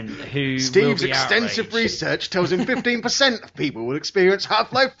percent who Steve's will be extensive outraged. research tells him 15% of people will experience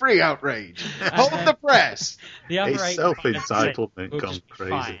Half-Life 3 outrage. Hold the press. The other It's 8% self-entitlement will gone just be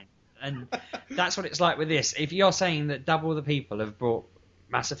crazy. fine. And that's what it's like with this. If you're saying that double the people have bought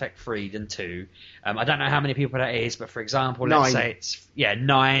Mass Effect 3 than 2. I don't know how many people that is, but for example, 9. let's say it's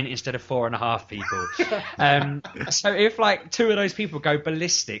 9 instead of 4.5 people. So if like 2 of those people go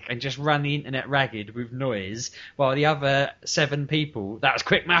ballistic and just run the internet ragged with noise, while the other 7 people, that's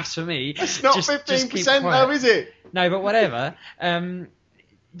quick maths for me. It's not 15% though, is it? No, but whatever.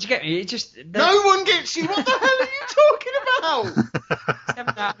 Do you get me? It just no one gets you. What the hell are you talking about?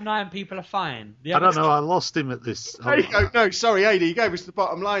 7 out of 9 people are fine. I don't know. I lost him at this. There you go. No, sorry, AD, you gave us the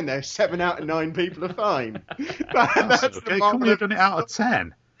bottom line there. 7 out of 9 people are fine. That's okay. Couldn't we have done it out of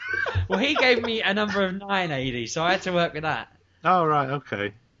 10? Well, he gave me a number of 9, AD, so I had to work with that. Oh, right,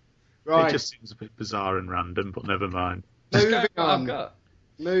 okay. Right. It just seems a bit bizarre and random, but never mind.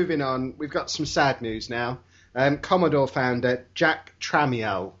 Moving on. We've got some sad news now. Commodore founder Jack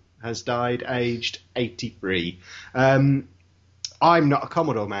Tramiel has died aged 83. I'm not a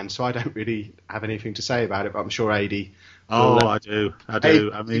Commodore man, so I don't really have anything to say about it, but I'm sure AD I do. I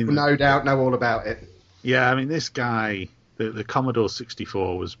mean, people no doubt know all about it. Yeah, I mean, this guy, the Commodore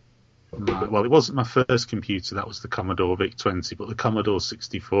 64 was, well, it wasn't my first computer, that was the Commodore VIC-20, but the Commodore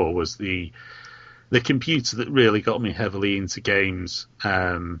 64 was the computer that really got me heavily into games.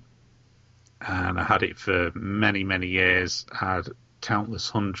 And I had it for many, many years. I had countless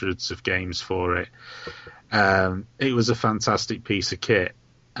hundreds of games for it. It was a fantastic piece of kit.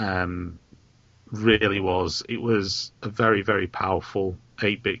 Really was. It was a very, very powerful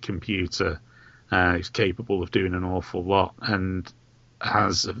 8-bit computer. It's capable of doing an awful lot. And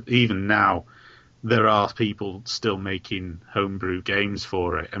even now, there are people still making homebrew games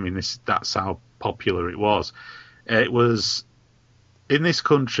for it. I mean, that's how popular it was. It was, in this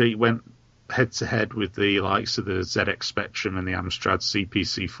country, it went head-to-head with the likes of the ZX Spectrum and the Amstrad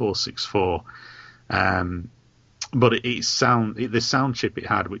CPC 464. But the sound chip it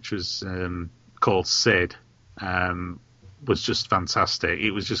had, which was called SID, was just fantastic.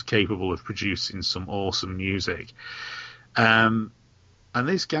 It was just capable of producing some awesome music. And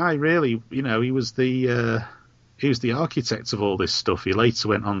this guy really, he was the architect of all this stuff. He later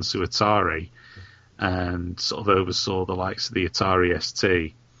went on to Atari and sort of oversaw the likes of the Atari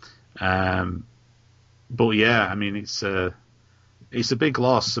ST. But yeah, I mean, it's a big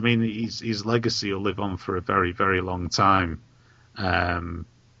loss. I mean, his legacy will live on for a very, very long time.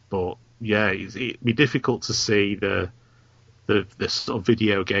 But yeah, it'd be difficult to see the sort of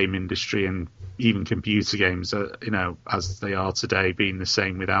video game industry and even computer games, as they are today, being the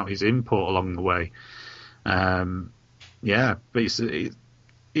same without his input along the way. Yeah, but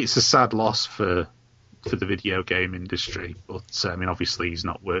it's a sad loss for the video game industry, but I mean, obviously he's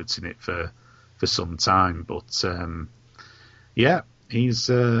not worked in it for some time, but yeah, he's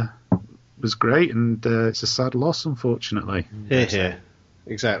was great, and it's a sad loss, unfortunately. Yeah,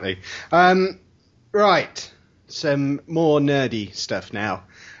 exactly. Right, some more nerdy stuff now.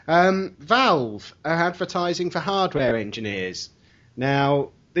 Valve are advertising for hardware engineers. Now,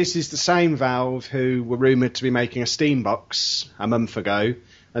 this is the same Valve who were rumoured to be making a Steam box a month ago,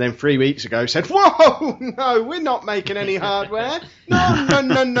 and then 3 weeks ago said, "Whoa, no, we're not making any hardware. No."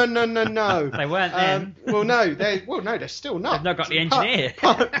 They weren't then. Well, no, they're still not. They've not got the engineer.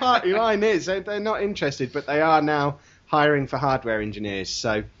 Party line is they're not interested, but they are now hiring for hardware engineers.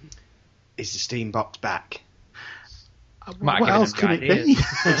 So, is the Steam box back? What else can it be?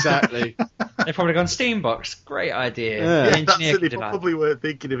 Exactly. They've probably gone Steam box. Great idea. Yeah. The That's engineer it. They could have probably weren't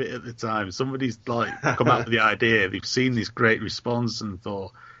thinking of it at the time. Somebody's come out with the idea. They've seen this great response and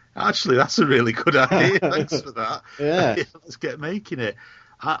thought, actually, that's a really good idea. Thanks for that. Yeah. Let's get making it.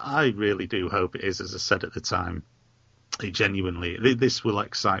 I really do hope it is, as I said at the time. This will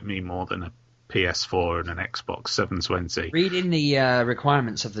excite me more than a PS4 and an Xbox 720. Reading the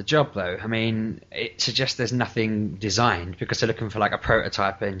requirements of the job, though, I mean, it suggests there's nothing designed, because they're looking for like a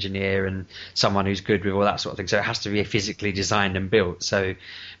prototype engineer and someone who's good with all that sort of thing. So it has to be physically designed and built. So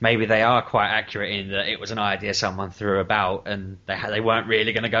maybe they are quite accurate in that it was an idea someone threw about and they weren't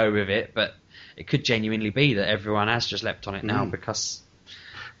really going to go with it. But it could genuinely be that everyone has just leapt on it now because...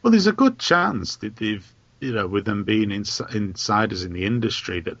 Well, there's a good chance that they've, with them being insiders in the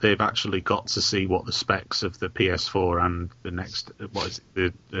industry, that they've actually got to see what the specs of the PS4 and the next,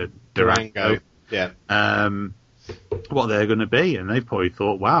 the Durango, what they're going to be, and they've probably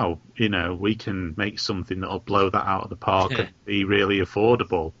thought, wow, we can make something that'll blow that out of the park and be really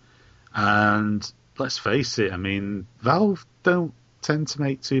affordable. And let's face it, I mean, Valve don't tend to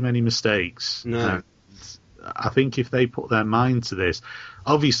make too many mistakes. No. I think if they put their mind to this,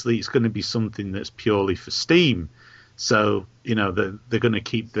 obviously it's going to be something that's purely for Steam. So, they're going to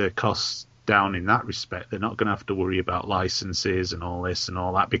keep their costs down in that respect. They're not going to have to worry about licenses and all this and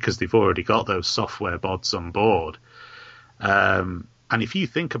all that, because they've already got those software bods on board. And And if you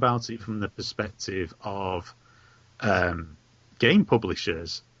think about it from the perspective of game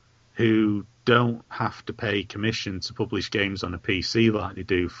publishers who don't have to pay commission to publish games on a PC like they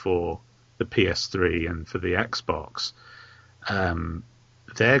do for the PS3 and for the Xbox,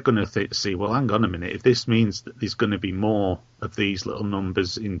 they're going to see, well, hang on a minute, if this means that there's going to be more of these little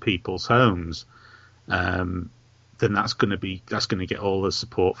numbers in people's homes, then that's going to get all the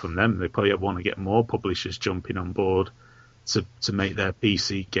support from them. They probably want to get more publishers jumping on board to make their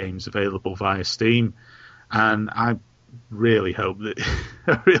PC games available via Steam. And I really hope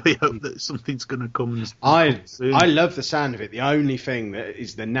that something's going to come soon. I love the sound of it. The only thing that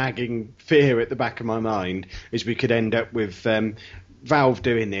is the nagging fear at the back of my mind is we could end up with Valve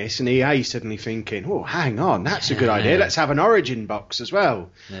doing this and EA suddenly thinking, oh, hang on, that's a good idea. Let's have an Origin box as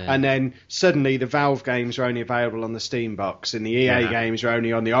well. Yeah. And then suddenly the Valve games are only available on the Steam box and the EA games are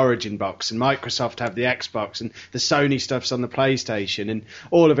only on the Origin box, and Microsoft have the Xbox and the Sony stuff's on the PlayStation, and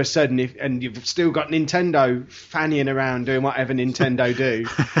all of a sudden, and you've still got Nintendo fannying around doing whatever Nintendo do.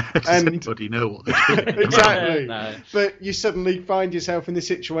 Does anybody know what they're doing? Exactly. No. But you suddenly find yourself in the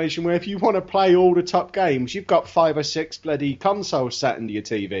situation where if you want to play all the top games, you've got 5 or 6 bloody consoles sat under your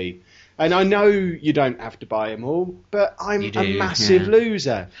TV. And I know you don't have to buy them all, but I'm a massive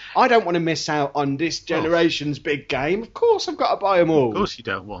loser. I don't want to miss out on this generation's big game. Of course I've got to buy them all. Of course you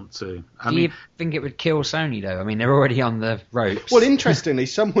don't want to. Do you think it would kill Sony, though? I mean, they're already on the ropes. Well, interestingly,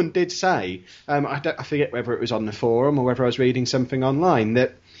 someone did say, I forget whether it was on the forum or whether I was reading something online,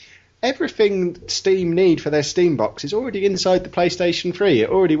 that everything Steam need for their Steam box is already inside the PlayStation 3.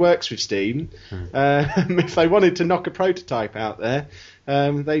 It already works with Steam. If they wanted to knock a prototype out there,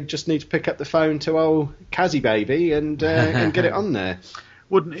 they just need to pick up the phone to old Kazzy Baby and get it on there.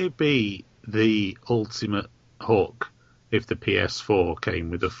 Wouldn't it be the ultimate hook if the PS4 came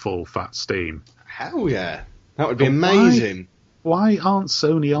with a full fat Steam? Hell yeah. That would be amazing. Why aren't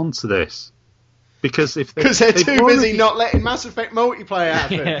Sony onto this? Because they're too busy not letting Mass Effect multiplayer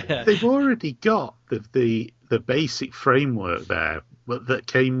happen. They've already got the basic framework there that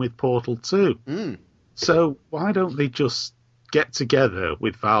came with Portal 2. So why don't they just get together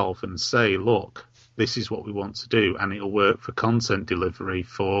with Valve and say, look, this is what we want to do, and it'll work for content delivery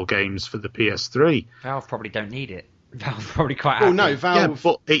for games for the PS3. Valve probably don't need it. Valve probably quite happy. Oh no, Valve. Yeah,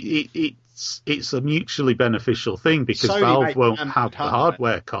 but it's a mutually beneficial thing because Sony Valve won't have the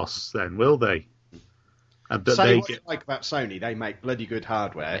hardware costs then, will they? Say what you like about Sony, they make bloody good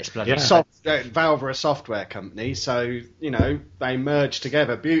hardware. It's bloody Valve are a software company, so they merge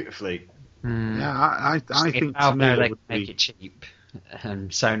together beautifully. Yeah, I think Valve know they can make it cheap,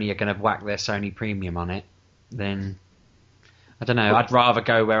 and Sony are going to whack their Sony Premium on it. Then I don't know. I'd rather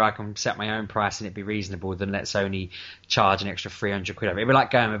go where I can set my own price and it be reasonable than let Sony charge an extra 300 quid. It'd be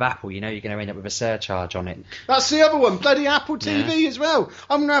like going with Apple. You're going to end up with a surcharge on it. That's the other one. Bloody Apple TV as well.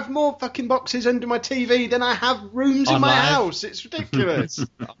 I'm going to have more fucking boxes under my TV than I have rooms in my house. It's ridiculous.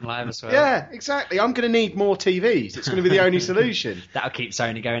 On live as well. Yeah, exactly. I'm going to need more TVs. It's going to be the only solution. That'll keep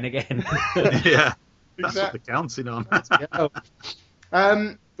Sony going again. Yeah, that's what they're counting on.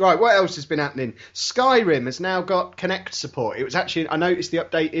 Right, what else has been happening? Skyrim has now got Kinect support. It was actually, I noticed the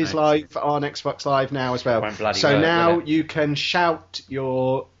update is live on Xbox Live now as well. So now you can shout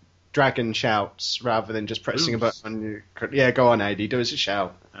your dragon shouts rather than just pressing a button. Yeah, go on, AD, do us a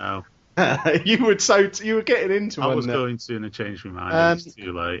shout. Oh. you were getting into I one. was going to and I changed my mind. It's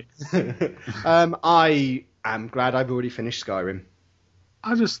too late. I am glad I've already finished Skyrim.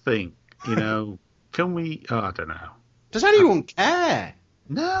 I just think, can we? Oh, I don't know. Does anyone care?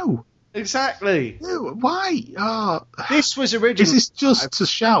 No. Exactly. No, why? Oh. This was originally... Is this just to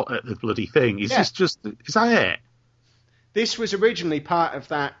shout at the bloody thing? Is that it? This was originally part of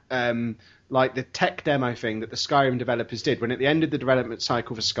that, the tech demo thing that the Skyrim developers did. When at the end of the development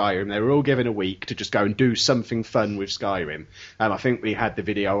cycle for Skyrim, they were all given a week to just go and do something fun with Skyrim. I think we had the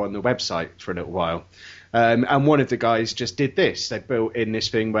video on the website for a little while. And one of the guys just did this. They built in this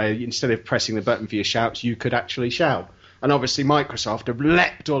thing where instead of pressing the button for your shouts, you could actually shout. And obviously Microsoft have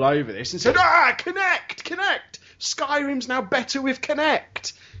leapt all over this and said, Kinect! Skyrim's now better with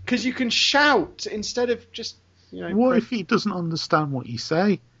Kinect! Because you can shout instead of just, What if he doesn't understand what you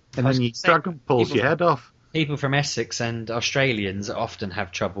say? And then your dragon pulls your head off? People from Essex and Australians often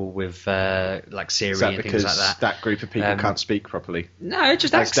have trouble with Siri and things like that. That group of people can't speak properly? No, it's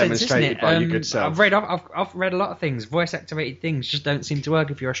just accents, isn't it? By your good self. I've read a lot of things. Voice activated things just don't seem to work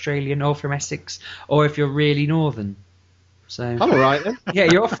if you're Australian or from Essex or if you're really northern. So I'm all right then. Yeah,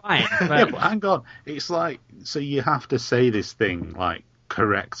 you're fine. But... Yeah, but hang on. It's like, so you have to say this thing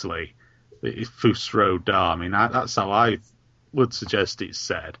correctly. It's Fusro Da. I mean, that's how I would suggest it's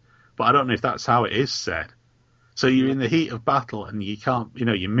said. But I don't know if that's how it is said. So you're in the heat of battle and you can't,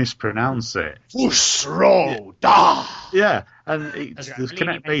 you mispronounce it. Fusro da. Yeah, and the That's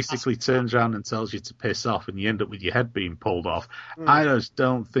Kinect basically turns around and tells you to piss off, and you end up with your head being pulled off. Mm. I just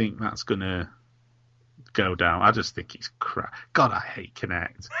don't think that's gonna go down. I just think it's crap. God, I hate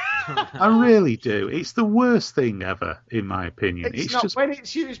Kinect. I really do. It's the worst thing ever, in my opinion. It's not, just when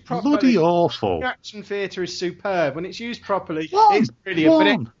it's used properly. bloody awful. The action theatre is superb. When it's used properly, One, it's brilliant.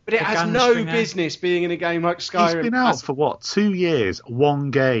 one. But it The has no Gunstringer. business being in a game like Skyrim. It's been out for what, 2 years? One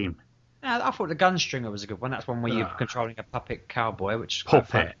game. I thought the Gunstringer was a good one. That's one where you're controlling a puppet cowboy, which is quite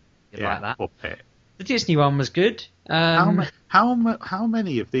fun. Puppet. You Yeah, like that? puppet. The Disney one was good. How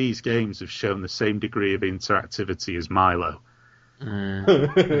many of these games have shown the same degree of interactivity as Milo?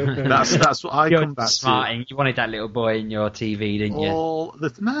 That's what I You're come back smarting. You wanted that little boy in your TV, didn't you?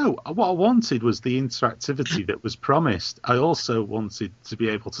 No, what I wanted was the interactivity that was promised. I also wanted to be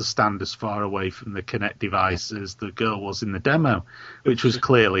able to stand as far away from the Kinect device as the girl was in the demo, which was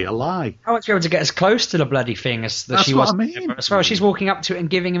clearly a lie. I want to be able to get as close to the bloody thing as That's she what was. I mean. As well, she's walking up to it and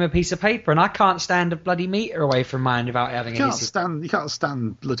giving him a piece of paper, and I can't stand a bloody meter away from mine without having You any. can't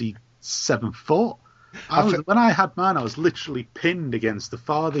stand bloody 7 foot. When I had mine, I was literally pinned against the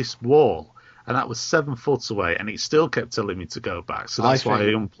farthest wall, and that was 7 foot away, and it still kept telling me to go back. So that's why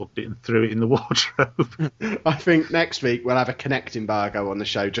I unplugged it and threw it in the wardrobe. I think next week we'll have a Kinect embargo on the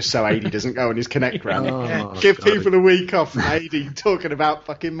show just so AD doesn't go on his Kinect rant. Oh, Give God. people a week off from AD talking about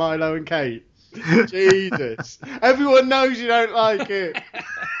fucking Milo and Kate. Jesus. Everyone knows you don't like it.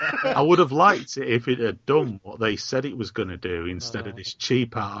 I would have liked it if it had done what they said it was going to do instead of this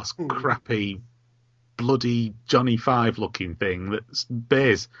cheap-ass, crappy, bloody Johnny Five-looking thing that's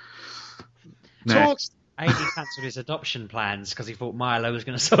Biz. Next. AD cancelled his adoption plans because he thought Milo was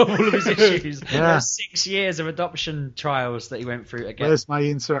going to solve all of his issues. Yeah. There were 6 years of adoption trials that he went through again. Where's my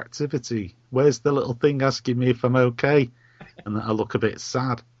interactivity? Where's the little thing asking me if I'm okay? And I look a bit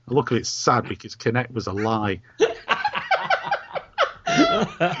sad. I look a bit sad because Kinect was a lie.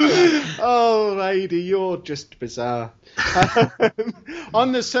 Oh, lady, you're just bizarre.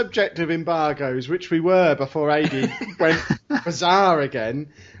 On the subject of embargoes, which we were before AD went bizarre again,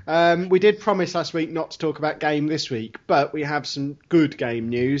 we did promise last week not to talk about game this week, but we have some good game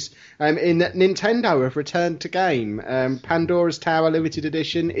news. In that Nintendo have returned to game. Pandora's Tower Limited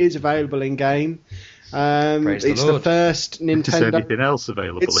Edition is available in game. Praise It's the the Lord. first Is Nintendo. anything else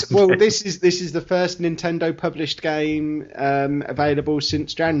available? This is the first Nintendo published game available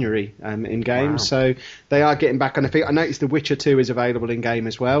since January in game. Wow. So they are getting back on their feet. I noticed The Witcher 2 is available in game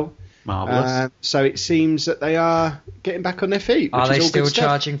as well. Marvellous. So it seems that they are getting back on their feet. Are which they is all still good stuff.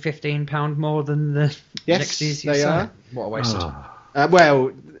 charging £15 more than the Yes, next easiest they site? are. What a waste of time.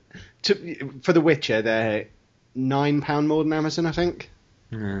 Well, for The Witcher, they're £9 more than Amazon, I think.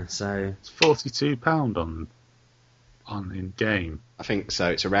 Yeah, so It's £42 on in game. I think so.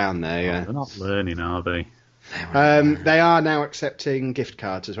 It's around there. Yeah. They're not learning, are they? They are now accepting gift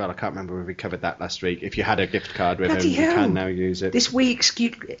cards as well. I can't remember if we covered that last week. If you had a gift card with them, Bloody you hell. can now use it. this Wii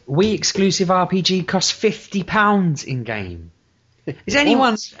exclusive RPG costs £50 in game. Is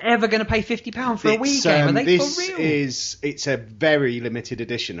anyone ever going to pay £50 for a Wii game? Are they this for real? it's a very limited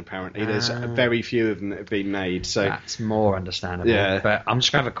edition. Apparently, there's very few of them that have been made. So That's more understandable. Yeah. But I'm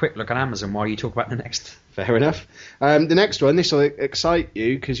just going to have a quick look on Amazon while you talk about the next. fair enough. The next one, this will excite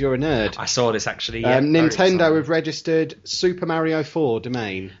you because you're a nerd. I saw this actually. Yeah, very Nintendo exciting. have registered Super Mario 4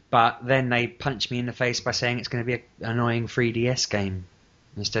 domain. But then they punched me in the face by saying it's going to be an annoying 3DS game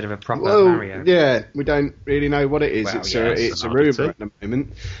instead of a proper Well, Mario. yeah, we don't really know what it is. Well, it's yeah, it's an a rumour oddity. at the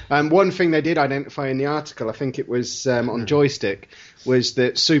moment. One thing they did identify in the article, I think it was on Joystick, was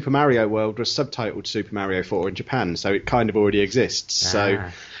that Super Mario World was subtitled Super Mario 4 in Japan, so it kind of already exists. So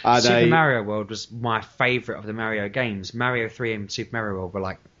are Super they? Mario World was my favourite of the Mario games. Mario 3 and Super Mario World were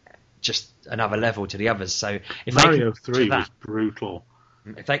like just another level to the others. So if Mario they can 3 capture was brutal.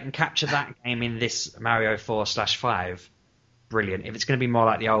 if they can capture that game in this Mario 4/5, brilliant. If it's going to be more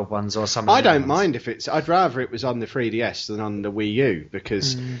like the old ones or some of the I new don't ones. mind if it's. I'd rather it was on the 3DS than on the Wii U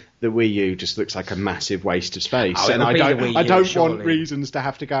because the Wii U just looks like a massive waste of space, Oh, and it'll I be the don't. Wii I U, don't surely. want reasons to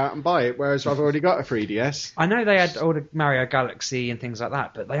have to go out and buy it. Whereas I've already got a 3DS. I know they had all the Mario Galaxy and things like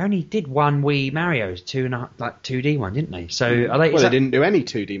that, but they only did one Wii Mario, 2D one, didn't they? So are they? Well, they didn't do any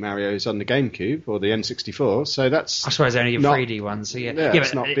 2D Marios on the GameCube or the N64, so that's. I suppose only a not- 3D one. So yeah, Yeah, it's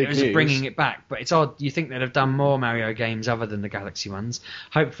but not it big was news. bringing it back. But it's odd. You think they'd have done more Mario games other than the Galaxy ones?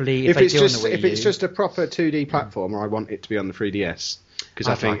 Hopefully, If they it's do just on the Wii if it's U- just a proper 2D platformer, I want it to be on the 3DS because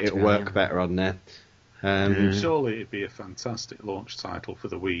I I'd think like to it'll be, work yeah. better on there. Surely it'd be a fantastic launch title for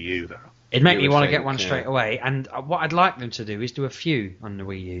the Wii U, though. it'd make you me would want to think, get one yeah. straight away. And what I'd like them to do is do a few on the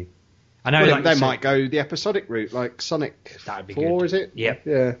Wii U. I know Well, like they you said- might go the episodic route, like Sonic That would be 4, good. is it? Yep.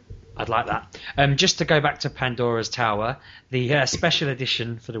 Yeah. I'd like that. Just to go back to Pandora's Tower, the special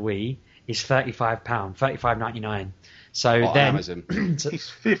edition for the Wii is £35, $35.99. So On then Amazon. It's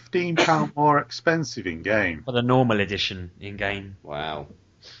 £15 more expensive in game. for the normal edition in game. Wow.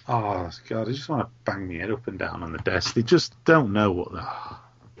 Oh God, I just want to bang my head up and down on the desk. They just don't know what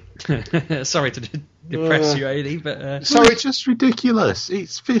they're. Sorry to depress you, Ailey, but So it's just ridiculous.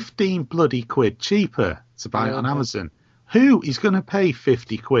 It's 15 bloody quid cheaper to buy it on Yeah. Amazon. Who is going to pay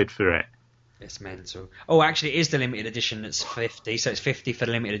 50 quid for it? it's mental. Oh, actually, it is the limited edition that's 50. So it's 50 for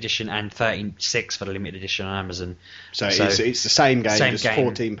the limited edition and 36 for the limited edition on Amazon. So it's the same game, Same just game.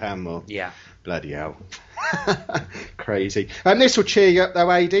 £14 more. Yeah. Bloody hell. Crazy. This will cheer you up though,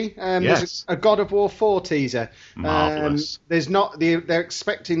 AD. Yes. There's a God of War 4 teaser. Marvellous. There's not they're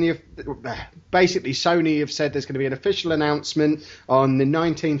expecting basically Sony have said there's going to be an official announcement on the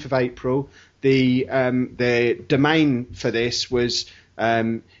 19th of April. The domain for this was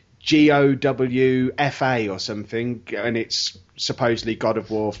GOWFA or something, and it's supposedly God of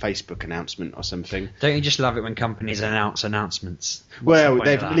War Facebook announcement or something. Don't you just love it when companies announce announcements? What's the Well, point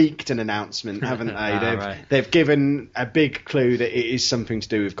they've of that? leaked an announcement, haven't they? Right. They've given a big clue that it is something to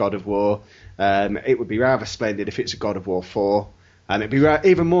do with God of War. It would be rather splendid if it's a God of War 4, and it'd be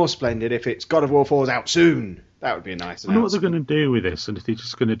even more splendid if it's God of War 4's out soon. That would be a nice I wonder what they're announcement. going to do with this, and if they're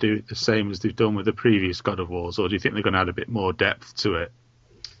just going to do it the same as they've done with the previous God of Wars, or do you think they're going to add a bit more depth to it?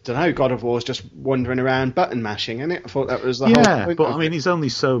 Don't know. God of War's just wandering around button mashing, isn't it? I thought that was the whole Yeah, point. but of I mean, it. there's only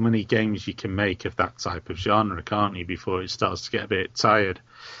so many games you can make of that type of genre, can't you, before it starts to get a bit tired.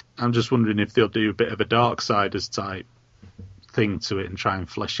 I'm just wondering if they'll do a bit of a Darksiders type thing to it and try and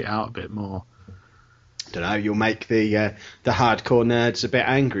flesh it out a bit more. Don't know. You'll make the hardcore nerds a bit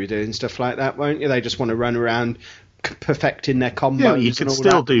angry doing stuff like that, won't you? They just want to run around perfecting their combos. Yeah, you and can all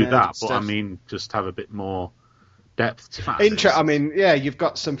still that do nerd that, but stuff. I mean, just have a bit more depth to that. I mean, yeah, you've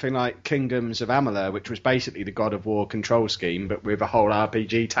got something like Kingdoms of Amalur, which was basically the God of War control scheme, but with a whole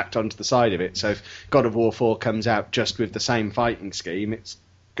RPG tacked onto the side of it. So if God of War 4 comes out just with the same fighting scheme, it's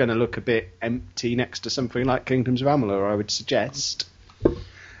going to look a bit empty next to something like Kingdoms of Amalur, I would suggest.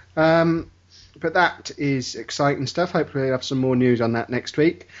 But that is exciting stuff. Hopefully we'll have some more news on that next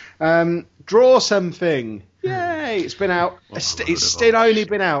week. Draw Something. Yay! It's been out. It's still only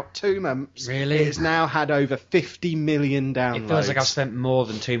been out 2 months. Really? It has now had over 50 million downloads. It feels like I've spent more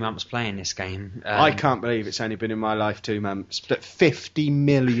than 2 months playing this game. I can't believe it's only been in my life 2 months, but 50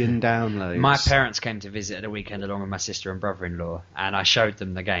 million downloads. My parents came to visit at a weekend along with my sister and brother-in-law, and I showed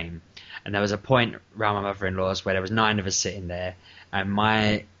them the game. And there was a point around my mother-in-law's where there was 9 of us sitting there, and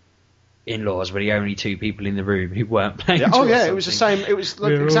my in-laws were the only 2 people in the room who weren't playing. Oh Draw yeah, it was the Something. same. It was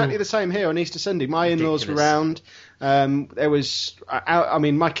We're exactly all- the same here on Easter Sunday. My in-laws were Ridiculous. round. There was, I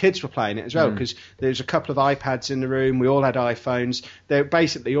mean, my kids were playing it as well because there was a couple of iPads in the room. We all had iPhones. They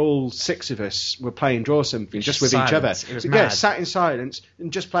basically all 6 of us were playing Draw Something just with each other. Silence. It was Yeah, mad. sat in silence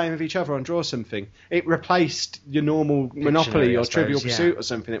and just playing with each other on Draw Something. It replaced your normal Monopoly I or Trivial suppose, yeah. Pursuit or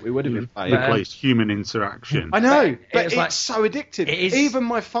something that we would have been playing. But, Replace human interaction. I know, But but it was it's like- so addictive. it is- Even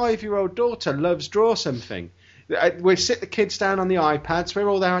my 5-year-old daughter loves Draw Something. We sit the kids down on the iPads. We're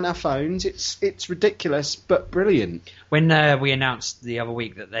all there on our phones. It's ridiculous, but brilliant. When we announced the other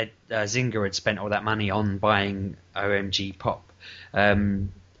week that Zynga had spent all that money on buying OMG Pop,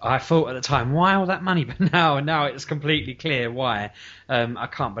 I thought at the time, why all that money? But now it's completely clear why. I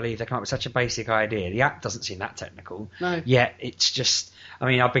can't believe they come up with such a basic idea. The app doesn't seem that technical. No. Yet it's just... I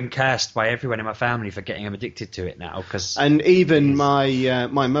mean, I've been cursed by everyone in my family for getting them addicted to it now. Cause And even my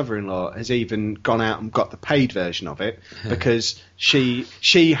mother-in-law has even gone out and got the paid version of it because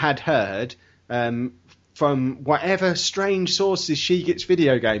she had heard from whatever strange sources she gets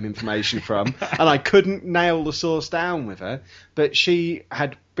video game information from, and I couldn't nail the source down with her, but she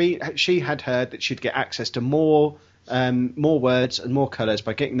had heard that she'd get access to more words and more colours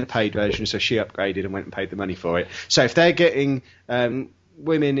by getting the paid version, so she upgraded and went and paid the money for it. So if they're getting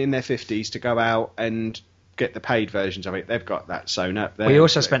women in their 50s to go out and get the paid versions of it, they've got that sewn up there. we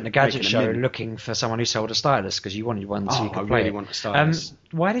also spent the Gadget Making a Show mint. looking for someone who sold a stylus because you wanted one so you Oh, could I play really it. want a stylus.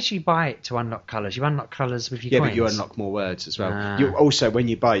 Why did you buy it to unlock colours? You unlock colours with your Yeah, coins. but you unlock more words as well. Ah. You also, when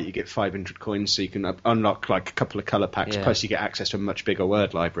you buy it, you get 500 coins, so you can unlock like a couple of colour packs. Yeah. Plus, you get access to a much bigger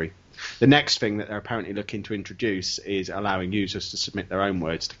word library. The next thing that they're apparently looking to introduce is allowing users to submit their own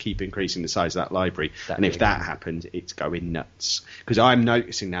words to keep increasing the size of that library. And if that happens, it's going nuts. Because I'm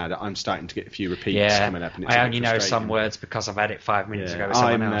noticing now that I'm starting to get a few repeats coming up. And it's I only know some words because I've had it 5 minutes ago with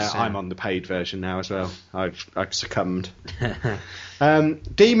someone else. I'm on the paid version now as well. I've succumbed.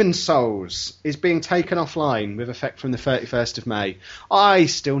 Demon's Souls is being taken offline with effect from the 31st of May. I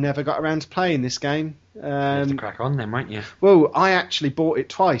still never got around to playing this game. You have to crack on then, won't you? Well, I actually bought it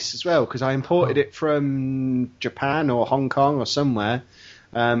twice as well because I imported it from Japan or Hong Kong or somewhere.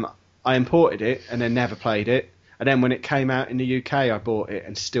 I imported it and then never played it. And then when it came out in the UK, I bought it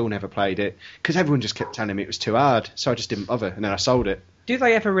and still never played it because everyone just kept telling me it was too hard. So I just didn't bother, and then I sold it. Do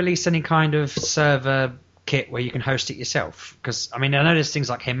they ever release any kind of server kit where you can host it yourself? Because, I mean, I know there's things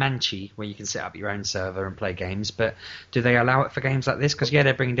like Himanchi where you can set up your own server and play games, but do they allow it for games like this? Because, yeah,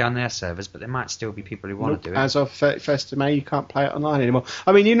 they're bringing down their servers, but there might still be people who want to do it. As of 31st of May, you can't play it online anymore.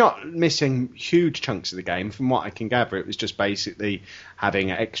 I mean, you're not missing huge chunks of the game. From what I can gather, it was just basically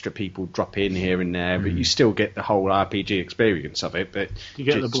having extra people drop in here and there, but you still get the whole RPG experience of it. But you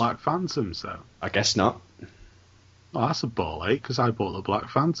get the Black Phantoms, though? I guess not. Well, that's a ball ache, because I bought the Black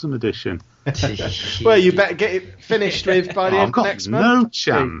Phantom edition. Well, you better get it finished with by the end of next month. I've got no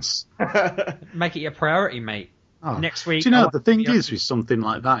chance. Make it your priority, mate. Next week. Do you know, the thing is with something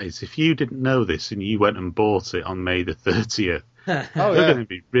like that is if you didn't know this and you went and bought it on May the 30th, you're going to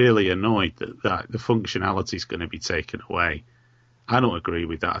be really annoyed that the functionality is going to be taken away. I don't agree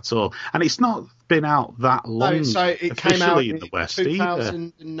with that at all. And it's not been out that long. No, so it came out in the West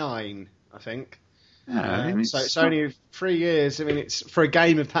 2009, I think. Yeah, I mean, so it's only 3 years. I mean, it's for a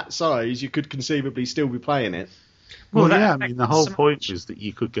game of that size, you could conceivably still be playing it. Well, yeah, I mean, the whole point was that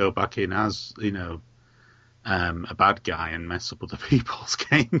you could go back in as, a bad guy and mess up other people's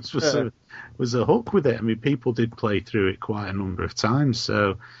games was a hook with it. I mean, people did play through it quite a number of times,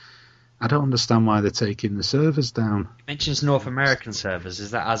 so I don't understand why they're taking the servers down. It mentions North American servers.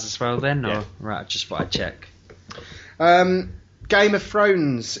 Is that us as well then? Or? Right, just thought I'd check. Game of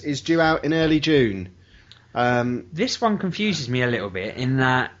Thrones is due out in early June. This one confuses me a little bit in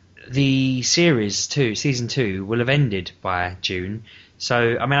that the season 2 will have ended by June.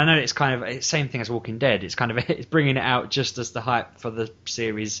 So, I mean, I know it's kind of the same thing as Walking Dead. It's kind of it's bringing it out just as the hype for the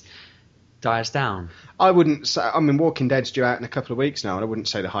series dies down. I wouldn't say. I mean, Walking Dead's due out in a couple of weeks now, and I wouldn't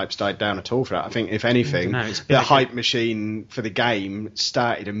say the hype's died down at all for that. I think, if anything, the hype machine for the game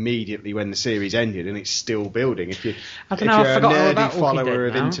started immediately when the series ended, and it's still building. If you're a nerdy follower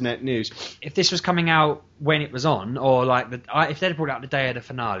of internet news, if this was coming out when it was on, or if they'd brought out the day of the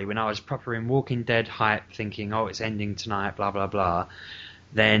finale when I was proper in Walking Dead hype, thinking, oh, it's ending tonight, blah blah blah,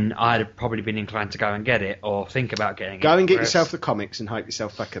 then I'd have probably been inclined to go and get it or think about getting it. Go and get yourself the comics and hype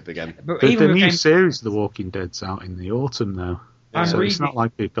yourself back up again. But the new series of The Walking Dead's out in the autumn, though. So it's not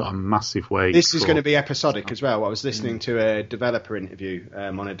like they've got a massive wait. This is going to be episodic as well. I was listening to a developer interview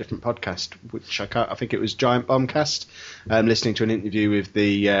on a different podcast, which I think it was Giant Bombcast, listening to an interview with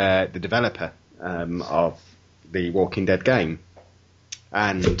the developer of the Walking Dead game.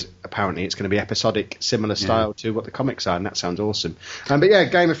 And apparently it's going to be episodic, similar style to what the comics are, and that sounds awesome. But yeah,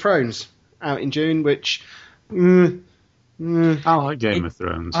 Game of Thrones out in June, which I like Game of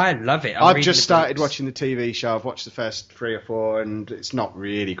Thrones. I love it. I've just started watching the TV show. I've watched the first 3 or 4, and it's not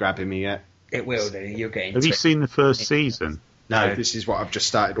really grabbing me yet. It will do. You'll get into it. Have you seen the first season? No, this is what I've just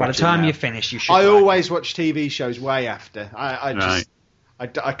started watching. By the time you finish, you should. I always watch TV shows way after.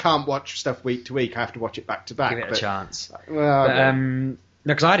 I can't watch stuff week to week. I have to watch it back to back. Give it a chance. Well, no,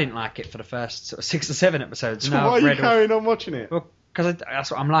 because I didn't like it for the first sort of 6 or 7 episodes. So why are you carrying on watching it? Well, because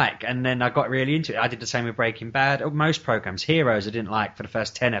that's what I'm like. And then I got really into it. I did the same with Breaking Bad. Most programs. Heroes I didn't like for the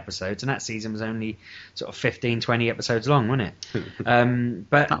first 10 episodes, and that season was only sort of 15, 20 episodes long, wasn't it?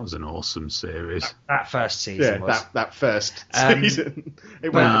 But that was an awesome series. That first season was. that first season.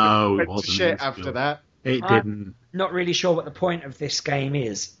 It went to shit after that. It didn't. I'm not really sure what the point of this game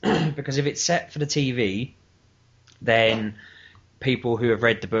is, because if it's set for the TV, then people who have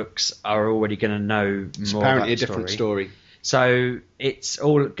read the books are already going to know more. It's apparently a different story. So it's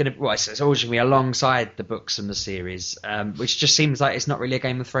all going to it's always going to be alongside the books and the series, which just seems like it's not really a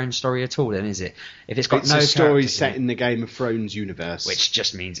Game of Thrones story at all. Then is it? If it's got no a story set in the Game of Thrones universe, which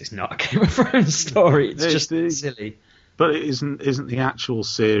just means it's not a Game of Thrones story. It's just silly. But isn't the actual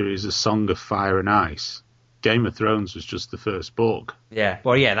series A Song of Fire and Ice? Game of Thrones was just the first book. Yeah,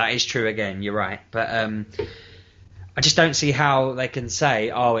 well, yeah, that is true again. You're right. But I just don't see how they can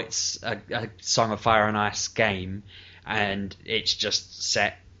say, oh, it's a Song of Fire and Ice game, and it's just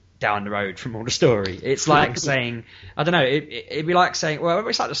set down the road from all the story. It's like saying, I don't know, it'd be like saying, well,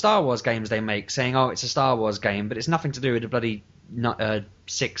 it's like the Star Wars games they make, saying, oh, it's a Star Wars game, but it's nothing to do with the bloody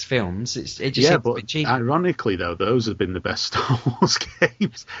 6 films. It just Yeah, seems a but bit cheap. ironically, though, those have been the best Star Wars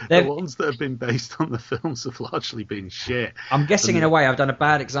games. They've- The ones that have been based on the films have largely been shit. I'm guessing in a way I've done a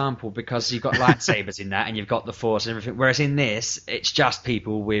bad example because you've got lightsabers in that and you've got the Force and everything. Whereas in this, it's just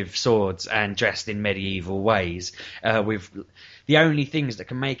people with swords and dressed in medieval ways. With the only things that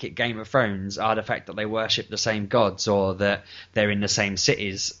can make it Game of Thrones are the fact that they worship the same gods or that they're in the same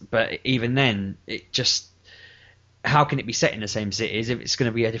cities. But even then, it just... How can it be set in the same cities if it's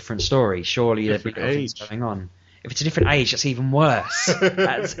going to be a different story? Surely there'd be Different things age. going on. If it's a different age, that's even worse.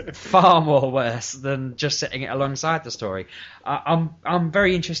 That's far more worse than just setting it alongside the story. I'm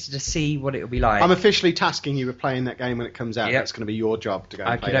very interested to see what it'll be like. I'm officially tasking you with playing that game when it comes out. Yep. That's going to be your job to go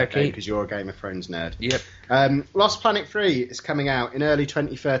and play that Okey-dokey. game because you're a Game of Thrones nerd. Yep. Lost Planet 3 is coming out in early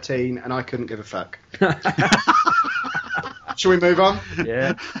 2013, and I couldn't give a fuck. Shall we move on?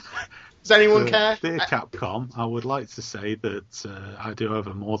 Yeah. Does anyone care? Dear Capcom, I would like to say that I do have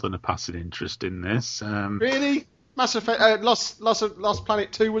more than a passing interest in this. Really? Mass Effect, Lost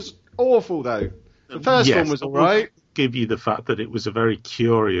Planet 2 was awful, though. The first Yes, one was I will alright. give you the fact that it was a very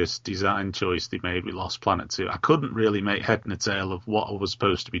curious design choice they made with Lost Planet 2. I couldn't really make head nor tail of what I was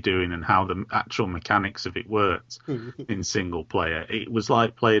supposed to be doing and how the actual mechanics of it worked in single player. It was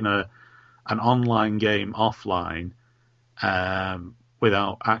like playing an online game offline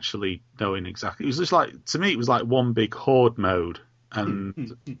without actually knowing exactly. It was just like, to me, it was like one big horde mode.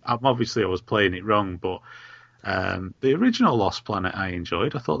 And obviously I was playing it wrong, but the original Lost Planet I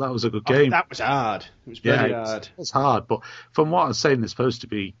enjoyed. I thought that was a good game. That was hard. It was bloody hard. It's hard, but from what I was saying, it's supposed to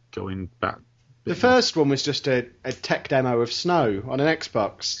be going back. The first one was just a tech demo of snow on an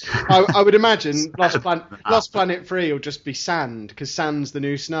Xbox. I would imagine Lost Planet 3 will just be sand, because sand's the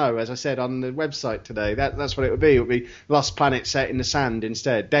new snow, as I said on the website today. That's what it would be. It would be Lost Planet set in the sand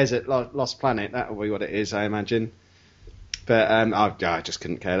instead. Desert Lost Planet, that will be what it is, I imagine. But I just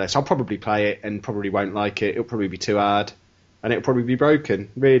couldn't care less. I'll probably play it and probably won't like it. It'll probably be too hard, and it'll probably be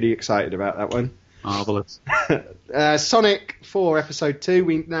broken. Really excited about that one. Marvellous. Sonic 4 Episode 2,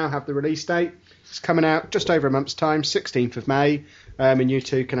 we now have the release date. It's coming out just over a month's time, 16th of May, and you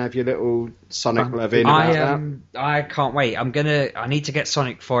two can have your little Sonic love in about that. I can't wait. I need to get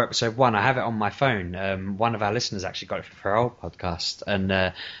Sonic 4 Episode 1. I have it on my phone. One of our listeners actually got it for our old podcast, and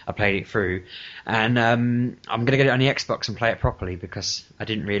I played it through. And I'm going to get it on the Xbox and play it properly because I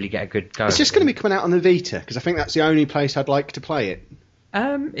didn't really get a good go. It's just going to be coming out on the Vita, because I think that's the only place I'd like to play it.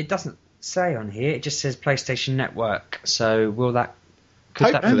 It doesn't say on here. It just says PlayStation Network. So will that...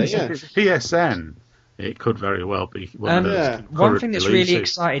 Hopefully, yeah. If it's PSN, it could very well be one of those concurrent one thing that's really releases.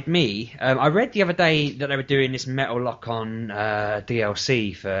 excited me, I read the other day that they were doing this Metal Lock-On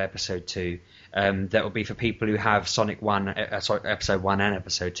DLC for Episode 2 that will be for people who have Episode 1 and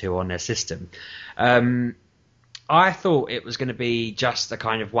Episode 2 on their system. I thought it was going to be just a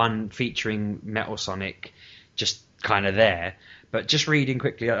kind of one featuring Metal Sonic, just kind of there. But just reading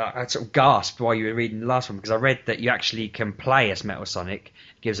quickly, I sort of gasped while you were reading the last one, because I read that you actually can play as Metal Sonic,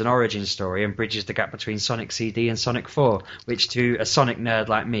 gives an origin story, and bridges the gap between Sonic CD and Sonic 4, which to a Sonic nerd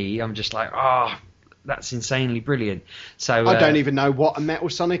like me, I'm just like, that's insanely brilliant. So I don't even know what a Metal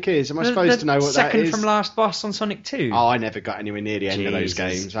Sonic is. Am I supposed to know what that is? Second from last boss on Sonic 2. Oh, I never got anywhere near the end of those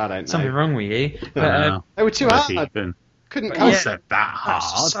Jesus. games. I don't know. Something wrong with you. They were too hard. Couldn't I cope. said that That's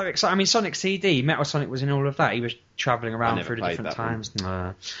hard. so exciting. I mean, Sonic CD, Metal Sonic was in all of that. He was travelling around never through the played different that one.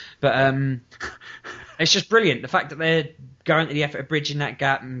 times. But it's just brilliant. The fact that they're going to the effort of bridging that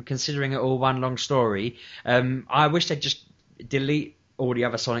gap and considering it all one long story. I wish they'd just delete all the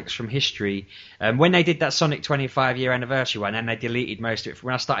other Sonics from history. When they did that Sonic 25-year anniversary one, and they deleted most of it,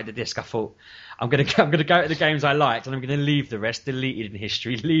 when I started the disc, I thought, I'm going to go to the games I liked, and I'm going to leave the rest deleted in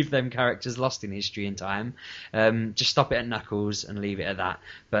history, leave them characters lost in history and time. Just stop it at Knuckles and leave it at that.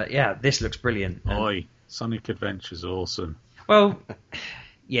 But yeah, this looks brilliant. Oi, Sonic Adventure's awesome. Well,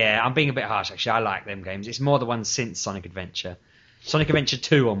 yeah, I'm being a bit harsh, actually. I like them games. It's more the ones since Sonic Adventure. Sonic Adventure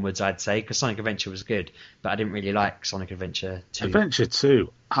 2 onwards, I'd say, because Sonic Adventure was good, but I didn't really like Sonic Adventure 2. Adventure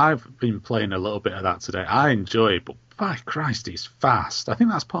 2, I've been playing a little bit of that today. I enjoy it, but by Christ, it's fast. I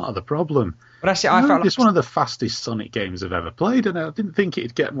think that's part of the problem. But that's it. I felt like It's one of the fastest Sonic games I've ever played, and I didn't think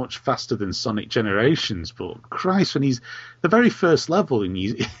it'd get much faster than Sonic Generations, but Christ, when he's the very first level and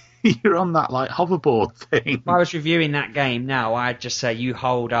you're on that like hoverboard thing. if I was reviewing that game now, I'd just say you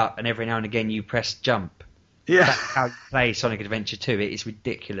hold up and every now and again you press jump. Yeah. That's how you play Sonic Adventure 2. It is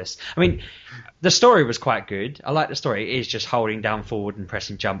ridiculous. I mean, the story was quite good. I like the story. It is just holding down forward and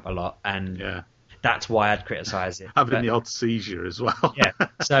pressing jump a lot, and that's why I'd criticise it. Having the odd seizure as well. Yeah.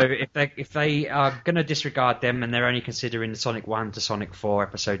 So if they are going to disregard them and they're only considering the Sonic 1 to Sonic 4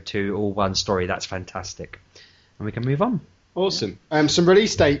 Episode 2 all one story, that's fantastic. And we can move on. Awesome. Some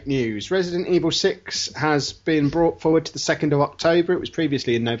release date news. Resident Evil 6 has been brought forward to the 2nd of October. It was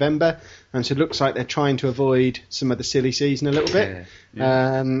previously in November. And so it looks like they're trying to avoid some of the silly season a little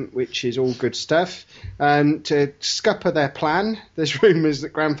bit, which is all good stuff. To scupper their plan, there's rumours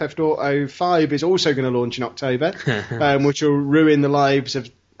that Grand Theft Auto 5 is also going to launch in October, which will ruin the lives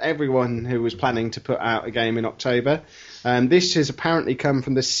of everyone who was planning to put out a game in October. This has apparently come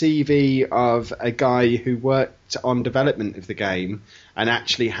from the CV of a guy who worked on development of the game and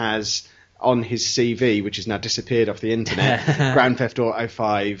actually has on his CV, which has now disappeared off the internet, Grand Theft Auto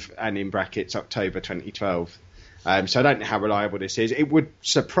 5 and in brackets October 2012. So I don't know how reliable this is. It would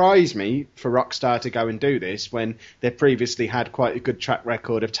surprise me for Rockstar to go and do this when they've previously had quite a good track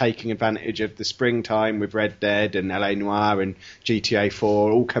record of taking advantage of the springtime with Red Dead and LA Noire and GTA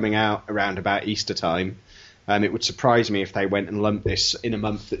 4 all coming out around about Easter time. It would surprise me if they went and lumped this in a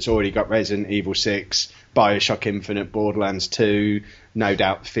month that's already got Resident Evil 6, Bioshock Infinite, Borderlands 2, no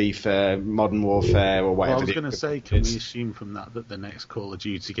doubt FIFA, Modern Warfare, or whatever. Well, I was going to say, can we assume from that the next Call of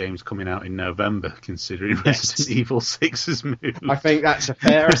Duty game's coming out in November, considering Resident Evil 6 has moved? I think that's a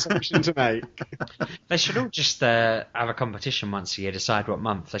fair assumption to make. They should all just have a competition once a year, decide what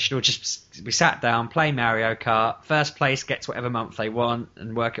month. They should all just be sat down, play Mario Kart, first place gets whatever month they want,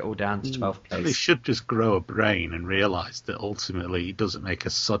 and work it all down to 12th place. They should just grow a brain and realise that ultimately it doesn't make a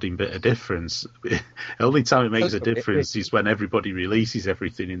sodding bit of difference. The only time it makes a difference is when everybody releases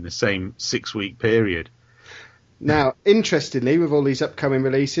everything in the same 6-week period. Now, interestingly, with all these upcoming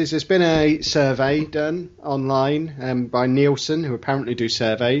releases, there's been a survey done online by Nielsen, who apparently do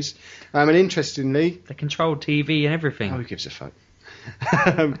surveys. And interestingly... They control TV and everything. Oh, who gives a fuck?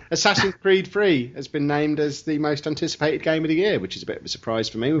 Assassin's Creed 3 has been named as the most anticipated game of the year, which is a bit of a surprise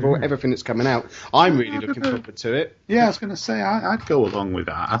for me with everything that's coming out. I'm really looking forward to it. Yeah, I was going to say I'd go along with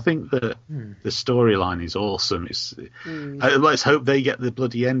that. I think that the storyline is awesome. Let's hope they get the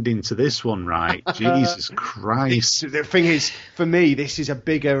bloody ending to this one right. Jesus Christ! The thing is, for me, this is a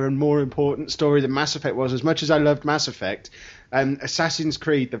bigger and more important story than Mass Effect was. As much as I loved Mass Effect, Assassin's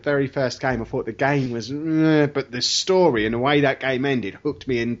Creed, the very first game, I thought the game was, but the story and the way that game ended hooked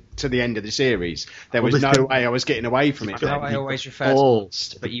me into the end of the series. There was no way I was getting away from it. I always refer to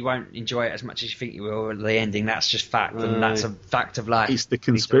it, but you won't enjoy it as much as you think you will. The ending, that's just fact, and that's a fact of life. It's the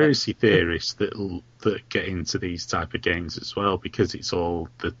conspiracy theorists that get into these type of games as well, because it's all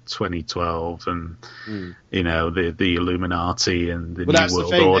the 2012 and the Illuminati and the New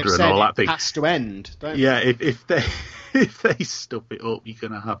World Order and all that thing. It has to end. If they stuff it up, you're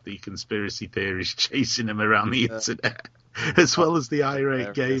going to have the conspiracy theorists chasing them around the internet, as well as the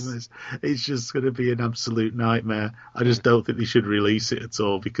irate gamers. It's just going to be an absolute nightmare. I just don't think they should release it at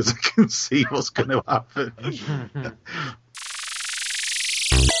all, because I can see what's going to happen.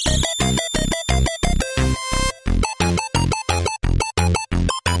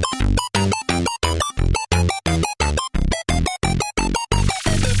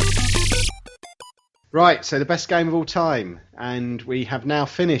 Right, so the best game of all time, and we have now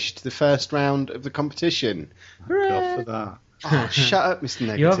finished the first round of the competition. God for that. Oh, shut up, Mr.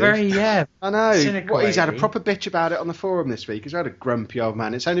 Negative. You're very, I know. cynical, He's had a eh? proper bitch about it on the forum this week. He's had a grumpy old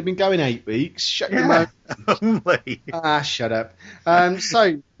man. It's only been going 8 weeks. Shut your mouth. Only. Shut up.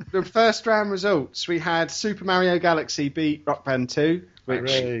 So, the first round results, we had Super Mario Galaxy beat Rock Band 2,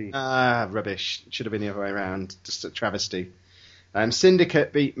 which, rubbish. Should have been the other way around. Just a travesty.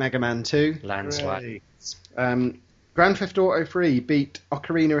 Syndicate beat Mega Man 2. Landslide. Grand Theft Auto 3 beat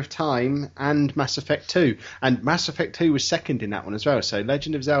Ocarina of Time and Mass Effect 2. And Mass Effect 2 was second in that one as well. So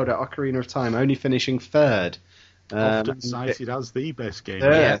Legend of Zelda Ocarina of Time only finishing third. Often cited as the best game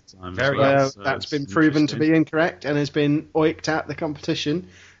Yeah, of all time. very as well, Well, so that's it's been proven to interesting. be incorrect and has been oiked out the competition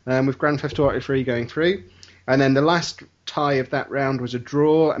with Grand Theft Auto 3 going through. And then the last tie of that round was a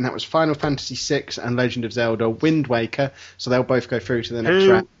draw, and that was Final Fantasy VI and Legend of Zelda Wind Waker. So they'll both go through to the next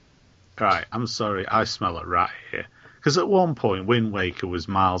round. Right, I'm sorry, I smell a rat here. Because at one point, Wind Waker was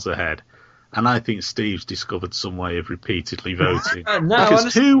miles ahead, and I think Steve's discovered some way of repeatedly voting.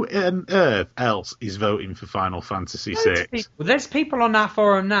 Because who on earth else is voting for Final Fantasy VI? There's people on our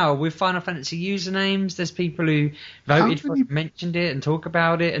forum now with Final Fantasy usernames. There's people who voted for it, mentioned it, and talk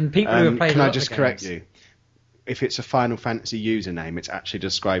about it, and people who have played. Can I just correct you? If it's a Final Fantasy username, it's actually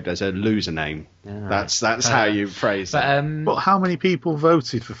described as a loser name. Yeah. That's how you phrase it. But how many people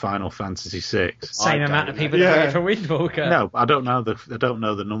voted for Final Fantasy VI? Same amount of people Yeah. that voted for Windwalker. No, I don't know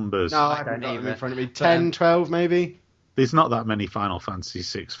the numbers. No, I haven't got them in front of me. 10, 12 maybe? There's not that many Final Fantasy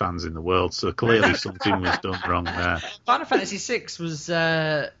VI fans in the world, so clearly something was done wrong there. Final Fantasy VI was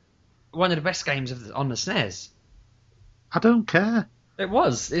one of the best games on the SNES. I don't care. It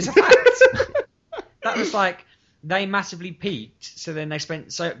was. It's a fact. That was like they massively peaked, so then they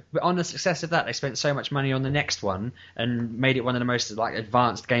spent on the success of that, they spent so much money on the next one and made it one of the most like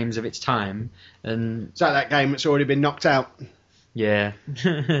advanced games of its time. And So that game that's already been knocked out. yeah,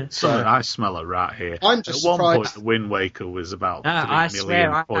 Something I smell a rat here. I'm just At one point, surprised- the Wind Waker was about I 3 swear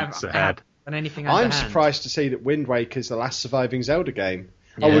million points I ahead. haven't done anything I'm underhand. surprised to see that Wind Waker's the last surviving Zelda game.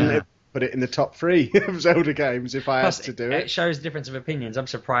 I Yeah. wouldn't have put it in the top 3 of Zelda games if I Plus, had to do it it. shows a difference of opinions. I'm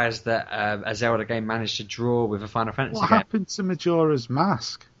surprised that a Zelda game managed to draw with a Final Fantasy What game. happened to Majora's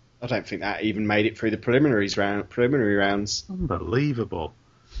Mask? I don't think that even made it through the preliminary rounds. Unbelievable.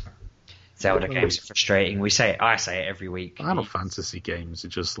 Zelda games are frustrating. I say it every week. Final Fantasy games are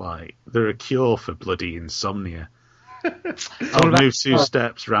just like, they're a cure for bloody insomnia. Move 2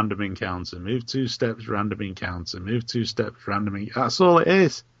 steps, random encounter. Move 2 steps, random encounter. Move 2 steps, random encounter. That's all it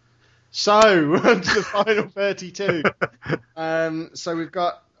is. So, on to the final 32. So we've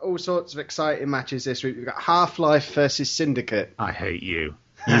got all sorts of exciting matches this week. We've got Half-Life versus Syndicate. I hate you.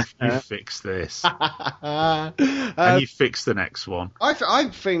 You fix this. And you fix the next one. I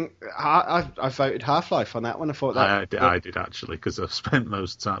think I voted Half-Life on that one. I thought that I did actually, because I've spent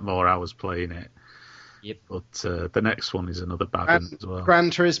more hours playing it. Yep. But the next one is another bad one as well. Gran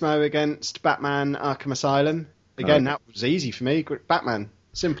Turismo against Batman Arkham Asylum. Again, that was easy for me. Batman.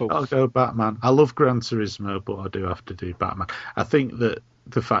 Simple. I'll go Batman. I love Gran Turismo, but I do have to do Batman. I think that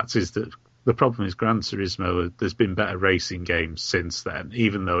the fact is that the problem is Gran Turismo, there's been better racing games since then,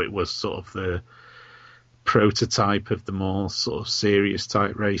 even though it was sort of the prototype of the more sort of serious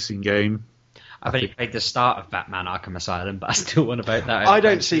type racing game. I've only played the start of Batman Arkham Asylum, but I still want to vote that. I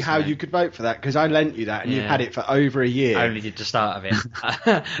don't see how you could vote for that, because I lent you that and you Yeah. had it for over a year. I only did the start of it.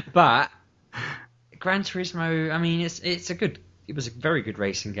 But Gran Turismo, I mean, it was a very good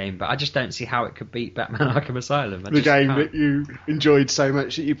racing game, but I just don't see how it could beat Batman Arkham Asylum. The game that you enjoyed so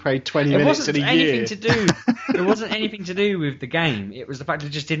much that you played 20 It minutes wasn't in a anything year. to do. It wasn't anything to do with the game. It was the fact that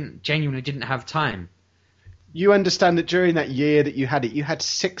it just genuinely didn't have time. You understand that during that year that you had it, you had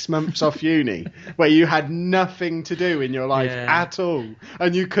 6 months off uni where you had nothing to do in your life Yeah. at all,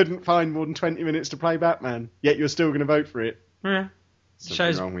 and you couldn't find more than 20 minutes to play Batman, yet you're still going to vote for it. Yeah. Something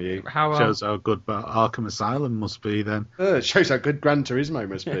Shows wrong with you. how Shows how good Arkham Asylum must be then. It shows how good Gran Turismo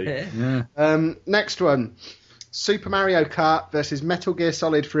must be. Yeah. Next one. Super Mario Kart versus Metal Gear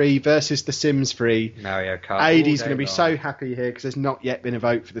Solid 3 versus The Sims 3. Mario Kart. Aidy's going to be so happy here because there's not yet been a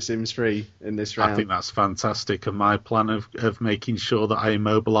vote for The Sims 3 in this round. I think that's fantastic, and my plan of making sure that I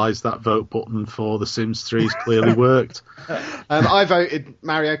immobilise that vote button for The Sims 3 has clearly worked. I voted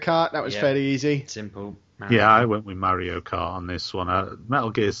Mario Kart. That was Yeah. fairly easy. Simple. Yeah, I went with Mario Kart on this one.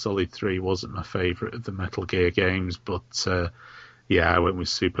 Metal Gear Solid 3 wasn't my favourite of the Metal Gear games, but I went with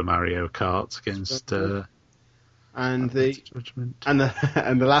Super Mario Kart against And the Judgment. and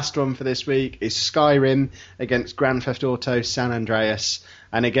the last one for this week is Skyrim against Grand Theft Auto San Andreas.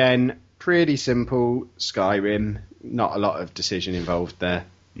 And again, pretty simple. Skyrim. Not a lot of decision involved there.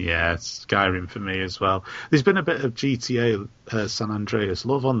 Yeah, it's Skyrim for me as well. There's been a bit of GTA San Andreas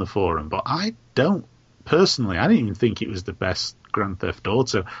love on the forum, but I didn't even think it was the best Grand Theft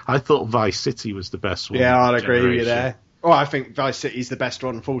Auto. I thought Vice City was the best one. Yeah, of I'll the agree with you generation. there. Oh, I think Vice City's the best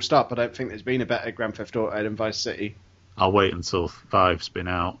one, full stop. I don't think there's been a better Grand Theft Auto than Vice City. I'll wait until 5's been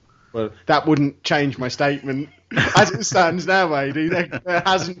out. Well, that wouldn't change my statement. As it stands now, Ady, there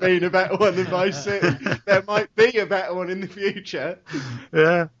hasn't been a better one than Vice City. There might be a better one in the future.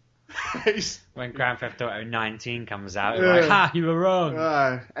 Yeah. When Grand Theft Auto 19 comes out, you're like, ha, you were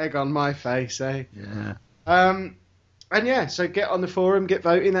wrong. Egg on my face, eh? Yeah. And yeah, so get on the forum, get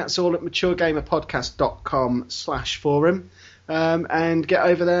voting. That's all at maturegamerpodcast.com/forum. And get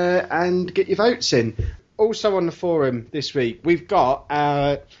over there and get your votes in. Also on the forum this week, we've got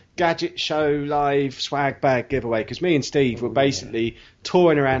our Gadget Show live swag bag giveaway, because me and Steve were basically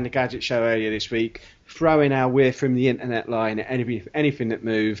touring around the Gadget Show earlier this week, throwing our We're From the Internet line at anything that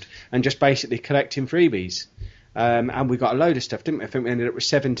moved, and just basically collecting freebies. And we got a load of stuff, didn't we? I think we ended up with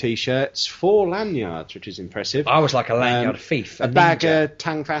 7 T-shirts, 4 lanyards, which is impressive. I was like a lanyard thief. A bag of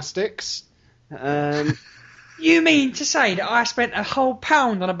Tangfastics. You mean to say that I spent a whole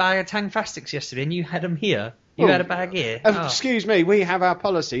 £1 on a bag of Tangfastics yesterday and you had them here? You had a bag here? Excuse me, we have our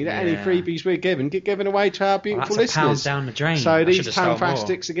policy that any freebies we're given get given away to our beautiful that's listeners. £1 down the drain. So I these should have sold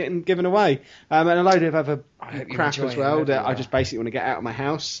Tangfastics are getting given away. And a load of other hope you crap enjoy as it well that I everywhere. just basically want to get out of my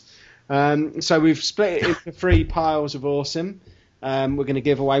house. So we've split it into 3 piles of awesome. We're going to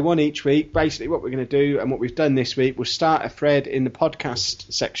give away 1 each week. Basically what we're going to do, and what we've done this week, we'll start a thread in the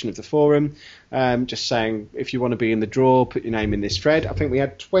podcast section of the forum, just saying if you want to be in the draw, put your name in this thread. I think we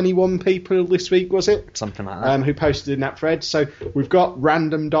had 21 people this week, was it? Something like that. Who posted in that thread. So we've got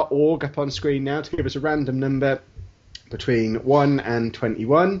random.org up on screen now to give us a random number between 1 and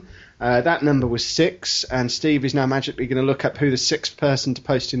 21. That number was 6, and Steve is now magically going to look up who the 6th person to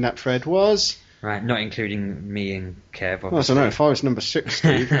post in that thread was. Right, not including me and Kev, obviously. Well, I don't know, if I was number 6,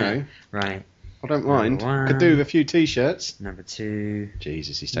 Steve, Right. I don't mind. Number 1. Could do with a few T-shirts. Number 2.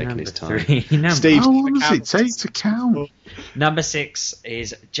 Jesus, he's taking Number his time. 3. Steve, How long does it take to count? Number 6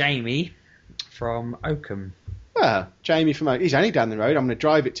 is Jamie from Oakham. Well, Jamie from Oakham. He's only down the road. I'm going to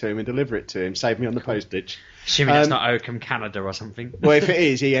drive it to him and deliver it to him. Save me on the postage. Assuming it's not Oakham, Canada or something. Well, if it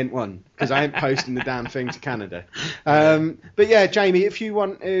is, he ain't one, because I ain't posting the damn thing to Canada. But yeah, Jamie, if you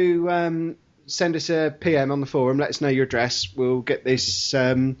want to send us a PM on the forum, let us know your address. We'll get this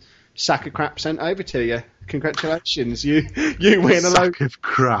sack of crap sent over to you. Congratulations, you win a load of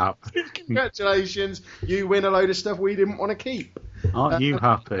crap. Congratulations, you win a load of stuff we didn't want to keep. Aren't you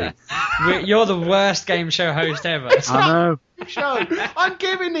happy? You're the worst game show host ever. I know. Show. I'm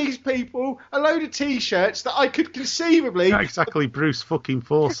giving these people a load of T-shirts that I could conceivably. Not exactly Bruce fucking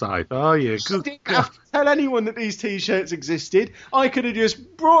Forsyth, are you? I didn't have to tell anyone that these T-shirts existed. I could have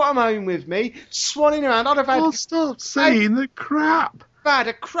just brought them home with me, swanning around. I'd have had. Well, stop saying the crap. I've had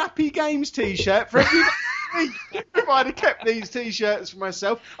a crappy games T-shirt for every week. If I'd have kept these T-shirts for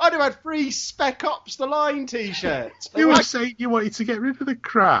myself, I'd have had 3 Spec Ops The Line T-shirts. You were saying you wanted to get rid of the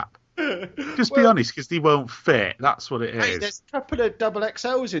crap. Just be honest, because they won't fit. That's what it Hey, is. there's a couple of double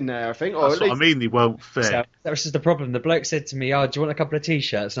XLs in there, I think. Or That's at what I least mean, they won't fit. So that was just the problem. The bloke said to me, "Oh, do you want a couple of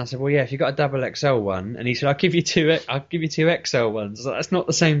T-shirts?" And I said, "Well, yeah. If you got a double XL one," and he said, "I'll give you two XL ones." I was like, "That's not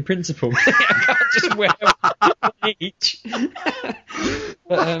the same principle. I can't just wear one each."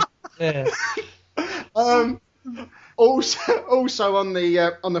 But yeah. Also on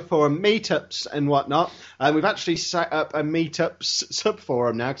the forum, meetups and whatnot. We've actually set up a meetups sub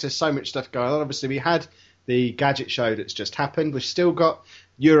forum now because there's so much stuff going on. Obviously, we had the gadget show that's just happened. We've still got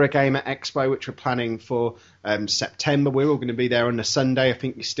Eurogamer Expo, which we're planning for September. We're all going to be there on a Sunday. I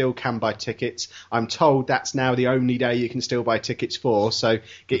think you still can buy tickets. I'm told that's now the only day you can still buy tickets for. So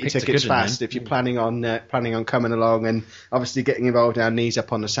get your tickets fast if you're planning on coming along and obviously getting involved in our Knees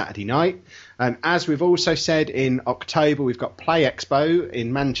Up on the Saturday night. As we've also said, in October we've got Play Expo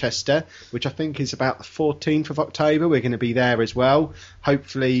in Manchester, which I think is about the 14th of October. We're going to be there as well.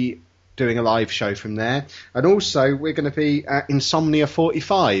 Hopefully doing a live show from there. And also we're going to be at Insomnia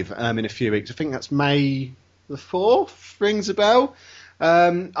 45 in a few weeks. I think that's May the 4th, rings a bell.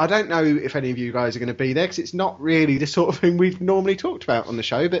 I don't know if any of you guys are going to be there because it's not really the sort of thing we've normally talked about on the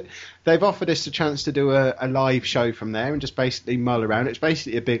show, but they've offered us a chance to do a live show from there and just basically mull around. It's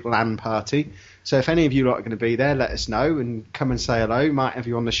basically a big LAN party. So if any of you lot are going to be there, let us know and come and say hello. Might have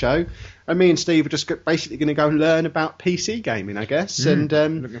you on the show. And me and Steve are just basically going to go and learn about PC gaming, I guess. And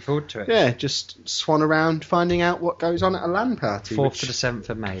looking forward to it. Yeah, just swan around finding out what goes on at a LAN party. 4th to the 7th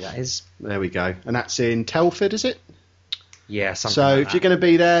of May, that is. There we go. And that's in Telford, is it? Yeah, something so like if that. you're going to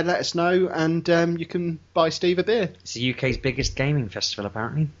be there, let us know, and you can buy Steve a beer. It's the UK's biggest gaming festival,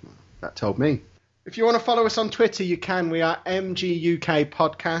 apparently. That told me. If you want to follow us on Twitter, you can. We are MGUK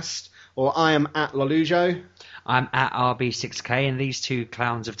Podcast, or I am at Lolujo. I'm at RB6K, and these two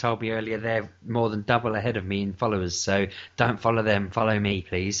clowns have told me earlier they're more than double ahead of me in followers, so don't follow them, follow me,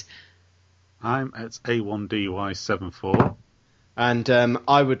 please. I'm at A1DY74. And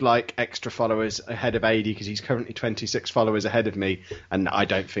I would like extra followers ahead of AD because he's currently 26 followers ahead of me, and I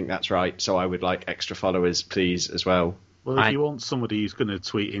don't think that's right, so I would like extra followers, please, as well. Well, if you want somebody who's going to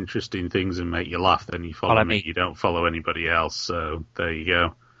tweet interesting things and make you laugh, then you follow me. You don't follow anybody else, so there you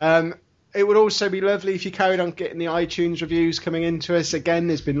go. It would also be lovely if you carried on getting the iTunes reviews coming into us. Again,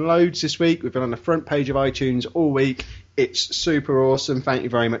 there's been loads this week. We've been on the front page of iTunes all week. It's super awesome. Thank you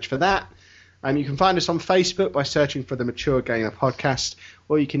very much for that. You can find us on Facebook by searching for the Mature Gamer Podcast,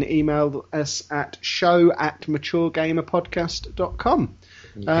 or you can email us at show@maturegamerpodcast.com.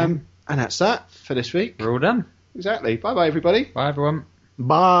 And that's that for this week. We're all done. Exactly. Bye-bye, everybody. Bye, everyone.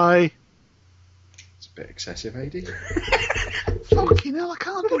 Bye. It's a bit excessive, AD. Fucking hell, I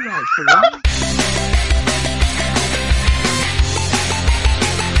can't do right for that.